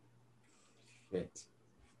 Shit.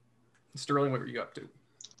 Sterling, what were you up to?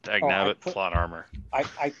 Dagnabbit, plot armor.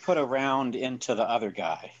 I put a round into the other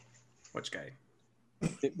guy. Which guy?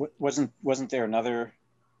 Wasn't there another?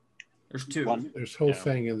 There's 2. One? there's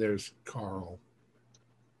Hofang and there's Carl.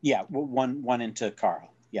 Yeah, one into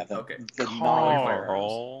Carl. Yeah, the Fire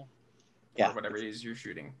Carl. Yeah, or whatever it is you're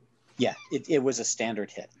shooting. yeah. It was a standard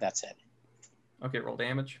hit. That's it. Okay, roll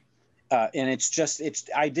damage. And it's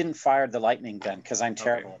I didn't fire the lightning gun because I'm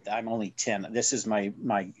terrible at that. I'm only 10. This is my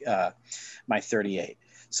 38.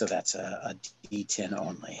 So that's a D10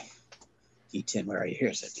 only. D10, where are you?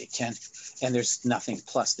 Here's a D10. And there's nothing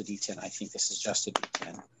plus the D10. I think this is just a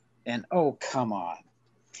D10. And oh, come on.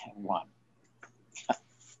 1.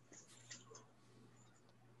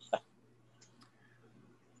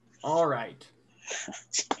 All right.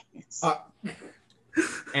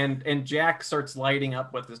 And Jack starts lighting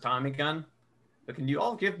up with his Tommy gun. But can you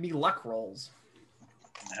all give me luck rolls?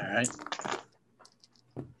 All right.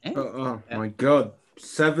 Oh my god.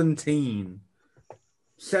 17.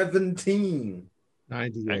 17.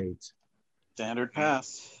 98. Standard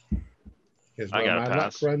pass. Here's I where got a my luck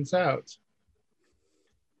pass. runs out.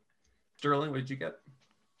 Sterling, what did you get?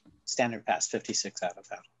 Standard pass, 56 out of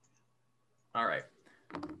that. All right.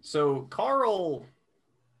 So Carl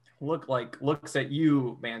looks at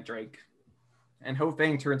you, Mandrake, and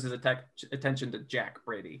Hofang turns his attention to Jack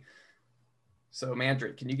Brady. So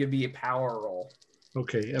Mandrake, can you give me a power roll?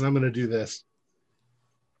 Okay, and I'm going to do this.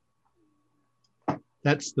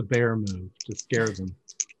 That's the bear move to scare them.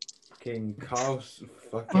 Fucking Carl's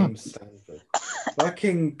fucking standard.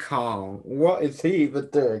 Fucking Carl. What is he even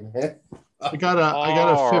doing here? I got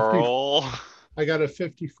a 50. Carl. I got a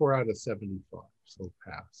 54 out of 75, so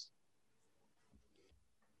pass.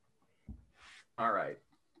 All right.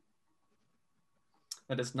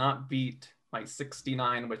 That does not beat my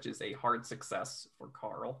 69, which is a hard success for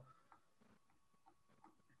Carl.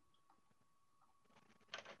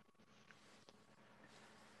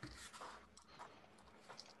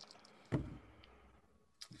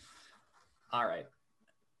 All right.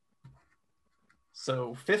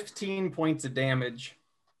 So 15 points of damage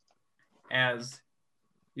as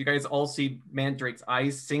you guys all see Mandrake's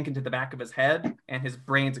eyes sink into the back of his head and his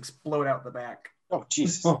brains explode out the back. Oh,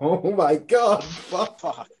 Jesus. Oh my god.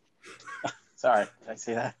 Fuck. Sorry, did I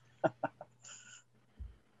say that?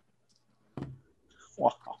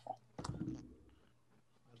 Wow. I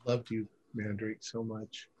loved you, Mandrake, so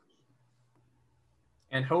much.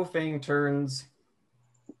 And Hofang turns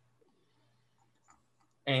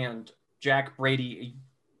and Jack Brady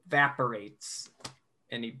evaporates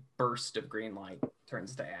in a burst of green light,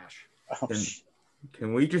 turns to ash. Oh,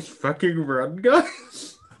 Can we just fucking run,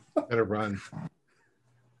 guys? Better run.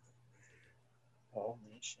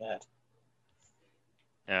 holy shit.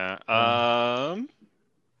 Yeah.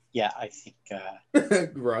 Yeah, I think.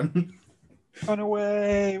 Run. Run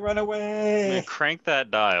away! Run I'm away! gonna crank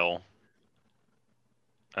that dial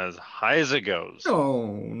as high as it goes. Oh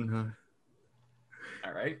no.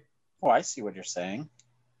 All right. Oh, I see what you're saying.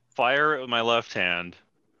 Fire it with my left hand,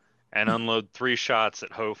 and unload 3 shots at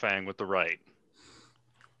Hofang with the right.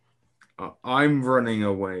 I'm running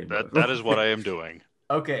away. That is what I am doing.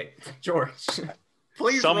 Okay, George.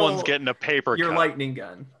 Please Someone's roll getting a paper your cut. lightning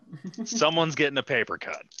gun. Someone's getting a paper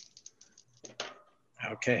cut.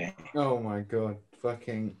 Okay. Oh my god.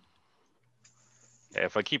 Fucking. Yeah,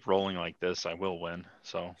 if I keep rolling like this, I will win.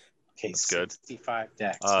 So Okay, That's good. 65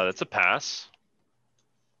 decks. that's a pass.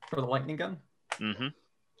 For the lightning gun? Mm-hmm.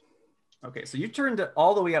 Okay, so you turned it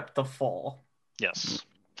all the way up to full. Yes.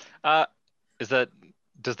 Does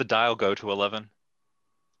the dial go to 11?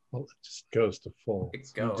 Well, it just goes to full.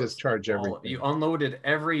 It You goes. discharge all- everything. You unloaded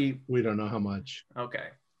every... We don't know how much. Okay.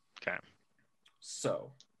 Okay.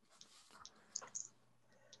 So.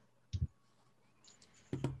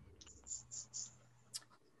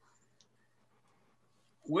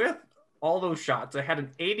 with all those shots, it had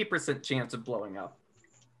an 80% chance of blowing up.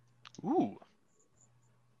 Ooh.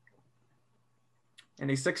 And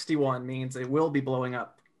a 61 means it will be blowing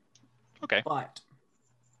up. Okay. But,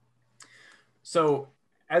 so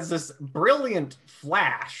as this brilliant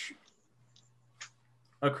flash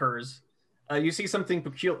occurs, you see something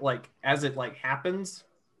peculiar, like, as it, like, happens,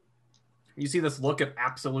 you see this look of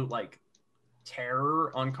absolute, like,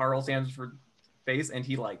 terror on Carl Sanford's face, and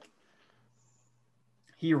he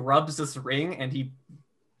rubs this ring, and he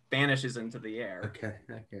vanishes into the air. Okay.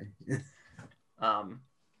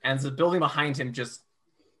 And the building behind him just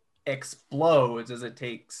explodes as it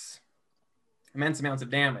takes immense amounts of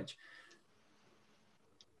damage.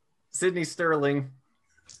 Sydney Sterling,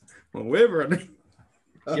 Well, we're running.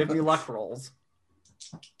 give me luck rolls.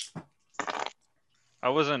 I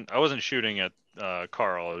wasn't shooting at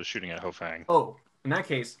Carl. I was shooting at Hofang. Oh, in that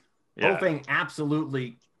case, Yeah. whole thing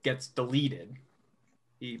absolutely gets deleted.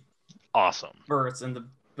 He Awesome. bursts in the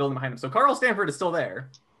building behind him. So Carl Stanford is still there.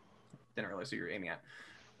 Didn't realize who you're aiming at.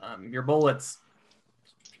 Your bullets.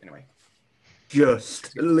 Anyway.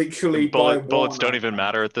 Just literally Bullets don't even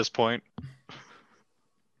matter at this point.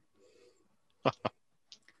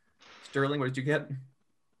 Sterling, what did you get?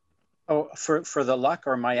 Oh, for the luck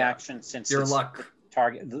or my action, since Your it's luck.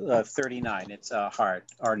 target 39. It's hard,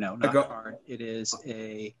 or no, not hard. It is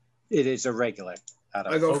a regular.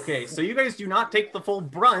 Okay, so you guys do not take the full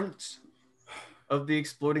brunt of the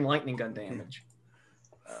exploding lightning gun damage.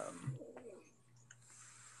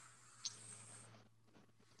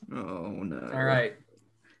 Oh no! All right.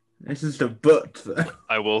 This is the butt.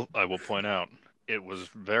 I will point out it was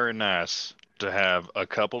very nice to have a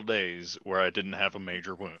couple days where I didn't have a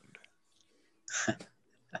major wound.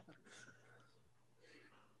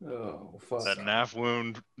 Oh, fuck. That knife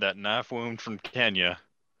wound from Kenya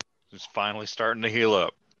is finally starting to heal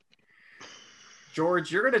up.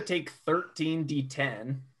 George, you're going to take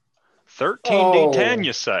 13d10. 13d10,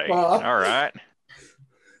 you say? Fuck. All right.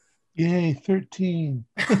 Yay, 13.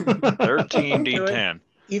 13d10.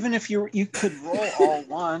 Even if you could roll all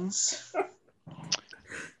ones.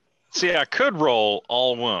 See, I could roll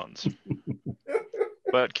all ones,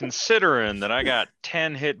 but considering that I got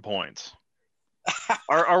 10 hit points,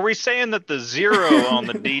 are we saying that the 0 on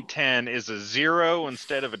the D10 is a 0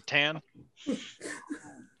 instead of a 10?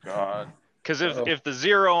 God. Because if the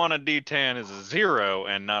 0 on a D10 is a 0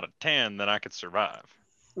 and not a 10, then I could survive.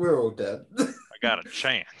 We're all dead. I got a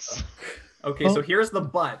chance. Okay, so here's the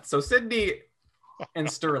but. So Sydney and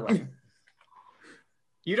Sterling,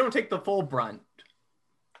 you don't take the full brunt.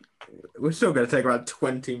 We're still going to take about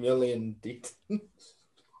 20 million D10.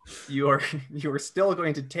 You are still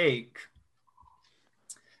going to take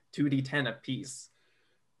 2d10 apiece.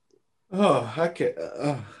 Oh, okay.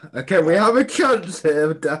 Okay, we have a chance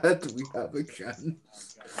here, Dad. We have a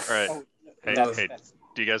chance. All right. Oh, Hey, that's-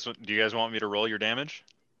 do you guys want me to roll your damage?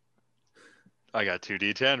 I got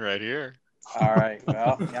 2d10 right here. All right.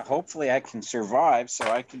 Well, yeah, hopefully I can survive, so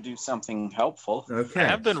I can do something helpful. Okay. I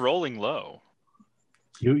have been rolling low.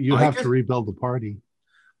 You have to rebuild the party.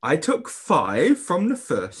 I took 5 from the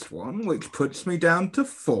first one, which puts me down to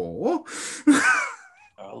 4.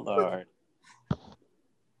 Oh, Lord.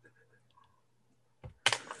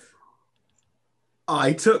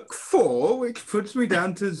 I took 4, which puts me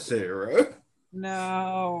down to 0.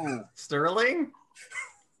 No. Sterling?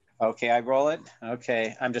 Okay, I roll it.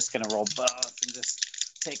 Okay, I'm just going to roll both and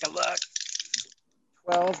just take a look.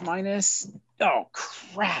 12 minus. Oh,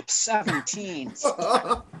 crap. 17.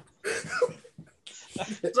 So,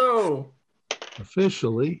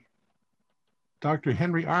 Officially, Dr.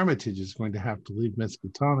 Henry Armitage is going to have to leave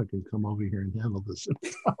Miskatonic and come over here and handle this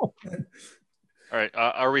himself. All right.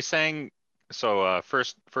 Are we saying so?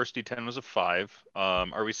 First D10 was a 5.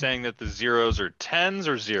 Are we saying that the zeros are 10s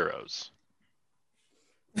or zeros?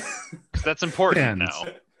 'Cause that's important Tens. now.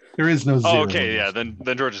 There is no zero. Oh, okay. Yeah. Then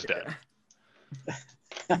George is dead.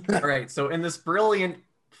 all right, so in this brilliant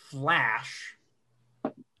flash,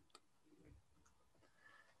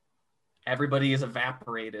 everybody is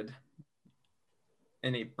evaporated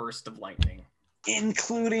in a burst of lightning.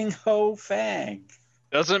 Including Ho Fang.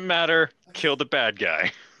 Doesn't matter. Kill the bad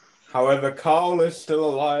guy. However, Carl is still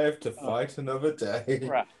alive to fight another day.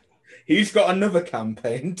 Crap. He's got another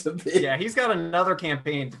campaign to be. Yeah, he's got another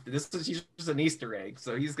campaign. He's just an Easter egg,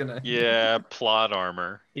 so he's gonna Plot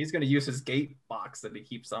armor. he's gonna use his gate box that he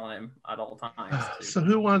keeps on him at all times. So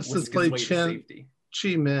who wants to whisk his play way to safety.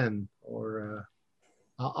 Chi Men? Or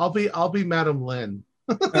I'll be Madam Len.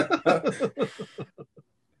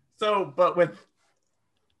 So, but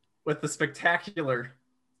with the spectacular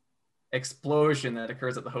explosion that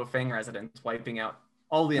occurs at the Hofang residence, wiping out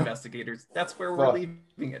all the investigators. That's where we're Fuck.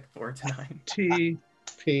 leaving it for tonight.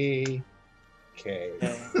 TPK.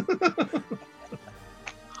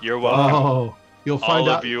 You're welcome. Oh, you'll find All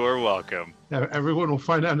out. of you are welcome. Everyone will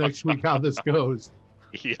find out next week how this goes.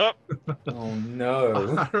 Yep. Oh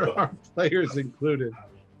no. Our players included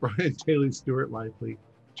Brian Taylor, Stuart Lively,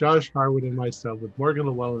 Josh Harwood, and myself, with Morgan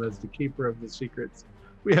Llewellyn as the keeper of the secrets.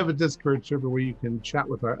 We have a Discord server where you can chat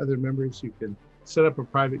with our other members. You can set up a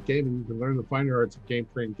private game, and you can learn the finer arts of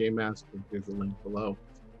gameplay and game mastering. There's a link below.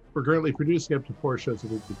 We're currently producing up to 4 shows a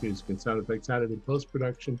week with music and sound effects added in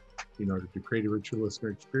post-production in order to create a richer listener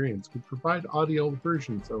experience. We provide audio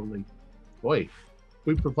versions only.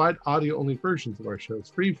 We provide audio-only versions of our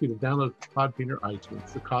shows free for you to download from Podbean or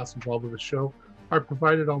iTunes. The costs involved with the show are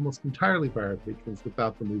provided almost entirely by our patrons.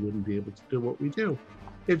 Without them, we wouldn't be able to do what we do.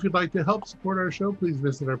 If you'd like to help support our show, please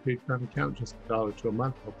visit our Patreon account. Just $1 to a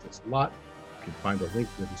month helps us a lot. You can find a link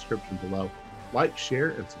in the description below. Like, share,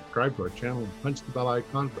 and subscribe to our channel, and punch the bell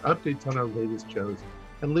icon for updates on our latest shows.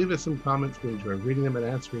 And leave us some comments. We enjoy reading them and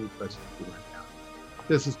answering questions we write down.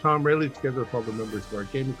 This is Tom Rayleigh, together with all the members of our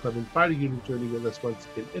gaming club, inviting you to journey with us once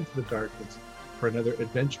again into the darkness for another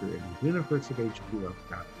adventure in the universe of H.P.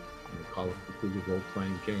 Lovecraft and the Call of Cthulhu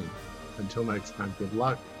role-playing game. Until next time, good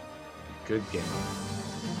luck and good game.